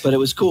annoying, but it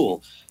was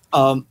cool.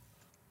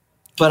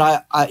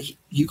 But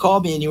you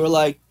called me and you were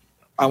like,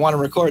 I want to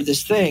record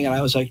this thing. And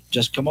I was like,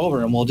 just come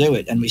over and we'll do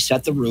it. And we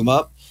set the room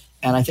up.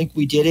 And I think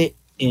we did it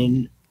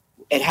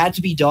it had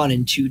to be done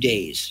in 2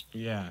 days.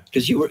 Yeah.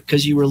 Because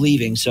you were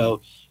leaving.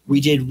 So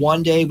we did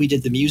one day, we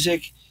did the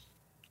music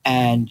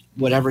and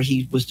whatever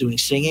he was doing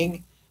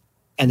singing.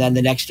 And then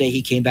the next day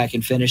he came back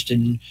and finished.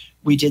 And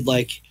we did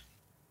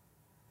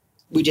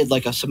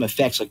some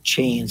effects like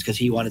chains because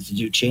he wanted to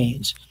do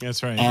chains.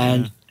 That's right.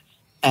 And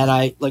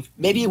I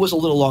maybe it was a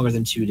little longer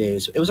than 2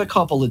 days. It was a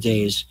couple of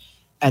days.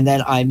 And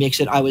then I mix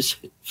it. I was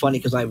funny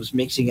because I was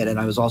mixing it and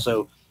I was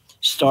also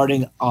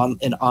starting on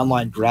an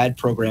online grad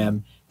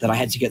program that I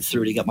had to get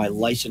through to get my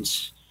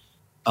license,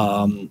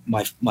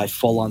 my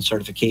full-on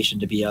certification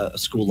to be a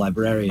school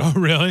librarian. Oh,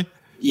 really?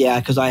 Yeah,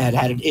 because I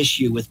had an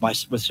issue with my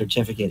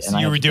certificate. So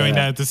you were doing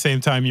that at the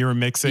same time you were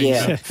mixing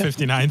the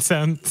 59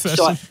 cent session?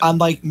 So I'm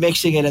like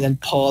mixing it and then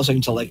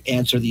pausing to like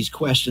answer these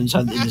questions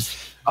in this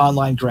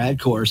online grad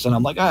course. And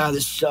I'm like,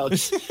 this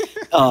sucks.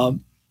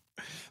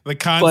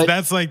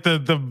 That's like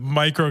the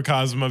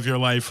microcosm of your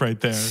life right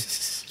there.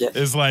 Yeah,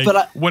 is like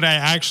what I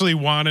actually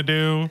want to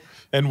do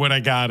and what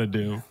I got to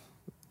do.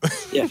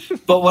 Yeah,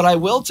 but what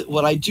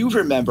I do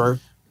remember,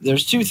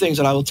 there's two things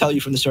that I will tell you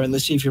from the story, and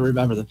let's see if you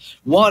remember them.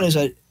 One is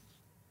that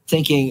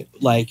thinking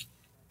like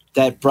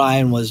that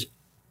Brian was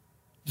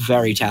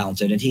very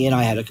talented, and he and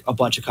I had a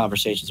bunch of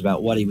conversations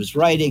about what he was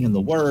writing and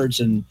the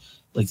words and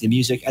like the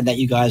music, and that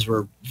you guys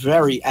were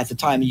very, at the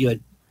time you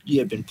had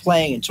been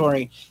playing and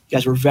touring, you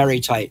guys were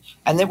very tight,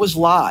 and it was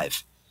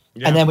live.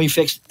 Yeah. And then we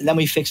fixed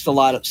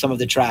some of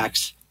the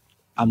tracks.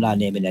 I'm not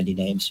naming any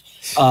names.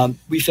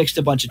 We fixed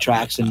a bunch of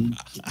tracks and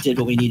did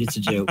what we needed to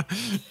do.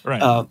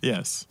 Right.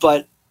 Yes.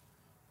 But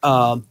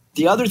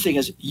the other thing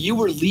is you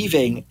were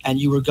leaving and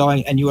you were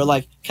going and you were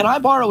like, can I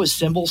borrow a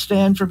cymbal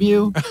stand from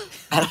you?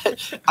 And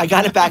I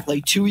got it back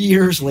like 2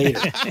 years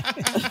later.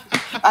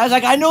 I was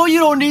like, I know you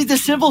don't need the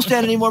cymbal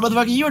stand anymore,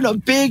 motherfucker. You're in a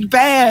big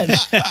band.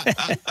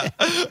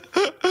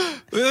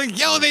 They're like,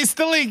 yo, they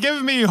still ain't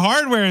giving me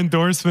hardware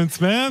endorsements,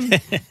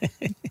 man.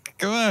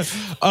 Come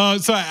on.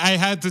 So I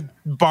had to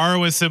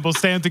borrow a cymbal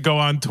stand to go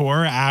on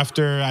tour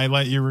after I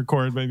let you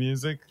record my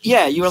music.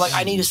 Yeah, you were like,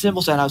 I need a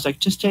cymbal stand. I was like,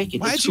 just take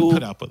it. Why'd you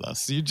put up with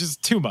us? You're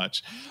just too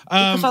much.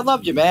 Because I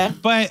loved you, man.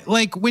 But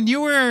like when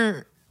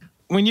you're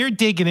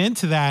digging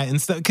into that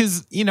and stuff,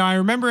 because I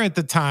remember at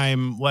the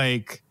time,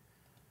 like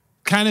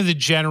kind of the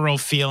general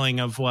feeling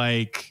of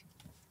like,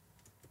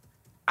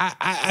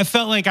 I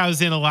felt like I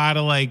was in a lot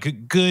of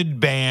like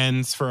good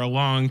bands for a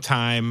long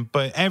time,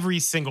 but every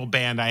single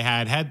band I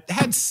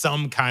had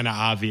some kind of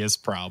obvious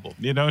problem.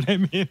 You know what I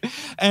mean?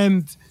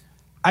 And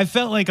I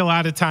felt like a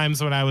lot of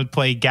times when I would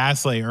play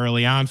Gaslight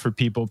early on for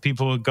people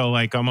would go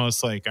like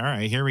almost like, all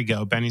right, here we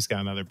go. Benny's got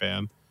another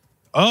band.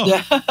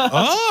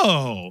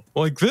 Oh,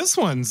 like this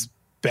one's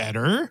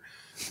better.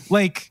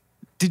 Like,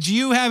 did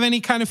you have any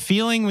kind of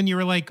feeling when you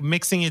were like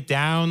mixing it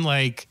down,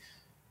 like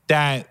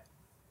that?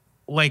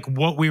 Like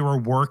what we were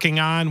working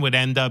on would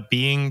end up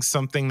being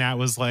something that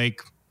was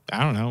like,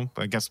 I don't know,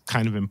 I guess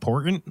kind of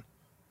important.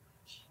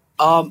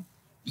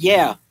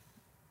 Yeah.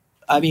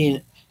 I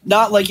mean,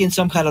 not like in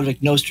some kind of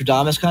like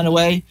Nostradamus kind of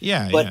way.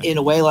 Yeah. But in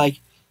a way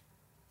like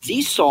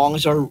these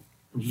songs are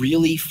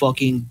really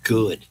fucking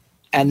good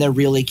and they're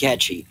really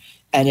catchy.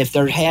 And if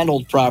they're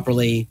handled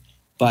properly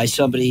by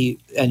somebody,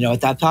 and at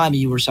that time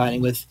you were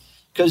signing with,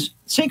 because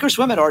Sink or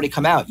Swim had already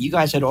come out. You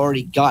guys had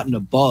already gotten a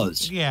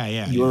buzz. Yeah.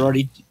 You were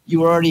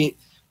already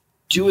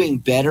doing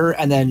better,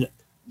 and then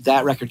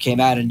that record came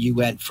out, and you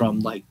went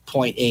from like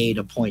point A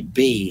to point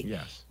B.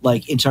 Yes.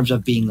 Like in terms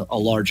of being a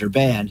larger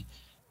band,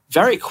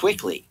 very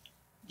quickly,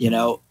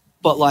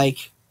 But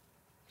like,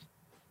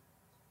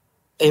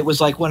 it was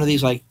like one of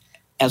these like,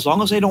 as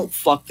long as they don't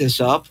fuck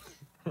this up,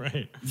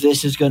 right?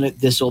 This is gonna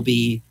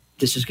be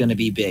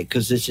big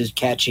because this is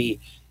catchy,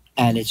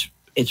 and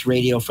it's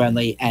radio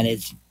friendly and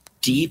it's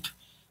deep,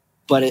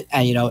 but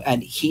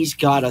and he's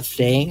got a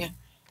thing,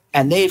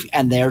 and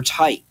they're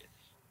tight.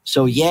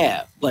 So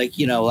yeah, like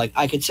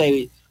I could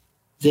say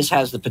this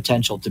has the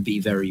potential to be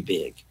very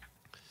big.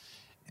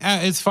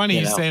 It's funny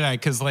you say that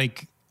because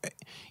like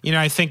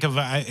I think of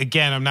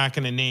again, I'm not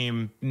going to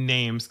name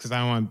names because I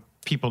don't want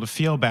people to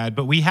feel bad,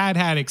 but we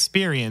had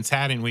experience,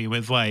 hadn't we,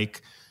 with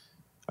like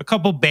a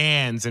couple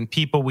bands and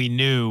people we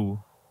knew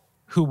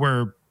who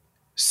were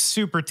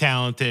super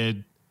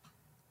talented,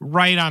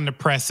 right on the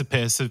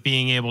precipice of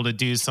being able to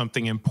do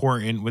something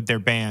important with their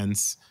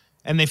bands,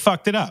 and they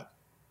fucked it up.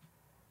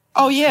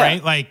 Oh yeah.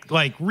 Right?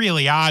 Like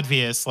really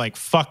obvious, like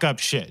fuck up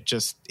shit,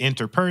 just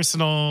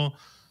interpersonal,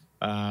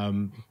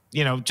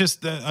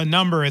 just a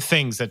number of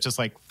things that just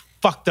like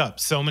fucked up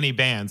so many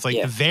bands. Like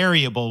the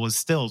variable was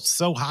still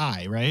so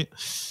high, right?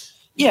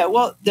 Yeah,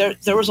 well,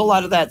 there was a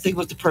lot of that thing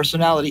with the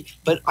personality,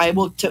 but I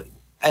will to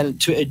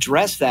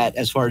address that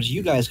as far as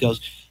you guys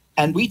goes,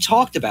 and we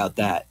talked about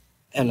that.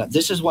 And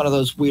this is one of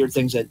those weird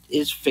things that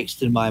is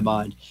fixed in my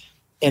mind.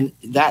 And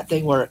that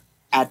thing where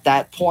at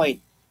that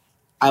point,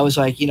 I was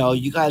like, it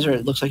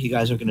looks like you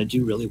guys are going to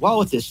do really well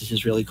with this. This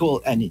is really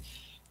cool. And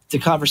the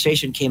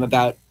conversation came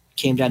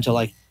down to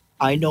like,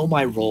 I know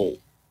my role.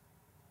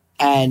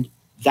 And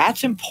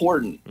that's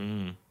important.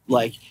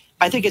 Like,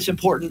 I think it's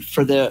important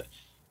for the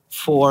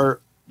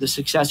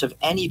success of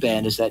any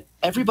band is that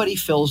everybody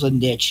fills a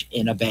niche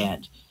in a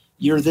band.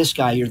 You're this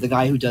guy, you're the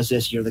guy who does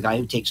this, you're the guy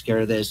who takes care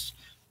of this,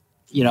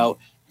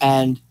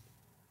 and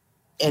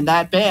in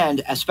that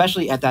band,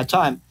 especially at that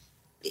time,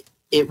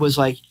 it was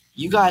like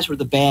you guys were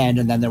the band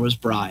and then there was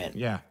Brian.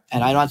 Yeah.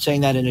 And I'm not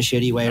saying that in a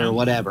shitty way or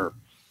whatever,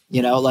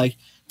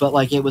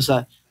 but it was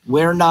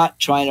we're not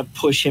trying to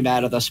push him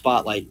out of the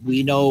spotlight.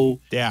 We know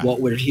what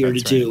we're here to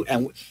do,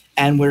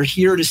 and we're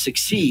here to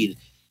succeed.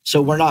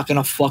 So we're not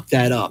going to fuck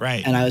that up.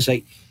 Right. And I was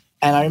like,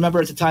 and I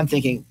remember at the time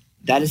thinking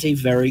that is a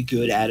very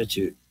good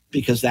attitude,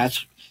 because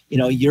that's,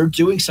 you're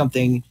doing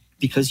something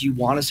because you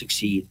want to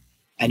succeed,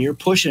 and you're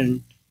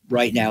pushing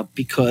right now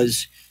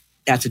because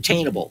that's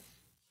attainable.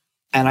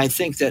 And I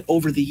think that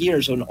over the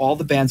years, when all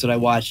the bands that I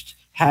watched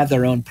had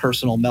their own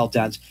personal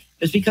meltdowns,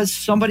 it's because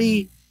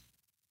somebody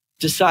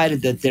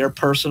decided that their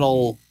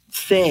personal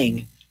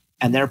thing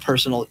and their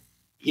personal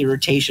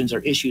irritations or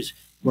issues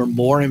were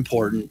more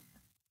important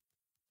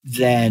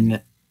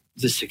than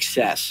the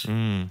success.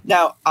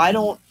 Now, I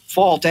don't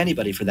fault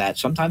anybody for that.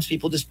 Sometimes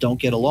people just don't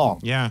get along.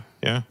 Yeah.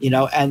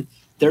 And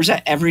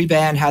every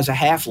band has a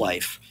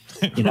half-life,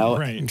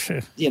 Right.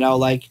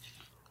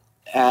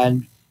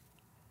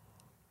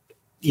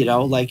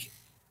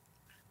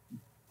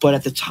 But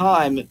at the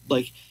time,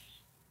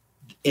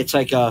 it's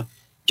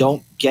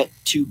don't get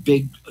too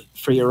big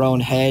for your own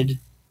head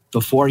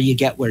before you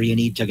get where you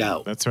need to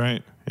go. That's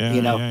right.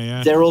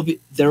 Yeah. There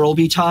will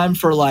be time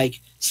for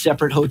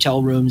separate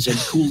hotel rooms and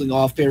cooling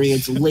off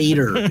periods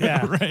later.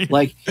 Yeah.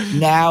 Right.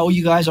 Now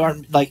you guys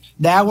aren't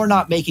now we're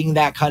not making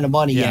that kind of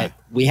money yet.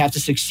 We have to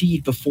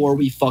succeed before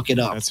we fuck it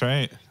up. That's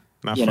right.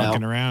 Not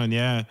fucking around.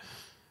 Yeah.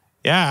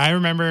 Yeah, I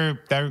remember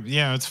that.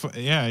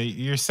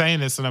 You're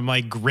saying this and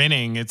I'm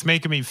grinning. It's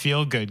making me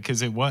feel good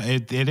because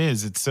it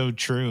is. It's so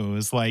true. It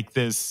was like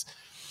this,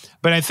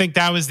 but I think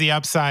that was the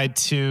upside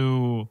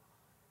to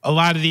a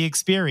lot of the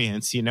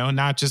experience.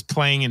 Not just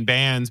playing in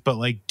bands, but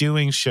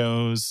doing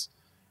shows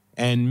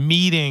and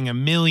meeting a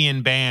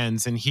million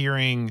bands and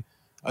hearing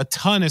a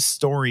ton of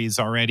stories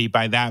already.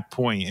 By that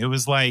point, it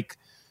was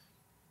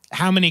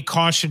how many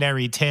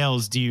cautionary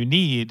tales do you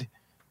need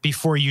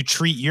before you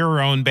treat your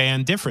own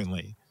band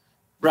differently?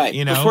 Right.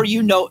 Before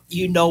you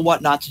know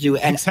what not to do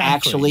and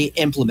actually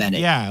implement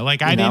it. Yeah.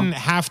 I didn't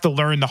have to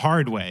learn the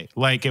hard way.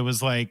 It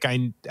was I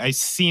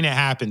seen it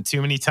happen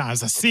too many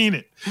times. I've seen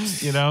it,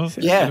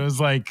 Yeah. And it was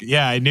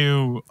I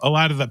knew a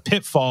lot of the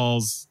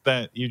pitfalls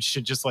that you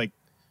should just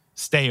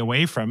stay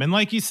away from. And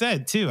like you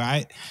said too,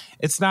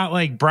 it's not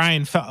like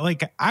Brian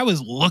felt I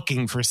was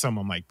looking for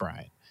someone like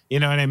Brian.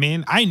 You know what I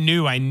mean? I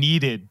knew I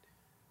needed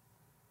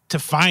to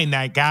find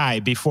that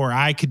guy before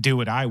I could do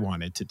what I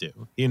wanted to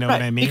do. You know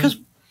what I mean?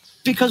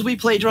 Because we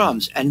play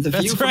drums, and the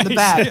view from the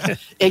back,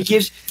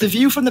 the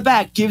view from the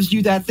back gives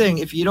you that thing.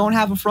 If you don't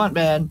have a front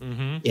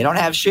man, you don't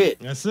have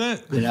shit. That's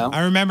it. I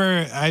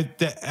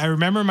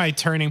remember my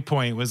turning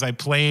point was I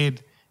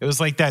played, it was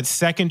that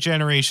second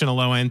generation of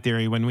Low End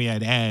Theory when we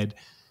had Ed,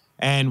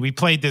 and we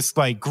played this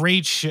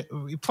great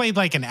we played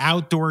an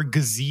outdoor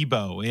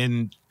gazebo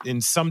in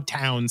some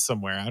town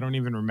somewhere. I don't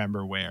even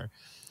remember where.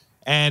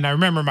 And I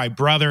remember my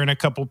brother and a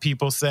couple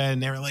people said,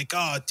 and they were like,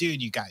 "Oh,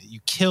 dude, you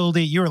killed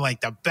it. You were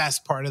the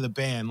best part of the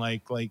band.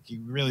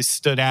 You really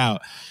stood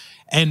out."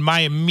 And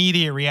my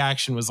immediate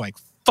reaction was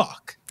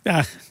 "Fuck."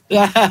 I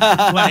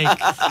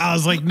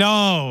was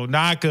no,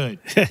 not good.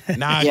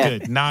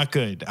 Not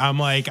good. I'm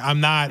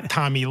not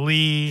Tommy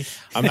Lee.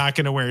 I'm not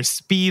going to wear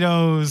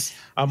Speedos.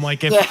 I'm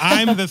if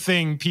I'm the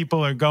thing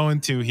people are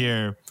going to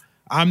here,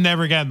 I'm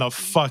never getting the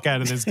fuck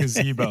out of this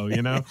gazebo,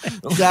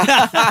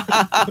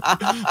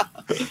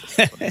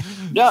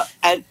 No,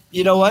 and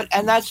you know what?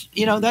 And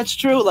that's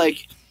true.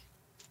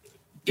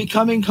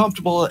 Becoming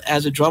comfortable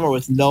as a drummer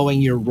with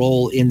knowing your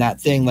role in that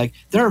thing.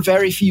 There are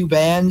very few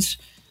bands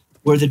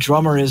where the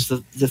drummer is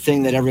the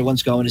thing that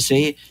everyone's going to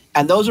see.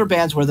 And those are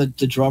bands where the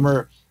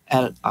drummer,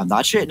 and I'm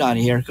not shitting on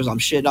it here because I'm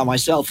shitting on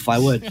myself if I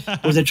would,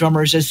 where the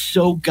drummer is just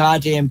so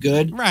goddamn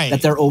good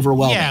that they're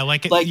overwhelming.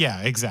 Yeah,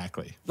 yeah,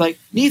 exactly.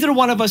 Neither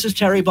one of us is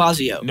Terry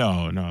Bozzio.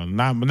 No,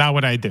 not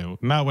what I do.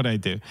 Not what I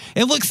do.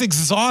 It looks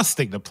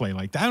exhausting to play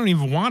like that. I don't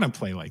even want to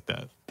play like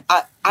that.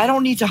 I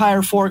don't need to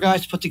hire 4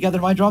 guys to put together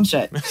my drum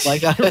set.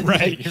 Right.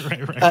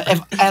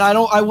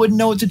 I wouldn't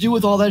know what to do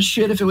with all that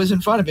shit if it was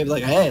in front of me. I'd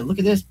be hey, look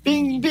at this,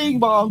 bing, bing,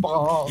 bong,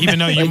 bong. Even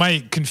though you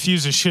might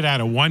confuse the shit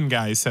out of one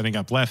guy setting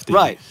up lefty.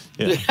 Right.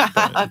 Yeah,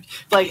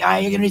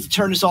 you're gonna need to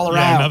turn this all around.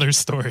 Yeah, another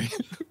story.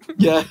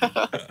 Yeah.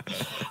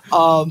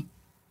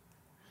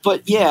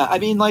 But yeah, I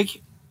mean,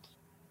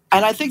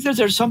 and I think that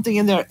there's something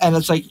in there, and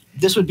it's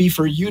this would be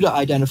for you to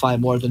identify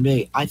more than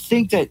me. I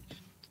think that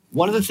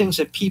one of the things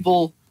that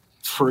people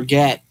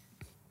forget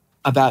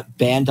about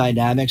band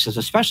dynamics is,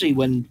 especially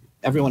when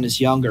everyone is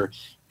younger,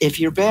 if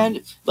your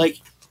band,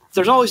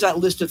 there's always that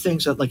list of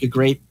things that a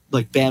great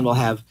band will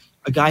have: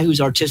 a guy who's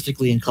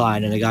artistically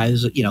inclined, and a guy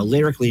who's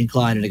lyrically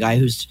inclined, and a guy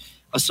who's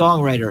a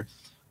songwriter.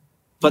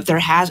 but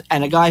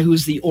and a guy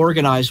who's the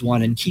organized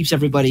one and keeps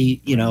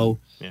everybody,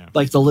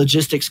 like the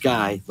logistics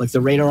guy, like the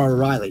Radar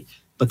O'Reilly.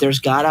 But there's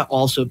got to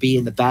also be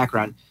in the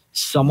background,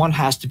 someone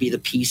has to be the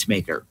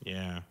peacemaker.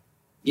 Yeah.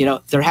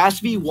 There has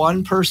to be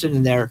one person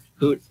in there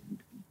who,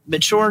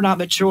 mature or not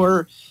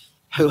mature,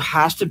 who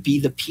has to be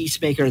the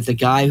peacemaker, the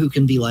guy who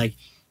can be like,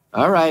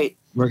 all right,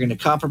 we're going to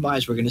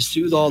compromise. We're going to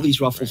soothe all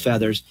these ruffled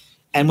feathers.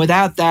 And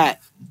without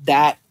that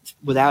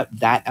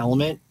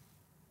element,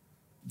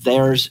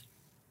 the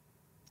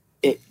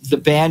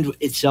band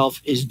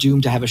itself is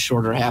doomed to have a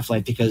shorter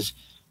half-life, because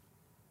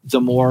the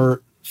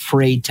more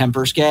frayed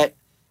tempers get,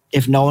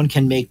 if no one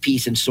can make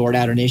peace and sort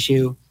out an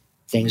issue,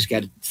 things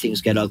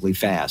get ugly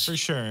fast. For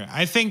sure.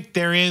 I think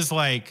there is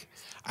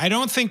I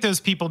don't think those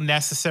people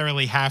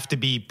necessarily have to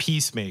be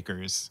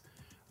peacemakers,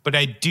 but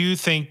I do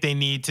think they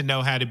need to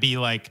know how to be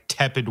like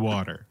tepid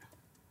water.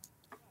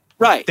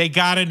 Right. They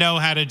got to know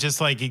how to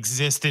just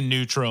exist in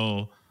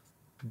neutral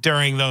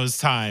during those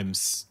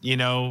times,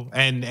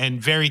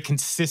 and very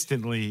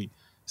consistently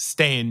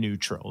stay in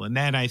neutral. And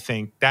then I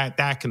think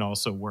that can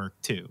also work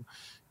too.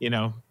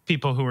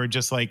 People who are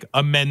just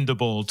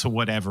amendable to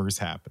whatever's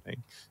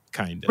happening,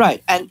 kind of.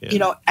 Right. And,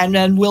 and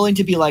then willing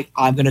to be like,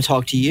 I'm going to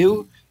talk to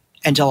you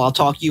until I'll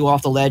talk you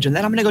off the ledge, and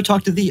then I'm going to go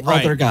talk to the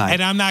other guy.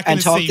 And I'm not going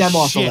to talk say them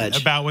off the shit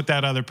ledge about what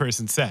that other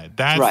person said.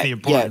 That's the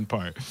important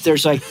part.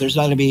 There's not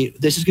going to be,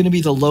 this is going to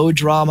be the low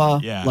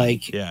drama,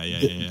 like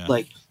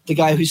the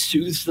guy who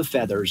soothes the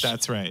feathers.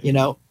 That's right.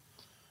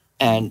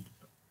 And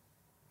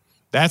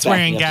that's where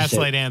in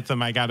Gaslight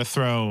Anthem, I got to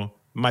throw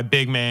my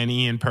big man,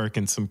 Ian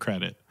Perkins, some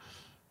credit.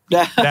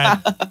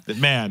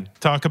 Man,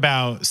 talk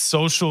about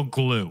social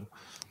glue.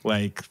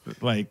 Like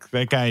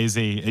that guy is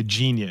a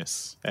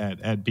genius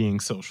at being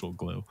social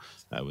glue,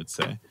 I would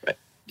say.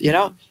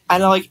 And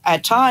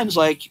at times,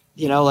 that's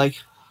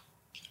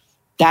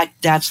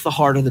the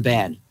heart of the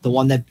band. The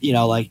one that,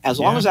 as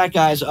long as that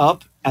guy's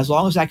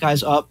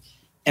up,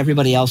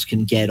 everybody else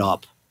can get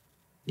up,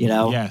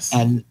 Yes.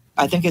 And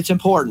I think it's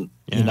important,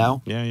 Yeah.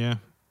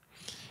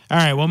 All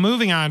right. Well,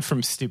 moving on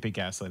from stupid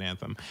Gaslight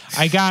Anthem,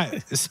 I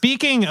got,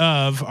 speaking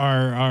of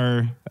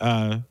our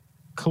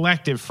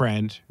collective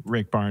friend,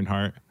 Rick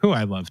Barnhart, who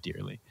I love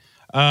dearly.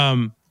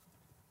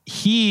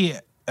 He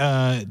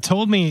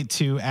told me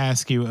to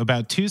ask you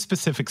about two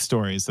specific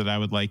stories that I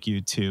would like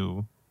you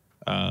to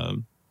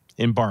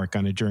embark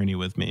on a journey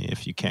with me,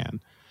 if you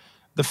can.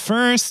 The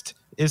first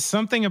is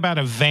something about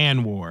a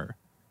van war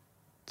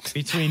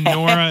between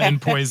Nora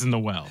and Poison the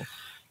Well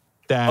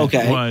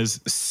that was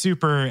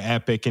super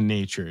epic in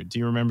nature. Do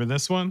you remember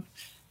this one?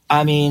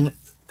 I mean,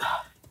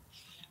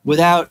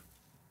 without...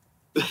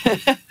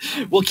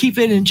 we'll keep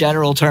it in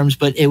general terms,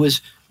 but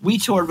we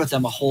toured with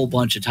them a whole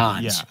bunch of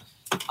times.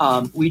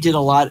 Yeah. We did a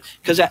lot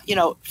because,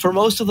 for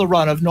most of the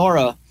run of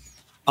Nora,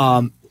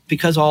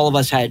 because all of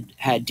us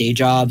had day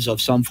jobs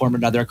of some form or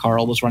another,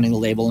 Carl was running the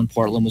label and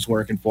Portland was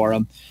working for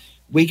him.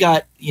 We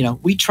got,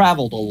 we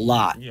traveled a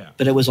lot,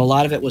 but a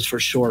lot of it was for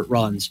short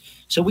runs.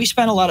 So we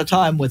spent a lot of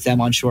time with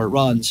them on short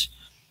runs.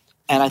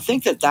 And I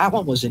think that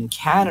one was in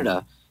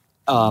Canada.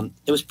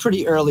 It was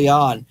pretty early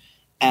on.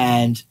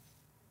 And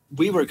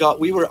we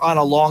were on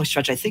a long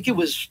stretch. I think it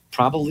was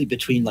probably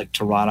between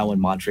Toronto and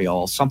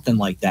Montreal, something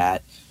like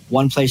that.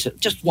 One place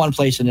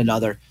and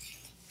another.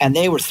 And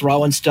they were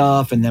throwing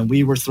stuff, and then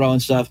we were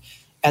throwing stuff.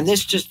 And it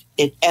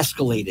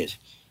escalated.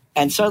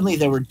 And suddenly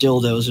there were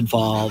dildos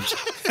involved,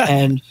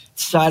 and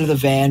the side of the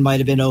van might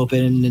have been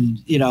open, and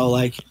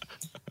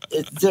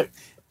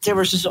there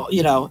was just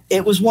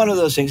it was one of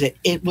those things.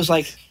 It was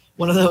like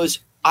one of those,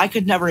 I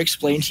could never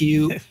explain to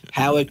you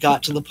how it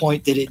got to the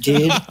point that it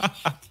did.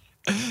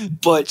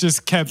 But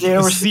just kept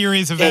a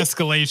series of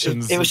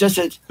escalations. It was just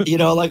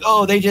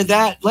oh, they did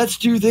that, let's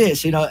do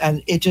this,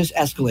 and it just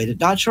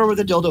escalated. Not sure where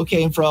the dildo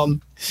came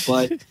from,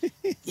 but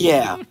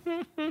yeah,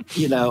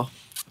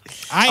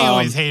 I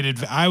always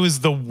I was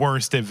the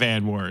worst at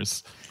van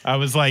wars. I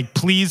was like,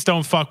 please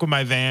don't fuck with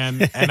my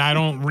van, and I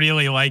don't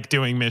really like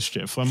doing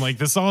mischief. I'm like,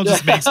 this all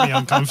just makes me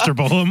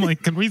uncomfortable. I'm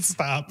like, can we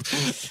stop?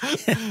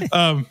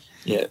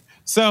 Yeah.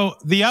 So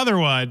the other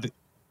one,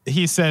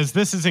 he says,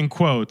 this is in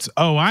quotes,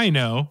 "Oh, I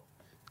know.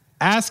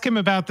 Ask him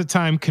about the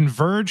time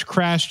Converge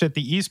crashed at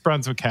the East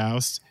Brunswick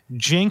house,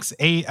 Jinx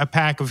ate a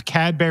pack of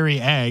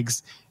Cadbury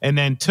eggs, and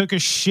then took a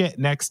shit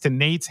next to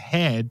Nate's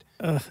head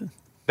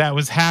that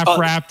was half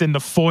wrapped in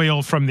the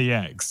foil from the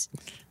eggs."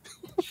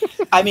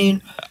 I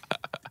mean,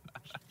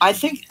 I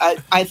think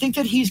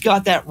that he's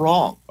got that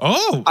wrong.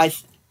 Oh.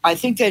 I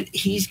think that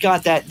he's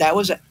got that. That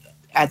was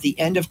at the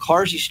end of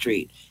Carsey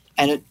Street,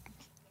 and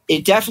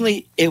it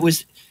definitely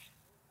was.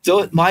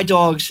 My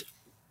dogs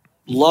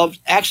loved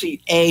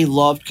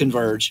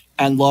Converge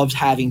and loved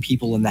having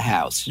people in the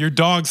house. Your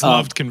dogs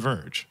loved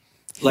Converge.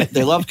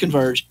 They loved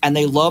Converge and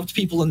they loved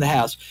people in the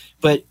house.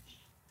 But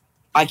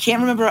I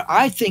can't remember.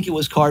 I think it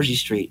was Carsey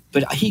Street,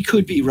 but he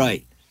could be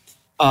right.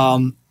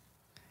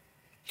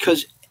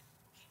 Because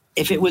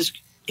if it was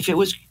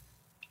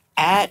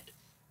in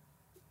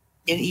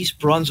East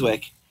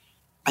Brunswick,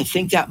 I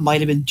think that might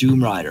have been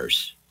Doom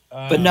Riders.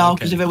 But no,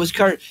 because if it was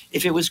Kurt,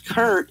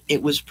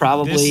 it was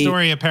probably this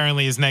story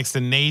apparently is next to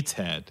Nate's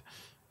head.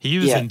 He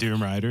was in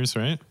Doom Riders,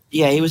 right?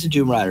 Yeah, he was in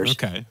Doom Riders.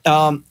 Okay.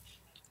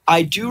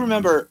 I do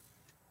remember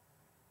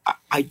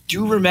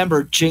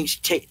Jinx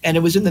and it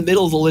was in the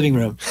middle of the living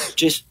room.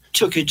 Just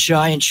took a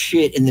giant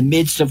shit in the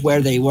midst of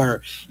where they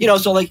were.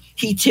 So like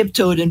he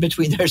tiptoed in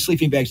between their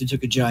sleeping bags and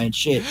took a giant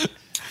shit.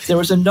 There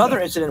was another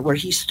incident where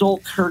he stole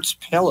Kurt's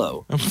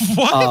pillow.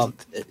 What?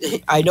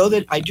 I know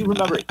that. I do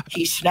remember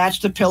he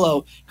snatched the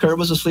pillow. Kurt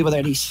was asleep with it,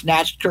 and he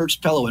snatched Kurt's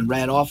pillow and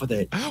ran off with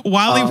it.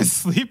 While he was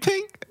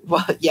sleeping?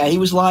 Well, yeah, he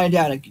was lying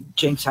down, and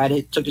Jinx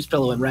took his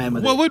pillow and ran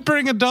with it. What would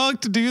bring a dog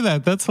to do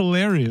that? That's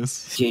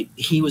hilarious. Dude,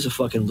 he was a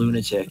fucking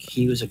lunatic.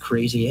 He was a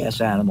crazy-ass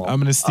animal.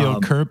 I'm going to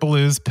steal Kurt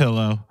Ballew's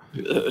pillow.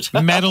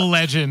 Metal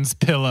Legends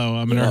pillow.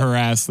 I'm going to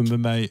harass them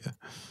tonight.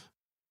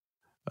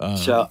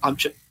 So I'm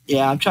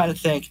trying to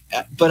think,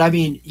 but I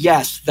mean,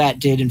 yes, that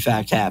did in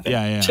fact happen.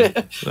 Yeah.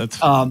 That's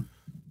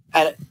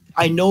and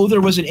I know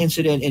there was an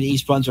incident in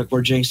East Brunswick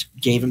where Jinx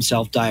gave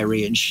himself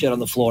diarrhea and shit on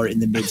the floor in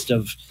the midst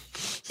of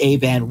a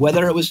band.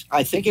 Whether it was,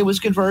 I think it was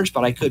Converge,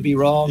 but I could be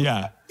wrong.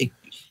 Yeah,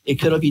 it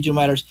could be Doom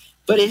Riders,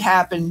 but it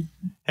happened.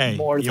 Hey,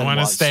 more you than want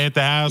to once. stay at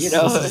the house?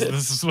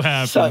 This is what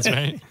happens,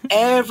 right?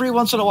 Every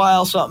once in a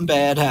while, something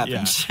bad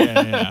happens.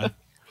 Yeah.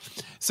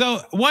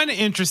 So one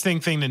interesting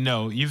thing to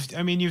note,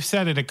 you've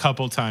said it a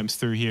couple times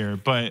through here,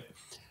 but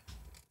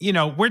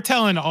we're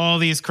telling all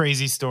these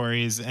crazy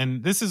stories,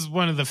 and this is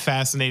one of the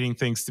fascinating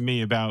things to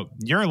me about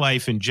your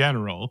life in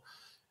general,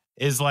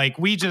 is like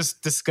we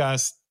just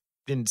discussed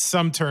in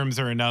some terms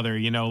or another,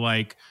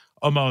 like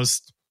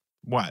almost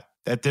what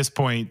at this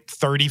point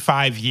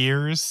 35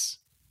 years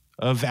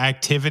of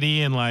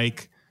activity in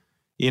like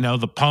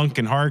the punk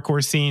and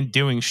hardcore scene,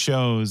 doing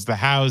shows, the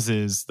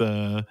houses,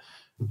 the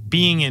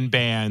being in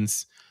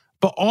bands.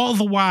 But all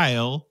the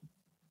while,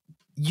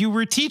 you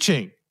were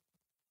teaching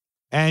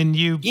and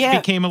you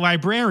became a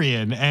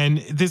librarian. And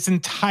this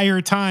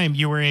entire time,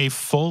 you were a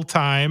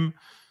full-time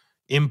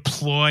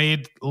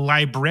employed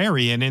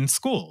librarian in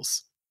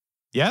schools.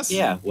 Yes?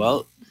 Yeah,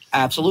 well,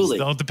 absolutely.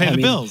 Still have to pay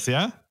the bills,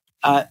 yeah?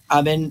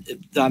 I'm in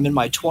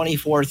my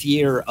 24th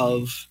year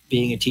of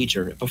being a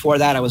teacher. Before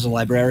that, I was a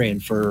librarian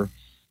for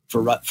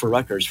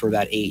Rutgers for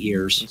about 8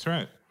 years. That's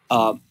right.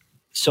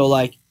 So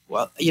like,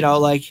 well,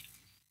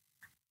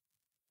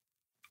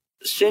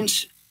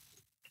 since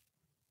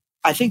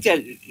I think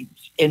that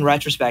in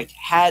retrospect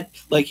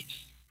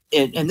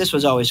and this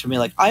was always for me,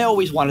 like I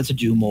always wanted to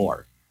do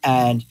more,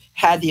 and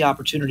had the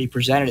opportunity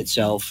presented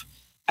itself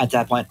at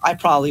that point, I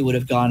probably would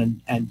have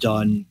gone and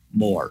done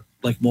more,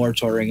 like more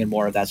touring and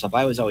more of that stuff.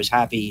 I was always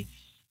happy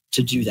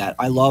to do that.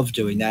 I love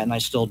doing that, and I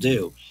still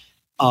do.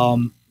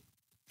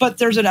 But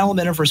there's an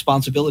element of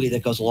responsibility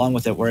that goes along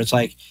with it, where it's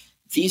like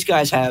these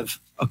guys have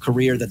a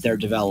career that they're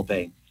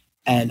developing,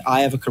 and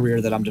I have a career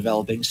that I'm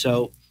developing.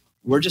 So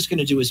we're just going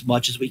to do as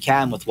much as we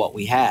can with what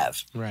we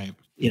have, right?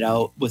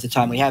 With the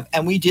time we have.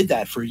 And we did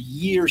that for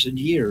years and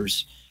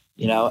years,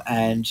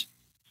 and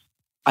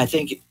I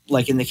think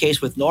like in the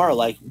case with Nora,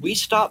 like we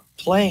stopped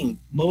playing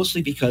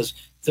mostly because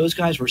those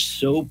guys were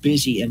so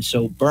busy and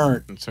so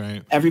burnt. That's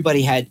right.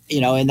 Everybody had,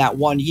 in that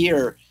 1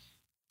 year,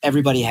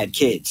 everybody had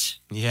kids.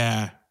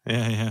 Yeah.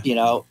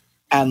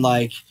 And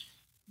like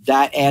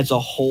that adds a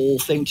whole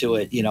thing to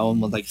it,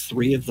 and when like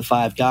 3 of the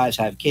 5 guys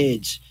have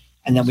kids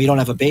and then we don't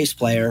have a bass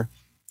player,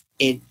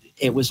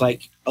 it was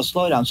like a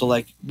slowdown. So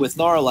like with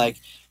Nora, like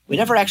we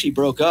never actually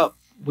broke up.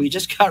 We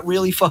just got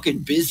really fucking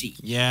busy.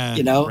 Yeah.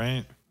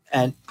 Right.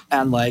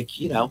 And like,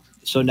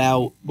 so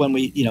now when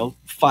we,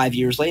 5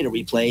 years later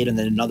we played, and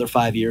then another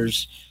 5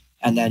 years,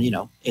 and then,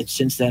 it's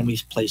since then we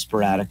play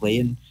sporadically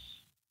and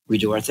we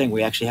do our thing.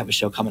 We actually have a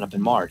show coming up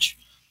in March.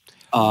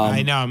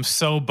 I know. I'm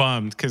so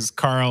bummed because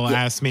Carl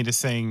asked me to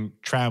sing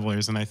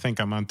Travelers, and I think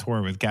I'm on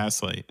tour with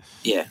Gaslight.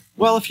 Yeah.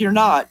 Well, if you're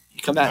not,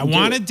 you come out. I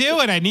want to do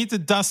it. I need to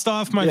dust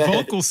off my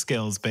vocal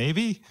skills,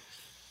 baby.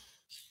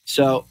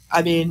 So,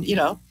 I mean,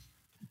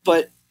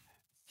 but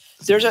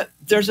there's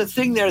a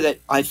thing there that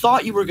I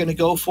thought you were going to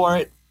go for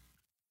it,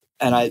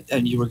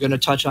 and you were going to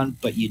touch on,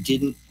 but you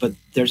didn't. But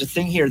there's a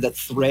thing here, that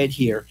thread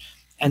here,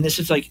 and this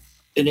is like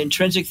an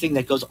intrinsic thing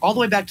that goes all the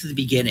way back to the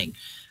beginning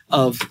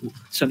of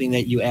something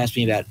that you asked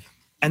me about.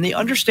 And the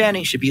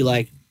understanding should be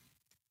like,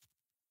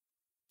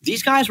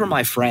 these guys were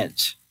my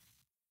friends.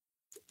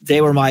 They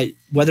were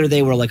whether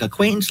they were like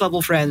acquaintance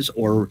level friends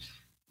or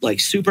like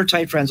super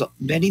tight friends.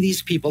 Many of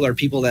these people are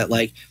people that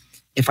like,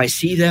 if I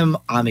see them,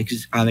 I'm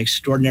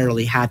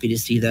extraordinarily happy to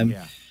see them.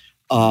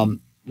 Yeah.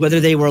 Whether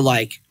they were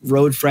like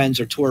road friends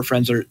or tour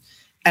friends,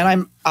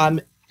 and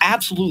I'm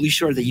absolutely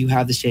sure that you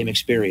have the same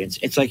experience.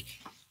 It's like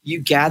you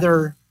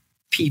gather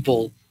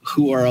people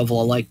who are of a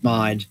like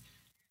mind,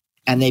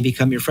 and they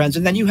become your friends,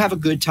 and then you have a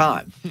good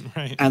time.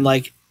 Right. And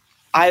like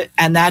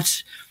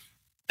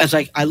it's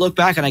like I look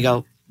back and I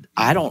go,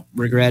 I don't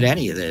regret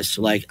any of this.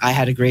 Like I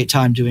had a great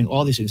time doing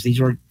all these things. These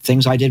were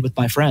things I did with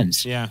my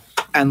friends. Yeah.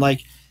 And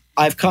like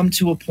I've come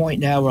to a point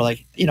now where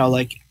like,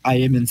 like I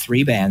am in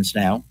 3 bands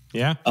now.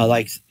 Yeah.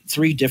 Like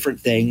 3 different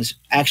things,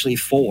 actually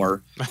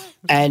 4.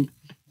 And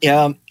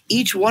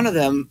each one of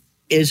them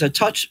is a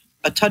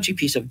touchy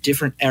piece of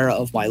different era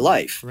of my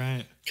life.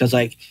 Right. Because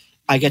like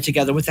I get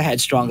together with the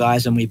Headstrong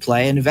guys and we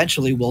play, and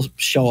eventually we'll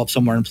show up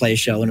somewhere and play a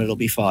show and it'll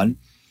be fun.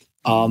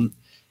 And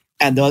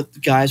the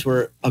guys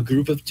were a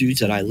group of dudes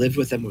that I lived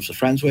with and was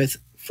friends with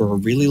for a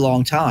really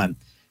long time.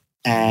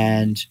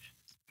 And,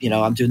 you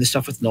know, I'm doing this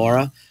stuff with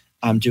Nora.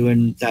 I'm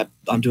doing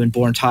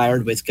Born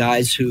Tired with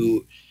guys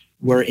who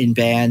were in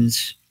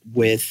bands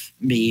with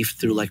me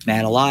through like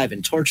Man Alive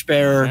and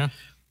Torchbearer.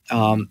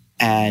 Yeah.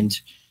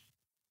 And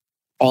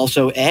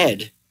also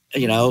Ed,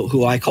 you know,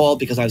 who I called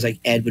because I was like,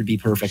 Ed would be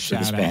perfect for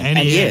this band. And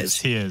he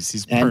is. He is.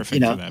 He's perfect, you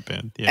know, for that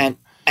band. Yeah.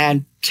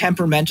 And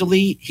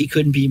temperamentally, he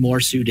couldn't be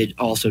more suited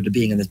also to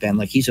being in this band.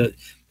 Like, he's a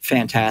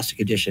fantastic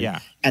addition. Yeah.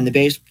 And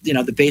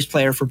the bass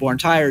player for Born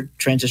Tired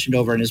transitioned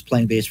over and is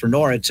playing bass for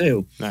Nora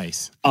too.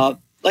 Nice.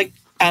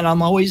 And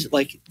I'm always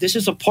like, this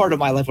is a part of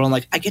my life where I'm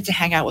like, I get to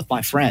hang out with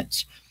my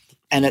friends.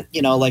 And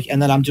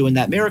and then I'm doing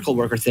that Miracle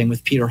Worker thing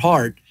with Peter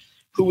Hart,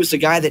 who was the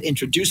guy that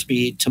introduced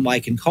me to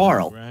Mike and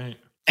Carl. Right.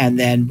 And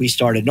then we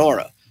started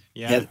Nora.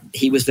 Yeah.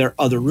 He was their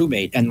other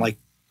roommate. And like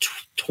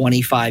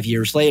 25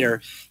 years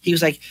later, he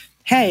was like,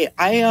 hey,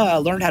 I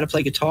learned how to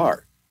play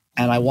guitar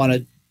and I want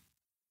to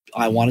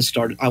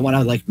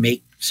like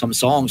make some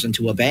songs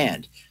into a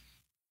band.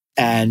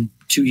 And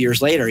 2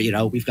 years later, you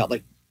know, we've got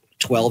like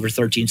 12 or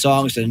 13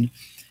 songs and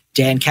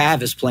Dan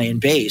Cav is playing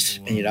bass.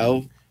 And, you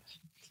know,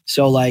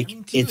 so like,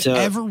 do you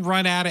ever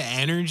run out of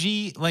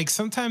energy? Like,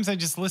 sometimes I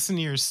just listen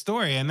to your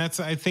story, and that's,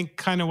 I think,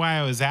 kind of why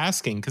I was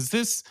asking,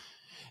 because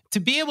to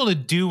be able to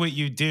do what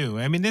you do,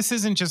 I mean, this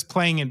isn't just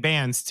playing in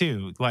bands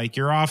too. Like,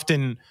 you're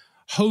often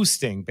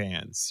hosting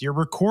bands, you're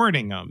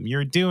recording them,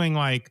 you're doing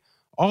like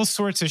all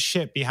sorts of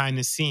shit behind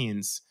the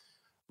scenes,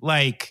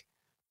 like,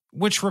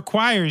 which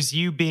requires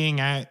you being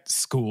at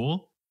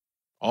school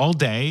all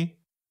day,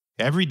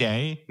 every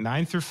day,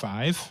 9 through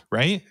 5,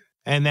 right?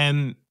 And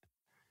then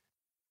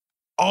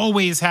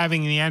always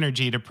having the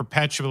energy to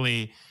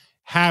perpetually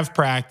have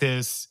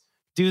practice,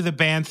 do the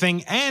band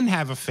thing, and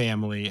have a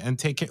family and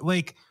take care.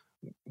 Like,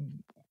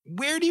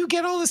 where do you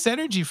get all this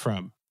energy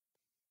from?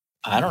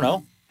 I don't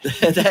know.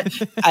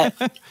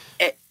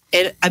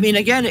 I mean,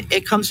 again,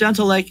 it comes down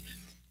to like,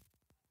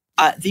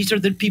 these are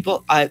the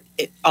people. A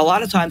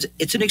lot of times,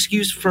 it's an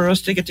excuse for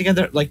us to get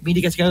together, like me to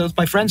get together with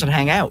my friends and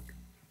hang out.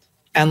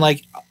 And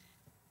like,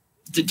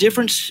 the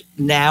difference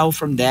now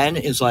from then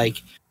is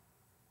like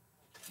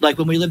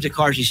when we lived at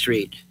Carsey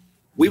Street,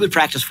 we would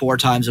practice 4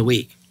 times a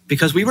week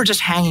because we were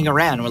just hanging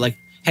around. And we're like,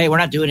 hey, we're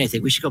not doing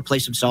anything. We should go play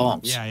some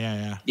songs.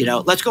 Yeah. You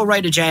know, let's go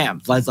write a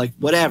jam. Like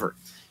whatever.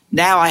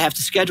 Now I have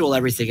to schedule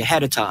everything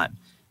ahead of time.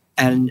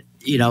 And,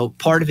 you know,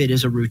 part of it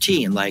is a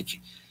routine. Like,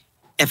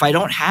 if I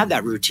don't have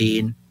that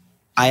routine,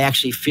 I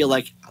actually feel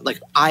like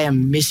I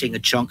am missing a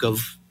chunk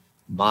of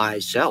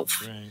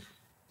myself. Right.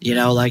 You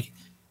know, like,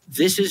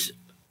 this is,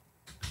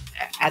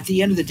 at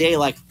the end of the day,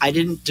 like, I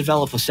didn't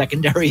develop a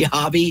secondary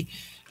hobby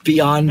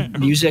beyond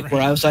music. Right.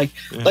 Where I was like,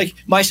 like,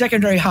 my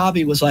secondary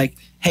hobby was like,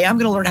 hey, I'm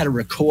going to learn how to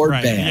record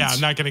bands. Yeah, I'm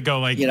not going to go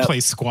like, you know, play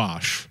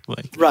squash.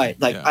 Like, right.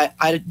 Like,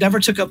 I never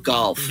took up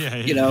golf.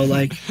 You know,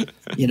 like,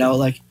 you know,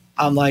 like,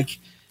 I'm like,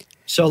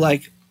 so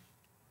like,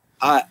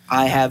 I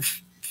have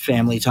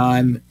family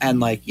time, and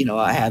like, you know,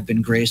 I have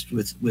been graced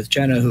with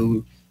Jenna,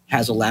 who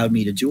has allowed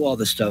me to do all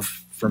this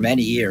stuff for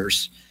many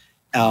years.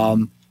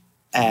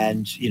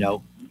 And, you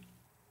know,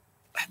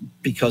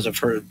 because of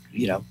her,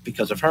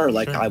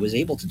 like, sure, I was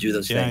able to do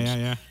those things.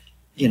 Yeah.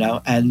 You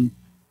know, and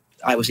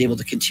I was able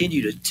to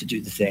continue to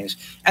do the things.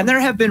 And there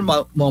have been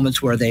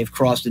moments where they've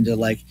crossed into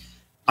like,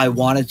 I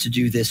wanted to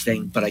do this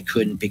thing, but I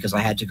couldn't because I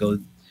had to go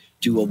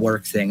do a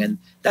work thing. And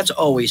that's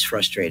always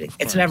frustrating.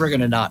 It's never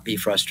going to not be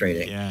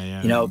frustrating,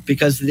 you know,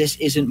 because this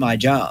isn't my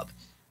job.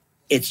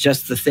 It's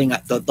just the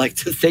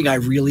thing I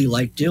really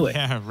like doing.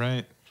 Yeah.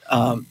 Right.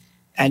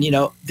 And, you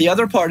know, the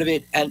other part of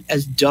it, and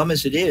as dumb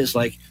as it is,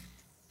 like,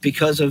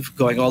 because of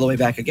going all the way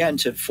back again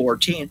to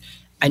 14,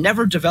 I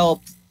never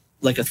developed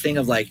like a thing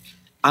of like,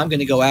 I'm going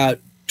to go out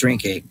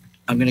drinking.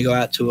 I'm going to go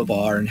out to a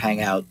bar and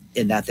hang out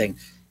in that thing.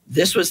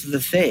 This was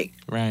the thing.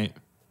 Right.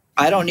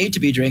 I don't need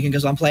to be drinking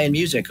because I'm playing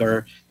music,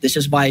 or this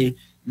is my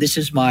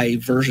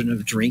version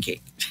of drinking.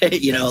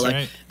 You know, that's like,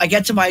 right.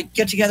 I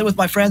get together with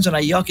my friends and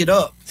I yuck it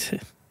up.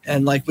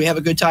 And like, we have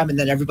a good time and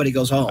then everybody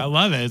goes home. I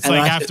love it. It's and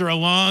like after a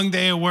long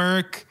day of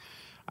work,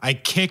 I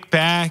kick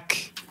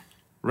back,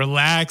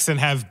 relax, and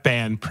have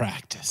band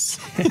practice.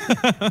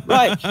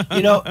 Right.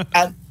 You know,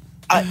 and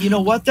you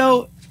know what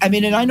though? I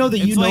mean, and I know that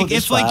you know this,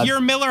 it's like your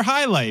Miller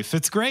High Life.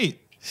 It's great.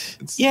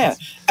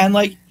 And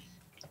like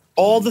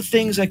all the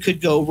things that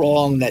could go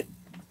wrong that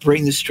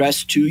bring the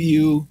stress to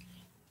you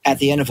at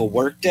the end of a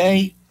work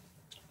day,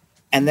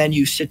 and then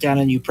you sit down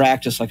and you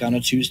practice like on a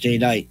Tuesday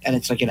night, and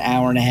it's like an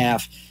hour and a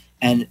half.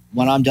 And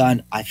when I'm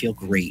done, I feel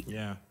great.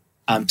 Yeah.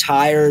 I'm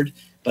tired,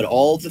 but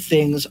all the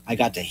things, I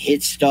got to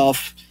hit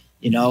stuff,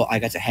 you know, I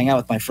got to hang out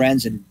with my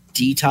friends and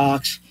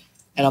detox.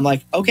 And I'm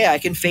like, okay, I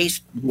can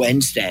face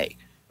Wednesday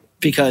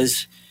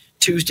because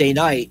Tuesday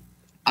night,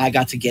 I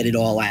got to get it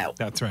all out.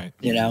 That's right.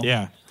 You know?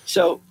 Yeah.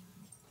 So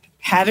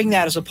having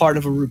that as a part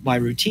of my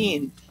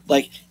routine,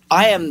 like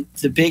I am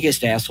the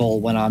biggest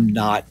asshole when I'm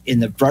not in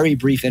the very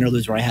brief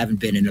interludes where I haven't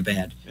been in a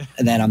band,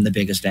 and then I'm the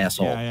biggest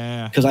asshole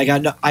because I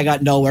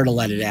got nowhere to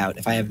let it out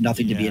if I have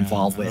nothing to be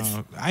involved with.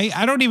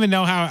 I don't even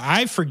know how.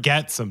 I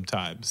forget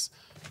sometimes.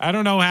 I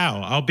don't know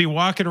how. I'll be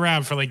walking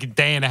around for like a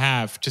day and a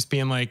half just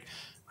being like,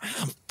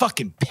 I'm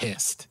fucking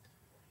pissed.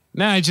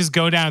 Now I just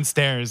go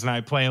downstairs and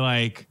I play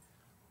like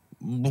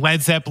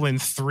Led Zeppelin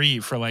 3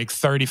 for like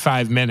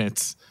 35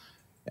 minutes.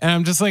 And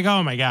I'm just like,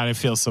 oh my God, I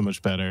feel so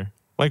much better.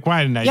 Like,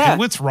 why didn't I do?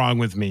 What's wrong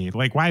with me?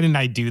 Like, why didn't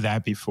I do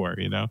that before?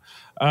 You know,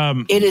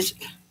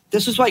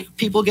 this is why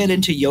people get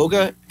into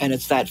yoga, and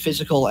it's that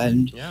physical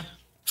and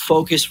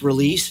focus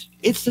release.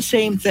 It's the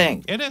same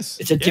thing. It is.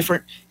 It's a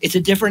different. It's a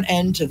different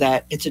end to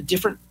that. It's a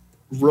different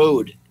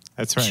road.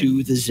 That's right.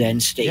 To the Zen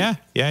state.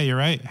 Yeah, you're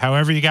right.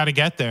 However, you got to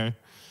get there.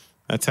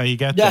 That's how you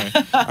get there.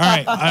 All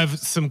right, I have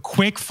some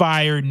quick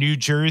fire New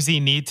Jersey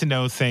need to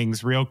know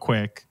things real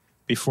quick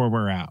before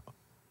we're out.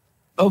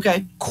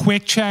 Okay.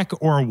 Quick Check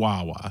or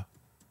Wawa?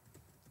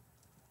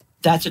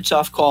 That's a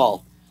tough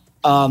call.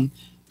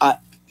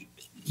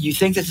 You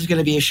think this is going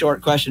to be a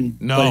short question,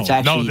 but it's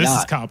actually this not.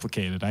 is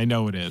complicated. I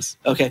know it is.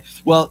 Okay.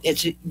 Well,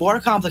 it's more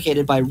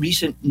complicated by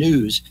recent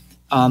news.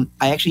 I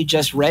actually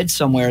just read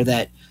somewhere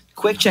that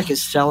Quick Check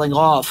is selling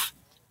off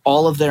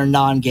all of their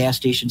non-gas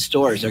station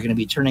stores. They're going to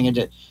be turning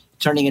into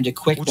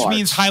Quick Marts. Which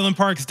means Highland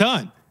Park's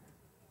done.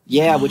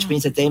 Yeah, which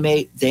means that they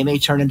may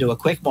turn into a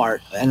Quick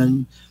Mart. And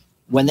then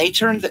when they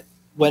turn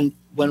when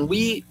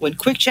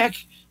Quick Check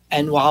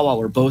and Wawa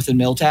were both in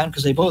Milltown,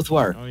 because they both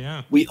were. Oh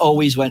yeah.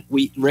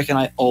 Rick and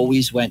I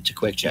always went to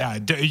Quick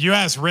Check. Yeah, you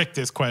asked Rick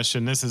this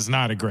question. This is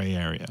not a gray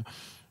area.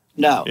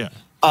 No. Yeah.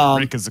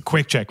 Rick is a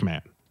Quick Check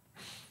man.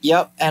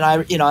 Yep, and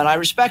I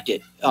respect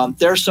it.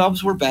 Their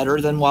subs were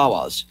better than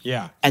Wawa's.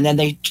 Yeah. And then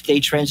they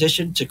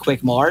transitioned to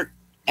Quick Mart,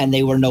 and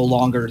they were no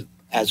longer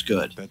as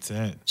good. That's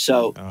it.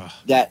 So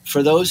that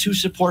for those who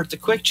support the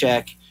Quick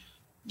Check,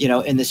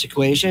 in this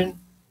equation,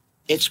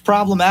 it's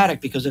problematic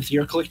because if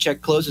your Quick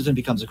Check closes and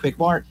becomes a Quick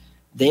Mart,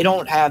 they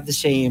don't have the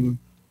same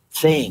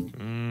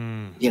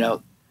thing.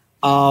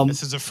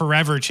 This is a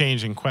forever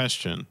changing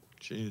question.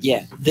 Jeez.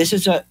 Yeah,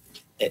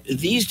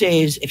 these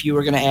days, if you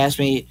were going to ask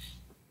me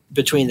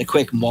between the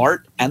Quick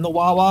Mart and the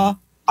Wawa,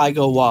 I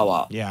go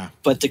Wawa. Yeah.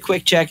 But the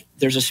Quick Check,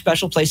 there's a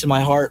special place in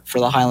my heart for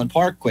the Highland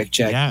Park Quick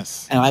Check.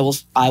 Yes. And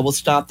I will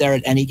stop there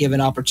at any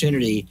given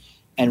opportunity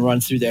and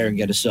run through there and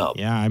get a sub.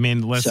 Yeah, I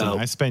mean, listen,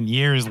 I spent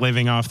years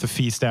living off the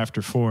Feast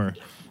After 4.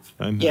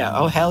 And,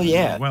 oh, hell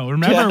yeah. Well,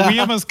 remember, we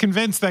almost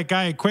convinced that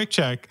guy at Quick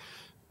Check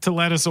to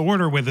let us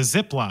order with a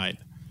zip line.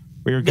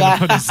 We were going to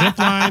put a zip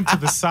line to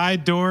the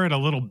side door and a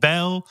little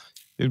bell,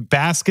 a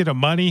basket of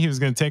money. He was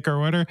going to take our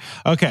order.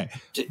 Okay.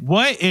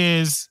 What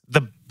is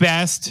the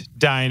best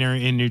diner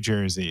in New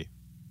Jersey?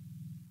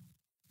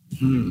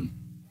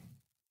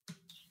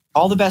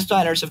 All the best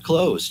diners have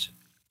closed.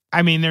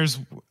 I mean,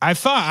 I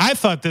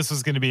thought this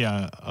was going to be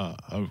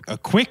a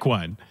quick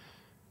one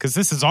because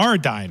this is our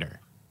diner.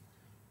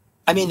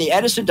 I mean, the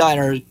Edison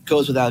Diner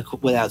goes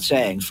without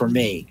saying for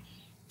me.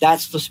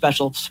 That's the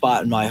special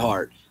spot in my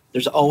heart.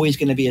 There's always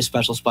going to be a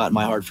special spot in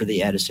my heart for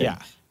the Edison. Yeah.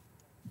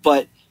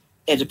 But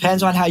it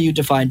depends on how you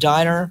define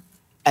diner,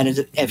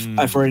 and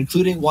if we're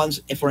including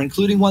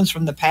ones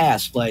from the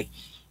past, like,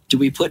 do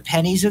we put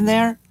Penny's in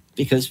there?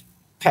 Because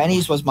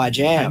Penny's was my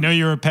jam. I know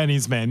you're a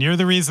Penny's man. You're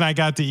the reason I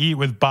got to eat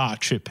with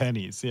Botch at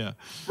Penny's. Yeah.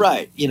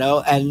 Right.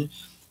 And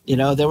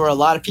there were a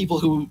lot of people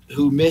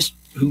who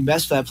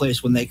messed that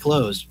place when they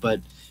closed,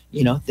 but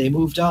they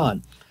moved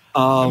on.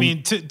 I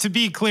mean, to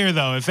be clear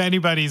though, if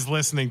anybody's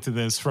listening to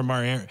this from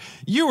our area,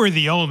 you were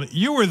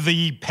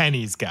the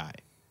Penny's guy.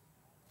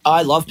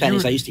 I love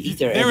Penny's. I used to eat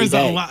there every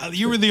day.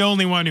 You were the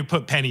only one who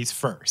put Penny's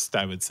first,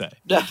 I would say.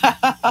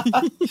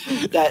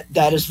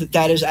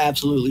 That is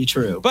absolutely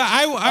true. But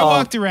I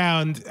walked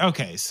around.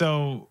 Okay,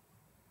 so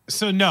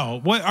no.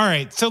 What? All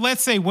right. So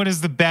let's say, what is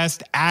the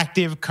best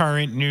active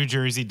current New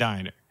Jersey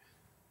diner?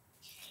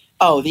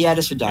 Oh, the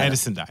Edison Diner.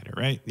 Edison Diner,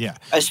 right? Yeah.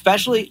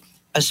 Especially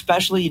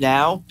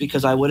now,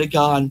 because I would have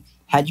gone.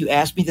 Had you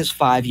asked me this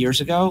 5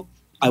 years ago,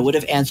 I would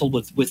have answered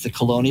with the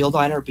Colonial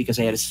Diner because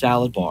they had a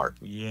salad bar.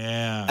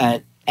 Yeah.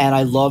 And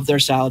I love their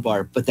salad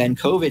bar. But then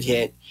COVID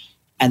hit,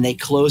 and they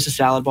closed the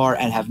salad bar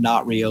and have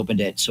not reopened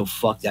it. So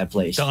fuck that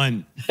place.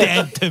 Done.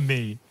 Dead to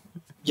me.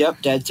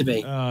 Yep, dead to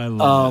me. Oh, I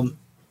love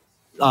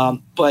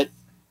it. But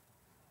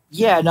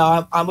yeah,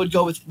 no, I would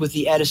go with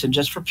the Edison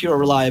just for pure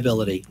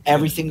reliability.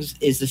 Everything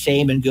is the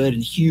same and good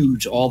and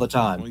huge all the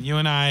time. Well, you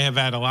and I have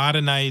had a lot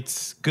of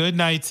good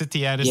nights at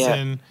the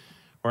Edison,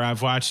 where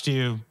I've watched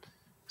you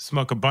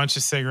smoke a bunch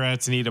of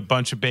cigarettes and eat a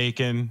bunch of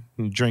bacon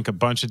and drink a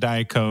bunch of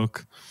Diet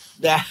Coke.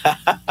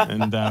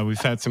 And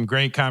we've had some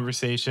great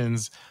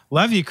conversations.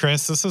 Love you,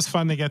 Chris. This was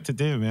fun to get to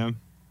do, man.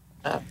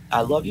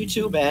 I love you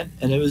too, man.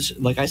 And it was,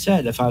 like I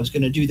said, if I was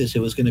going to do this, it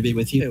was going to be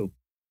with you.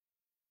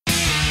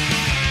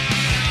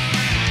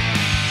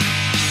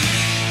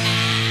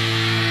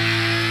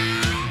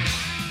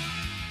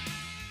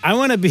 I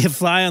want to be a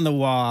fly on the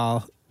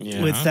wall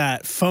with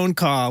that phone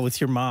call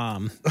with your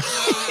mom.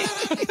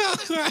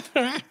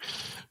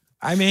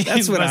 I mean,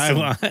 That's what I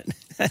want.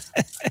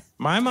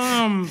 My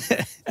mom,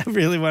 I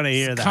really want to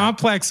hear that.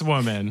 complex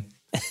woman,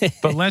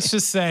 but let's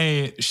just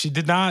say she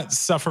did not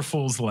suffer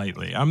fools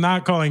lightly. I'm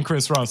not calling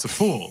Chris Ross a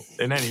fool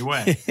in any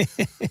way,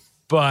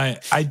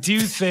 but I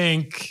do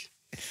think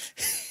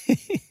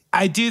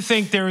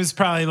there was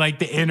probably like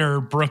the inner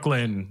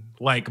Brooklyn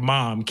like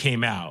mom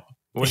came out.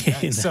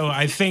 So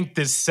I think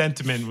this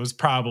sentiment was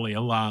probably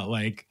a lot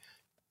like,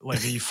 are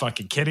you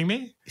fucking kidding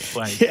me?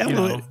 Like, Yeah, you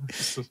well, know.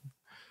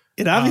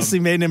 It obviously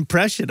made an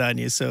impression on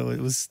you, so it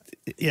was,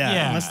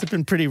 it must have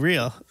been pretty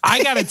real.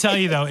 I got to tell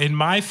you, though, in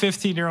my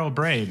 15-year-old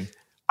brain,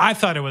 I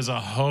thought it was a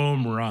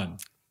home run.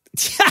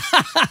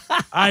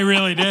 I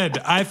really did.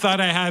 I thought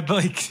I had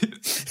like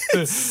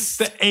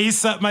the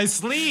ace up my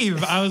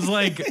sleeve. I was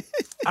like,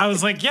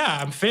 yeah,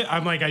 I'm fit.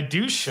 I'm like, I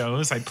do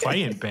shows. I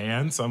play in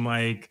bands. I'm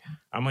like,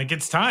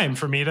 it's time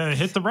for me to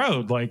hit the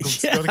road. Like,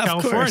 let's go to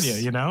California,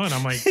 you know? And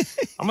I'm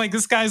like,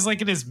 this guy's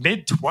like in his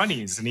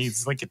mid-20s and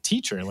he's like a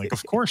teacher. Like,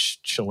 of course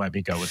she'll let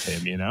me go with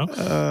him, you know?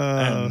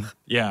 And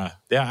yeah.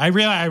 I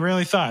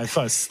really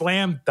thought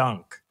slam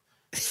dunk.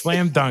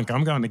 I'm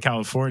going to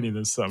California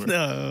this summer.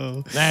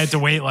 No. I had to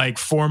wait like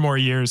 4 more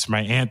years for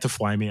my aunt to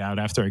fly me out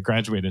after I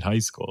graduated high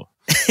school.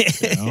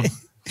 You know?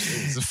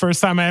 It was the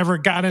first time I ever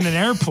got in an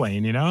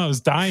airplane, you know? I was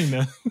dying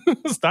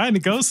to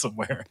go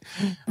somewhere.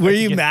 Were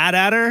you mad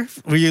at her?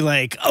 Were you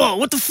like, oh,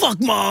 what the fuck,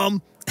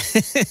 Mom?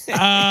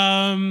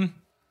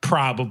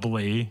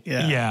 Probably.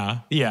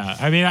 Yeah.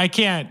 I mean,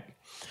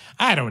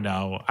 I don't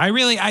know.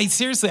 I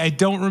seriously, I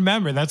don't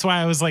remember. That's why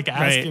I was like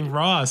asking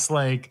Ross,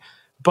 like,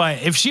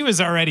 but if she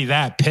was already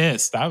that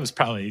pissed, I was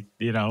probably,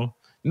 you know,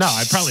 no,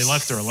 I probably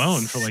left her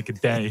alone for like a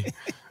day.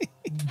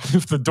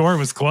 If the door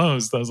was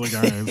closed, I was like,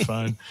 all right,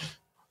 fine.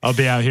 I'll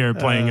be out here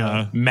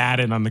playing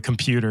Madden on the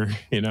computer,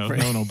 you know,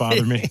 no one will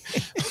bother me.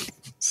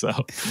 So,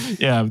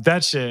 yeah,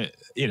 that shit,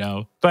 you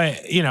know,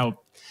 but, you know,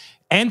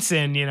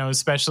 Ensign, you know,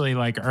 especially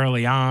like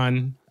early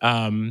on,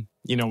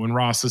 you know, when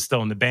Ross was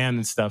still in the band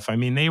and stuff, I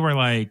mean, they were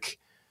like,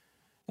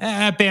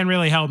 that band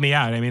really helped me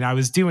out. I mean, I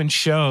was doing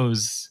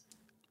shows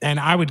and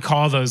I would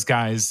call those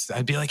guys.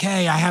 I'd be like,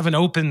 hey, I have an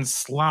open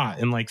slot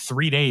in like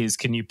 3 days.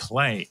 Can you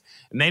play?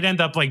 And they'd end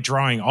up like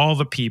drawing all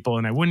the people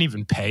and I wouldn't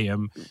even pay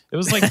them. It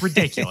was like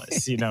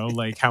ridiculous, you know,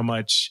 like how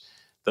much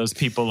those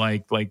people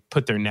like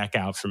put their neck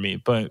out for me.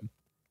 But,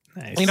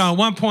 you know, at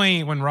one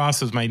point when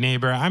Ross was my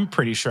neighbor, I'm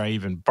pretty sure I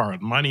even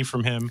borrowed money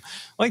from him,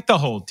 like the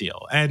whole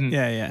deal. And,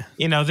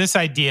 you know, this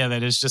idea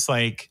that is just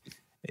like,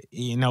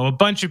 you know, a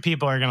bunch of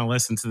people are going to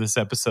listen to this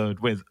episode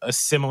with a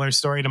similar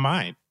story to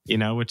mine, you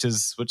know, which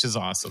is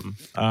awesome.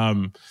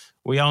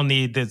 We all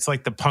need, it's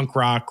like the punk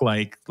rock,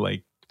 like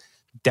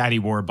Daddy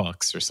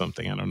Warbucks or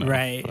something. I don't know.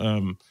 Right.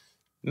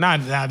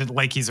 Not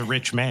like he's a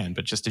rich man,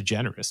 but just a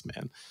generous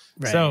man.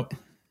 Right. So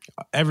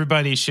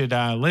everybody should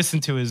listen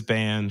to his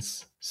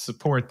bands,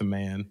 support the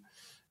man.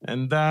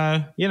 And,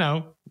 you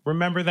know,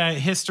 remember that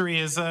history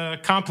is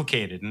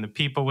complicated and the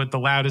people with the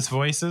loudest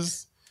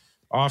voices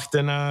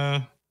often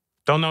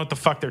don't know what the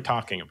fuck they're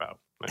talking about.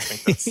 I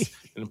think that's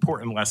an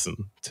important lesson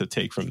to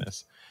take from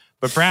this.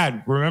 But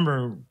Brad,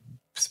 remember,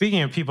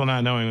 speaking of people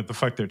not knowing what the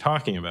fuck they're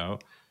talking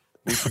about,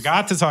 we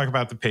forgot to talk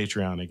about the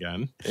Patreon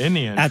again in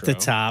the intro. At the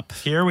top.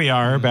 Here we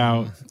are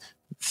about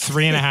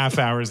 3.5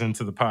 hours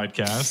into the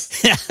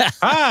podcast.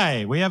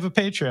 Hi, we have a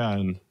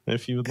Patreon.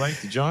 If you would like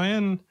to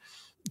join.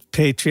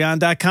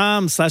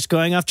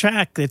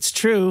 Patreon.com/goingofftrack. It's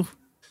true.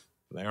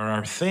 There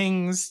are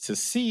things to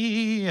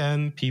see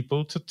and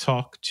people to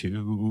talk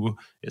to.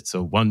 It's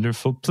a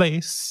wonderful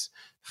place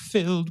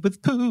filled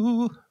with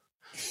poo.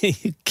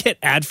 You get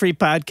ad-free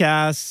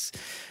podcasts,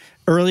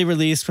 early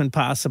release when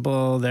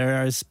possible.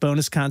 There is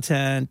bonus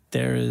content.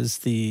 There is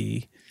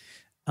the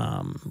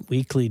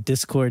weekly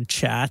Discord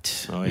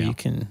chat where you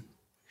can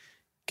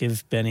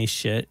give Benny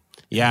shit.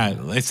 Yeah,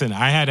 listen,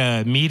 I had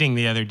a meeting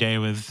the other day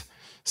with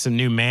some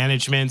new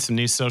management, some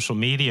new social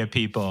media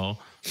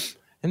people.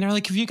 And they're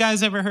like, have you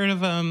guys ever heard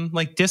of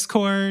like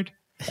Discord?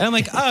 And I'm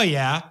like, oh,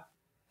 yeah.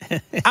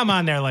 I'm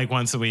on there like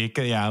once a week.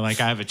 Yeah,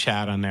 like I have a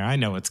chat on there. I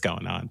know what's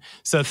going on.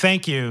 So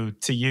thank you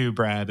to you,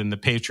 Brad, and the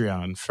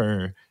Patreon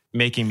for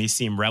making me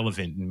seem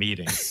relevant in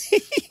meetings.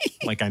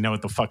 Like I know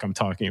what the fuck I'm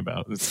talking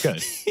about. It's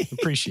good.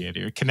 Appreciate it.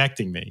 You're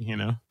connecting me, you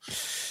know?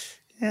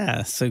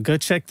 Yeah, so go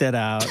check that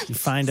out. You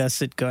find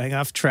us at Going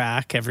Off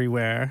Track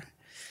everywhere.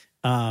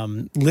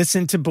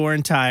 Listen to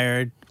Born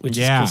Tired, which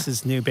is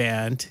Chris's new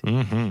band.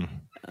 Mm-hmm.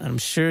 I'm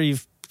sure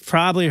you've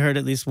probably heard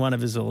at least one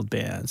of his old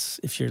bands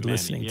if you're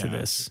listening to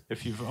this.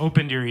 If you've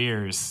opened your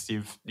ears,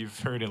 you've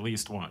heard at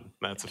least one.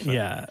 That's a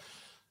fact.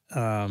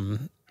 Yeah.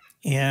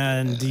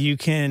 And you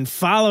can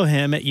follow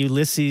him at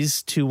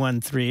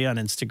Ulysses213 on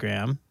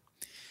Instagram.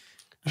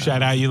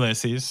 Shout out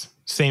Ulysses.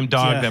 Same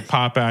dog that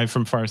Popeye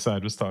from Far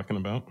Side was talking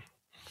about.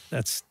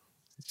 That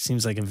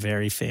seems like a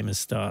very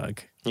famous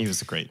dog. He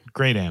was a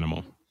great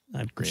animal.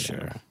 I'm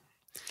sure.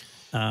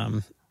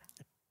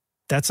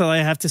 That's all I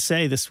have to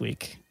say this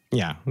week.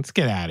 Yeah, let's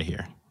get out of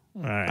here.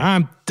 All right.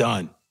 I'm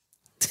done.